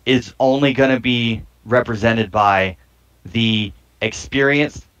factor is only going to be represented by the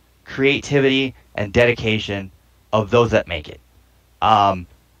experience, creativity, and dedication of those that make it.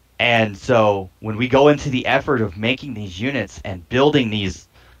 And so when we go into the effort of making these units and building these,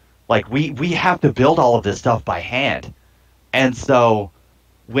 like, we have to build all of this stuff by hand. And so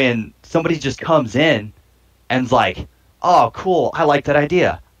when somebody just comes in and's like, oh, cool, I like that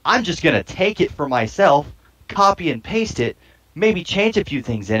idea, I'm just going to take it for myself, copy and paste it, maybe change a few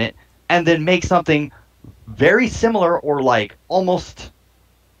things in it, and then make something very similar or, like, almost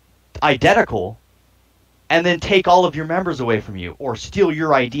identical, and then take all of your members away from you or steal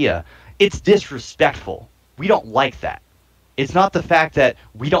your idea. It's disrespectful. We don't like that. It's not the fact that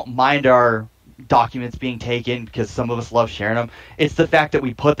we don't mind our documents being taken because some of us love sharing them. It's the fact that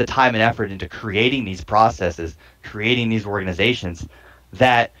we put the time and effort into creating these processes, creating these organizations,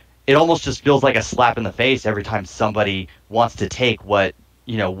 that it almost just feels like a slap in the face every time somebody wants to take what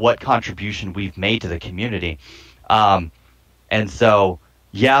contribution we've made to the community. And so,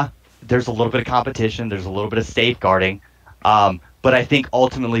 yeah, there's a little bit of competition, there's a little bit of safeguarding, but I think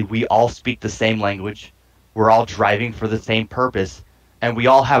ultimately we all speak the same language, we're all driving for the same purpose, and we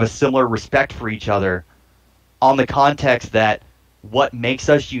all have a similar respect for each other on the context that what makes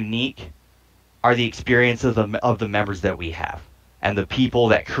us unique are the experiences of the members that we have and the people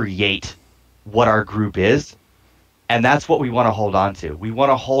that create what our group is. And that's what we want to hold on to. We want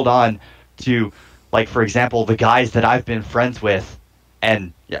to hold on to, like, for example, the guys that I've been friends with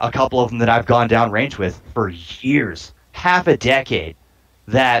and a couple of them that I've gone down range with for years, half a decade,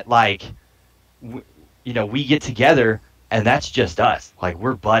 that, like, we get together and that's just us. Like,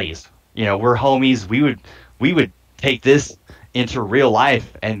 we're buddies. We're homies. We would take this into real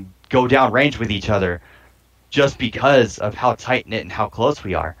life and go down range with each other just because of how tight-knit and how close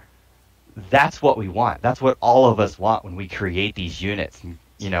we are. That's what we want. That's what all of us want when we create these units,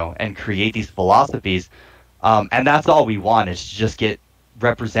 and create these philosophies. And that's all we want, is to just get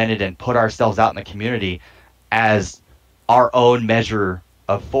represented and put ourselves out in the community as our own measure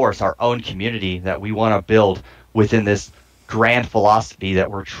of force, our own community that we want to build within this grand philosophy that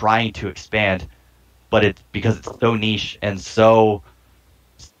we're trying to expand. But it's because it's so niche and so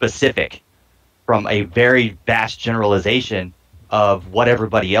specific from a very vast generalization of what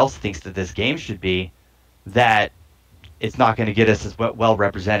everybody else thinks that this game should be, that it's not going to get us as well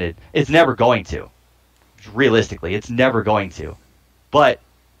represented. It's never going to. Realistically, it's never going to. But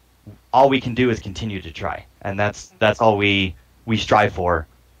all we can do is continue to try. And that's all we strive for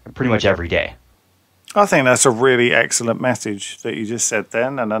pretty much every day. I think that's a really excellent message that you just said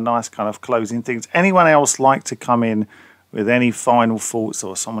then, and a nice kind of closing things. Anyone else like to come in with any final thoughts,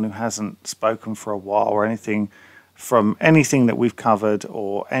 or someone who hasn't spoken for a while, or anything from anything that we've covered,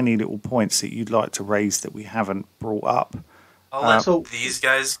 or any little points that you'd like to raise that we haven't brought up? I'll let these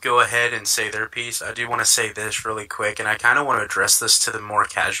guys go ahead and say their piece. I do want to say this really quick, and I kind of want to address this to the more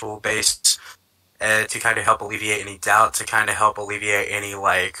casual base to kind of help alleviate any doubt, to kind of help alleviate any,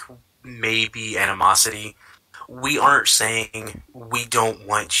 like, maybe animosity. We aren't saying we don't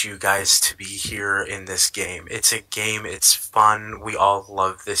want you guys to be here in this game. It's a game, it's fun, we all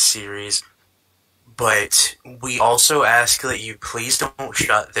love this series. But we also ask that you please don't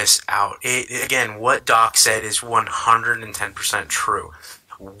shut this out. Again, what Doc said is 110% true.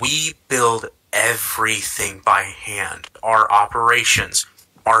 We build everything by hand. Our operations,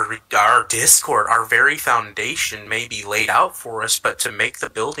 our Discord, our very foundation may be laid out for us, but to make the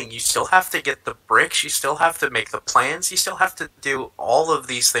building, you still have to get the bricks, you still have to make the plans, you still have to do all of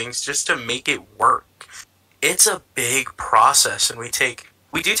these things just to make it work. it's a big process, and we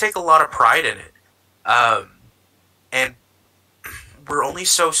do take a lot of pride in it. And we're only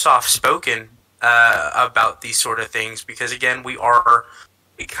so soft-spoken about these sort of things because, again, we are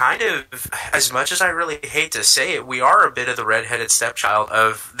kind of, as much as I really hate to say it, we are a bit of the redheaded stepchild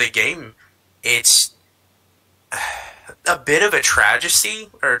of the game. It's a bit of a travesty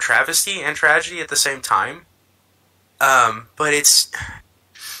and tragedy at the same time. But it's...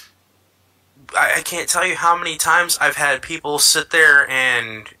 I can't tell you how many times I've had people sit there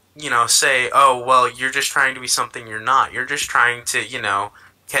and, say, oh, well, you're just trying to be something you're not. You're just trying to,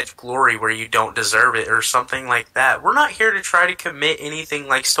 catch glory where you don't deserve it or something like that. We're not here to try to commit anything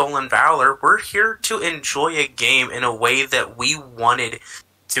like stolen valor. We're here to enjoy a game in a way that we wanted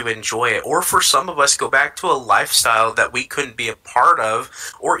to enjoy it. Or for some of us, go back to a lifestyle that we couldn't be a part of,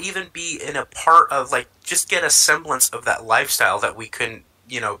 or even be in a part of, just get a semblance of that lifestyle that we couldn't,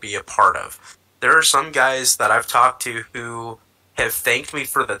 be a part of. There are some guys that I've talked to who have thanked me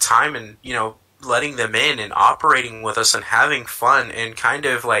for the time and, letting them in and operating with us and having fun and kind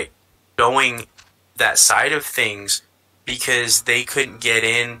of going that side of things because they couldn't get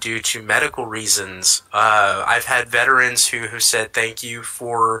in due to medical reasons. I've had veterans who have said thank you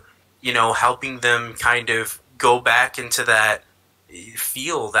for, helping them kind of go back into that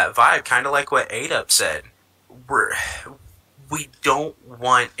feel, that vibe, kind of like what ADUP said. We don't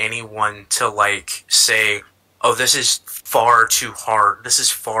want anyone to say, oh, this is far too hard, this is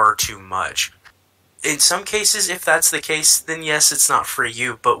far too much. In some cases, if that's the case, then yes, it's not for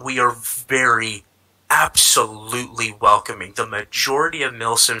you, but we are very, absolutely welcoming. The majority of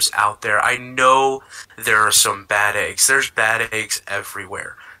Milsims out there, I know there are some bad eggs. There's bad eggs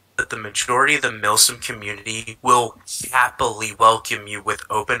everywhere. But the majority of the Milsim community will happily welcome you with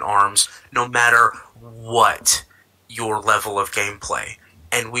open arms, no matter what your level of gameplay.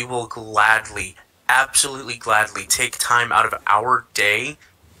 And we will gladly, absolutely gladly, take time out of our day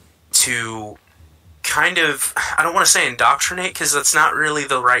to kind of, I don't want to say indoctrinate because that's not really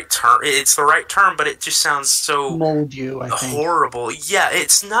the right term. It's the right term, but it just sounds so mold you, I think. Horrible. Yeah,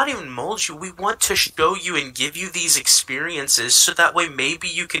 it's not even mold you. We want to show you and give you these experiences so that way maybe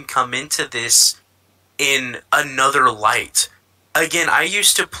you can come into this in another light. Again, I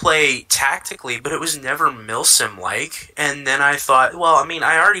used to play tactically, but it was never Milsim-like. And then I thought, well,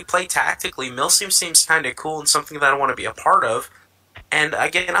 I already play tactically. Milsim seems kind of cool and something that I want to be a part of. And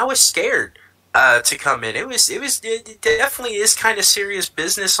again, I was scared to come in. It definitely is kind of serious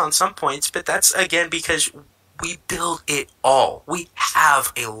business on some points, but that's, again, because we build it all. We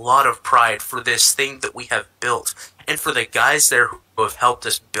have a lot of pride for this thing that we have built, and for the guys there who have helped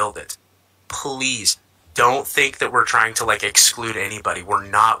us build it. Please, don't think that we're trying to exclude anybody. We're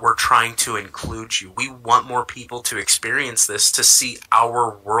not. We're trying to include you. We want more people to experience this, to see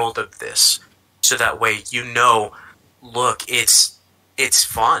our world of this, so that way look, it's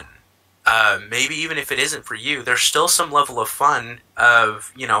fun. Maybe even if it isn't for you, there's still some level of fun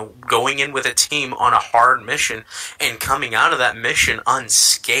of, going in with a team on a hard mission and coming out of that mission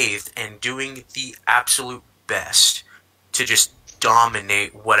unscathed and doing the absolute best to just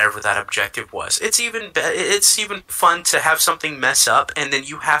dominate whatever that objective was. It's even fun to have something mess up and then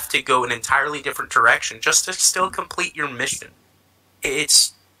you have to go an entirely different direction just to still complete your mission.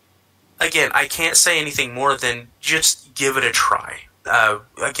 It's, again, I can't say anything more than just give it a try.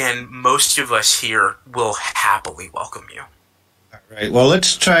 Again, most of us here will happily welcome you. All right. Well,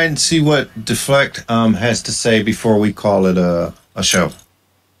 let's try and see what Deflect has to say before we call it a show.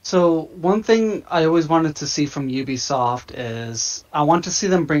 So one thing I always wanted to see from Ubisoft is I want to see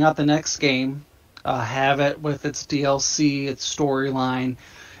them bring out the next game, have it with its DLC, its storyline,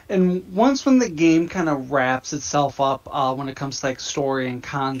 and once when the game kind of wraps itself up when it comes to story and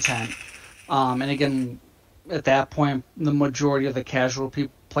content, and again, at that point, the majority of the casual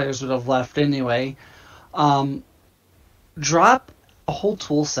players would have left anyway. Drop a whole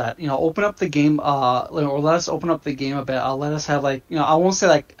tool set. Open up the game, or let us open up the game a bit. Let us have I won't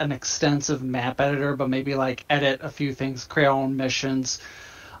say an extensive map editor, but maybe edit a few things, create our own missions,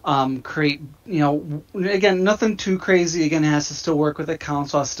 create. Again, nothing too crazy. Again, it has to still work with the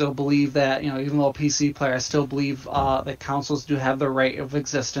console. I still believe that even though a PC player, I still believe that consoles do have the right of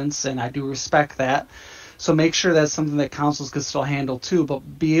existence, and I do respect that. So make sure that's something that consoles can still handle too,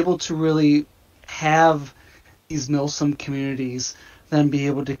 but be able to really have these Milsim communities then be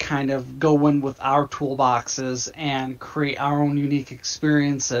able to kind of go in with our toolboxes and create our own unique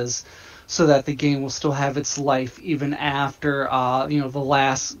experiences so that the game will still have its life even after the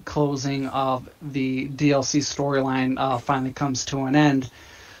last closing of the DLC storyline finally comes to an end,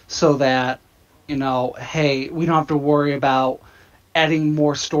 so that hey, we don't have to worry about adding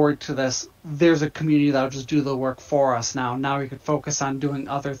more story to this, there's a community that'll just do the work for us now. Now we could focus on doing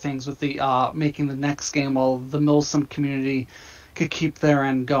other things with the making the next game, while the Milsim community could keep their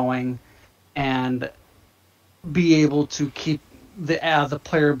end going and be able to keep the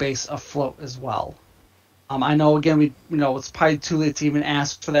player base afloat as well. I know, again, it's probably too late to even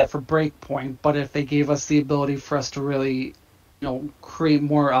ask for that for Breakpoint, but if they gave us the ability for us to really, create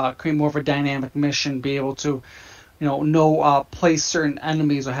more of a dynamic mission, be able to, place certain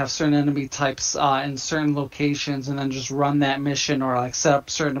enemies or have certain enemy types in certain locations, and then just run that mission, or like set up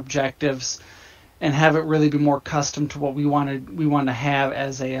certain objectives, and have it really be more custom to what we wanted to have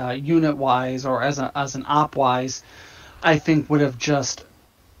as a unit wise or as an op wise, I think would have just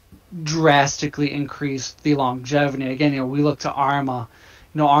drastically increased the longevity. Again, we look to Arma.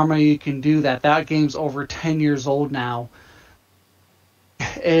 Arma, you can do that. That game's over 10 years old now.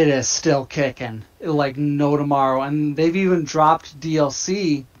 It is still kicking like no tomorrow, and they've even dropped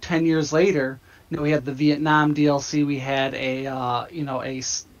DLC 10 years later. We had the Vietnam DLC. We had a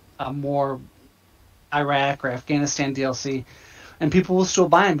more Iraq or Afghanistan DLC. And people will still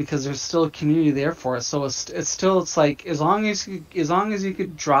buy them because there's still a community there for it. So it's like as long as you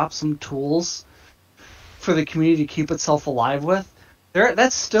could drop some tools for the community to keep itself alive with,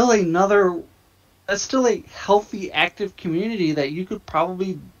 that's still a healthy, active community that you could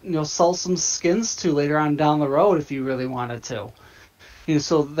probably sell some skins to later on down the road if you really wanted to.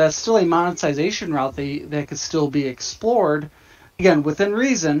 So that's still a monetization route that could still be explored, again within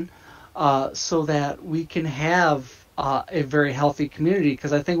reason, so that we can have a very healthy community.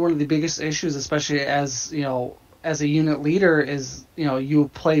 Because I think one of the biggest issues, especially as a unit leader, is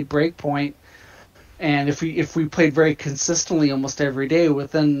you play Breakpoint, and if we played very consistently almost every day,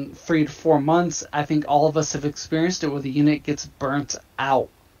 within 3 to 4 months, I think all of us have experienced it where the unit gets burnt out.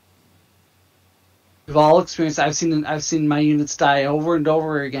 We've all experienced. I've seen my units die over and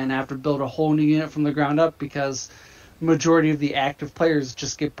over again after build a whole new unit from the ground up because the majority of the active players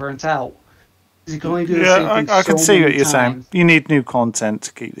just get burnt out. You can only do the same thing I can see what you're times. saying. You need new content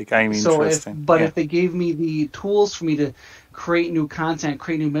to keep the game interesting. If they gave me the tools for me to create new content,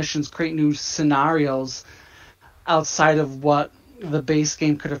 create new missions, create new scenarios outside of what the base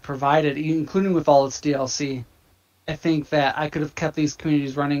game could have provided, including with all its DLC, I think that I could have kept these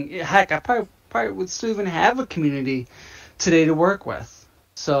communities running. Heck, I probably would still even have a community today to work with.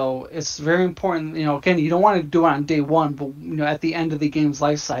 So it's very important, again, you don't want to do it on day one, but at the end of the game's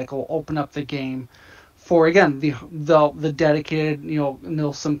life cycle, open up the game for, again, the dedicated,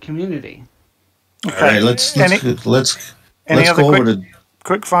 Milsim community. Okay. All right, let's go over to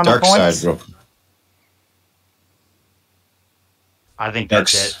quick final Dark points? Side real quick. I think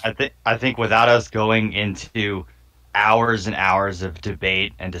that's it. I think without us going into hours and hours of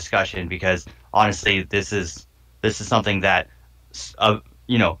debate and discussion, because honestly, this is something that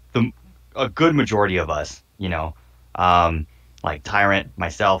a good majority of us, like Tyrant,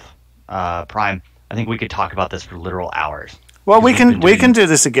 myself, Prime, I think we could talk about this for literal hours. Well, we can do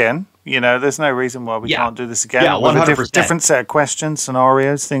this again. There's no reason why we can't do this again. Yeah, 100%. With a different set of questions,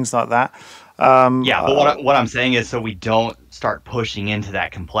 scenarios, things like that. But what I'm saying is, so we don't start pushing into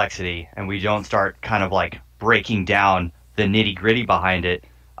that complexity, and we don't start kind of like breaking down the nitty gritty behind it,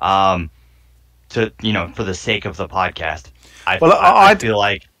 for the sake of the podcast. I feel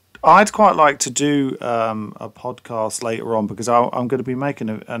like I'd quite like to do a podcast later on, because I'm going to be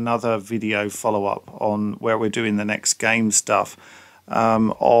making another video follow-up on where we're doing the next game stuff,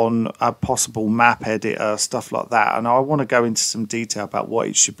 on a possible map editor, stuff like that. And I want to go into some detail about what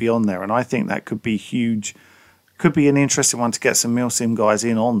it should be on there. And I think that could be huge, could be an interesting one to get some Milsim guys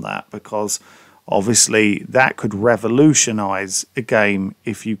in on that, because obviously that could revolutionize a game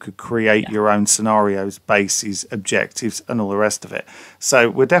if you could create your own scenarios, bases, objectives, and all the rest of it. So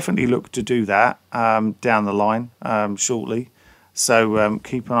we'll definitely look to do that down the line shortly. So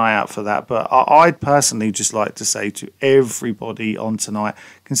keep an eye out for that. But I'd personally just like to say to everybody on tonight,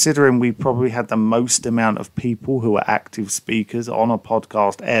 considering we probably had the most amount of people who are active speakers on a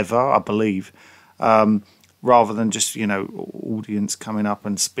podcast ever, I believe, rather than just, audience coming up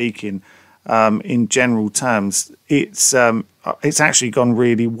and speaking. In general terms, it's actually gone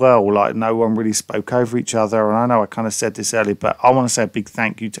really well. Like, no one really spoke over each other, and I know I kind of said this earlier, but I want to say a big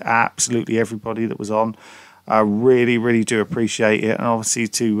thank you to absolutely everybody that was on. I really, really do appreciate it, and obviously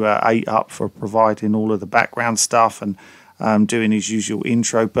to 8 Up for providing all of the background stuff and doing his usual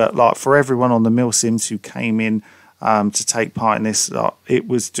intro. But like for everyone on the Milsims who came in to take part in this, it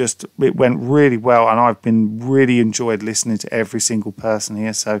went really well, and I've been really enjoyed listening to every single person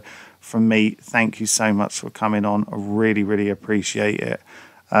here. So from me, thank you so much for coming on. I really, really appreciate it.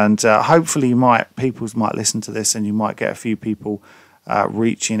 And hopefully people might listen to this, and you might get a few people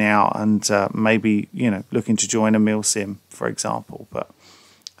reaching out and maybe, looking to join a Milsim, for example. But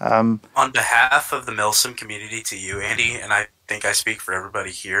on behalf of the Milsim community, to you, Andy, and I think I speak for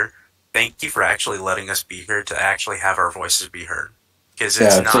everybody here, thank you for actually letting us be here to actually have our voices be heard. Because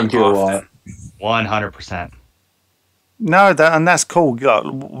it's not thank you often. a lot. 100%. No, that's cool.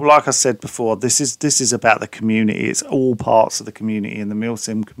 Like I said before, this is about the community. It's all parts of the community, and the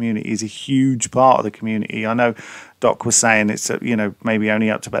Milsim community is a huge part of the community. I know Doc was saying it's maybe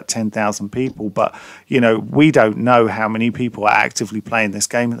only up to about 10,000 people, but we don't know how many people are actively playing this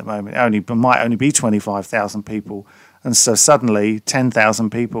game at the moment. It might only be 25,000 people, and so suddenly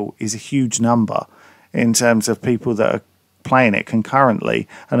 10,000 people is a huge number in terms of people that are playing it concurrently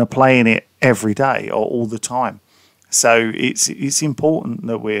and are playing it every day or all the time. So it's important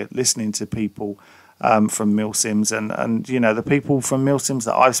that we're listening to people from Milsims, and the people from Milsims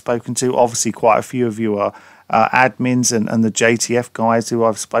that I've spoken to. Obviously, quite a few of you are admins and the JTF guys who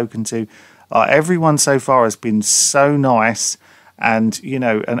I've spoken to. Everyone so far has been so nice, and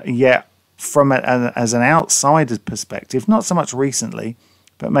yet from as an outsider's perspective, not so much recently,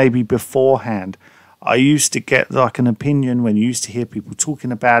 but maybe beforehand, I used to get like an opinion when you used to hear people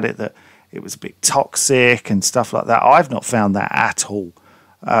talking about it that it was a bit toxic and stuff like that. I've not found that at all.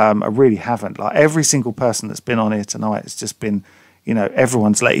 I really haven't. Like every single person that's been on here tonight, it's just been,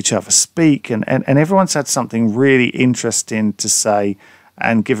 everyone's let each other speak, and everyone's had something really interesting to say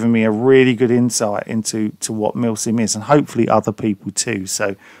and given me a really good insight into what Milsim is, and hopefully other people too.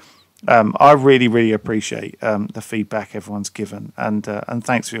 So I really, really appreciate the feedback everyone's given, and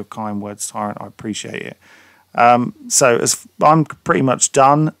thanks for your kind words, Tyrant. I appreciate it. So as I'm pretty much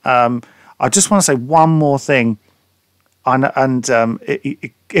done. I just want to say one more thing, and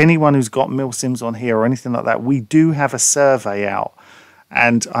anyone who's got Milsims on here or anything like that, we do have a survey out,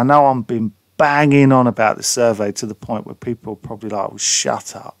 and I know I've been banging on about the survey to the point where people are probably like, "Oh,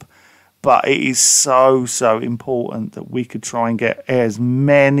 shut up," but it is so important that we could try and get as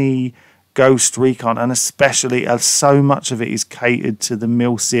many Ghost Recon, and especially as so much of it is catered to the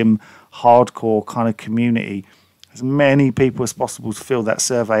Milsim hardcore kind of community, as many people as possible to fill that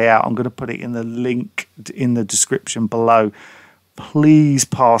survey out. I'm going to put it in the link in the description below. Please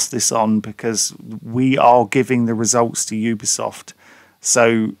pass this on, because we are giving the results to Ubisoft.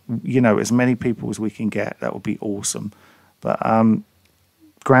 So, as many people as we can get, that would be awesome. But,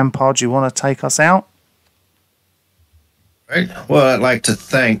 Grandpa, do you want to take us out? Right. Well, I'd like to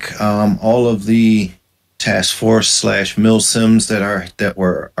thank all of the Task Force / Milsims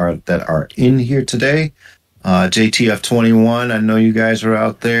that are in here today. JTF21, I know you guys are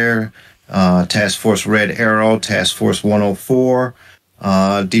out there. Task Force Red Arrow, Task Force 104,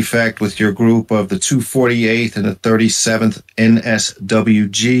 Defect with your group of the 248th and the 37th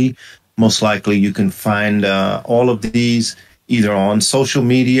NSWG. Most likely you can find all of these either on social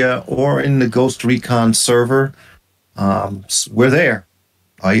media or in the Ghost Recon server. We're there.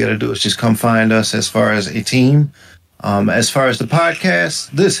 All you got to do is just come find us as far as a team. As far as the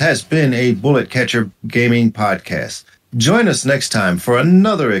podcast, this has been a Bullet Catcher Gaming podcast. Join us next time for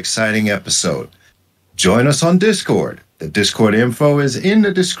another exciting episode. Join us on Discord. The Discord info is in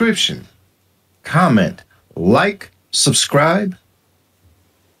the description. Comment, like, subscribe.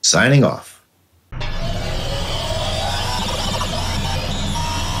 Signing off.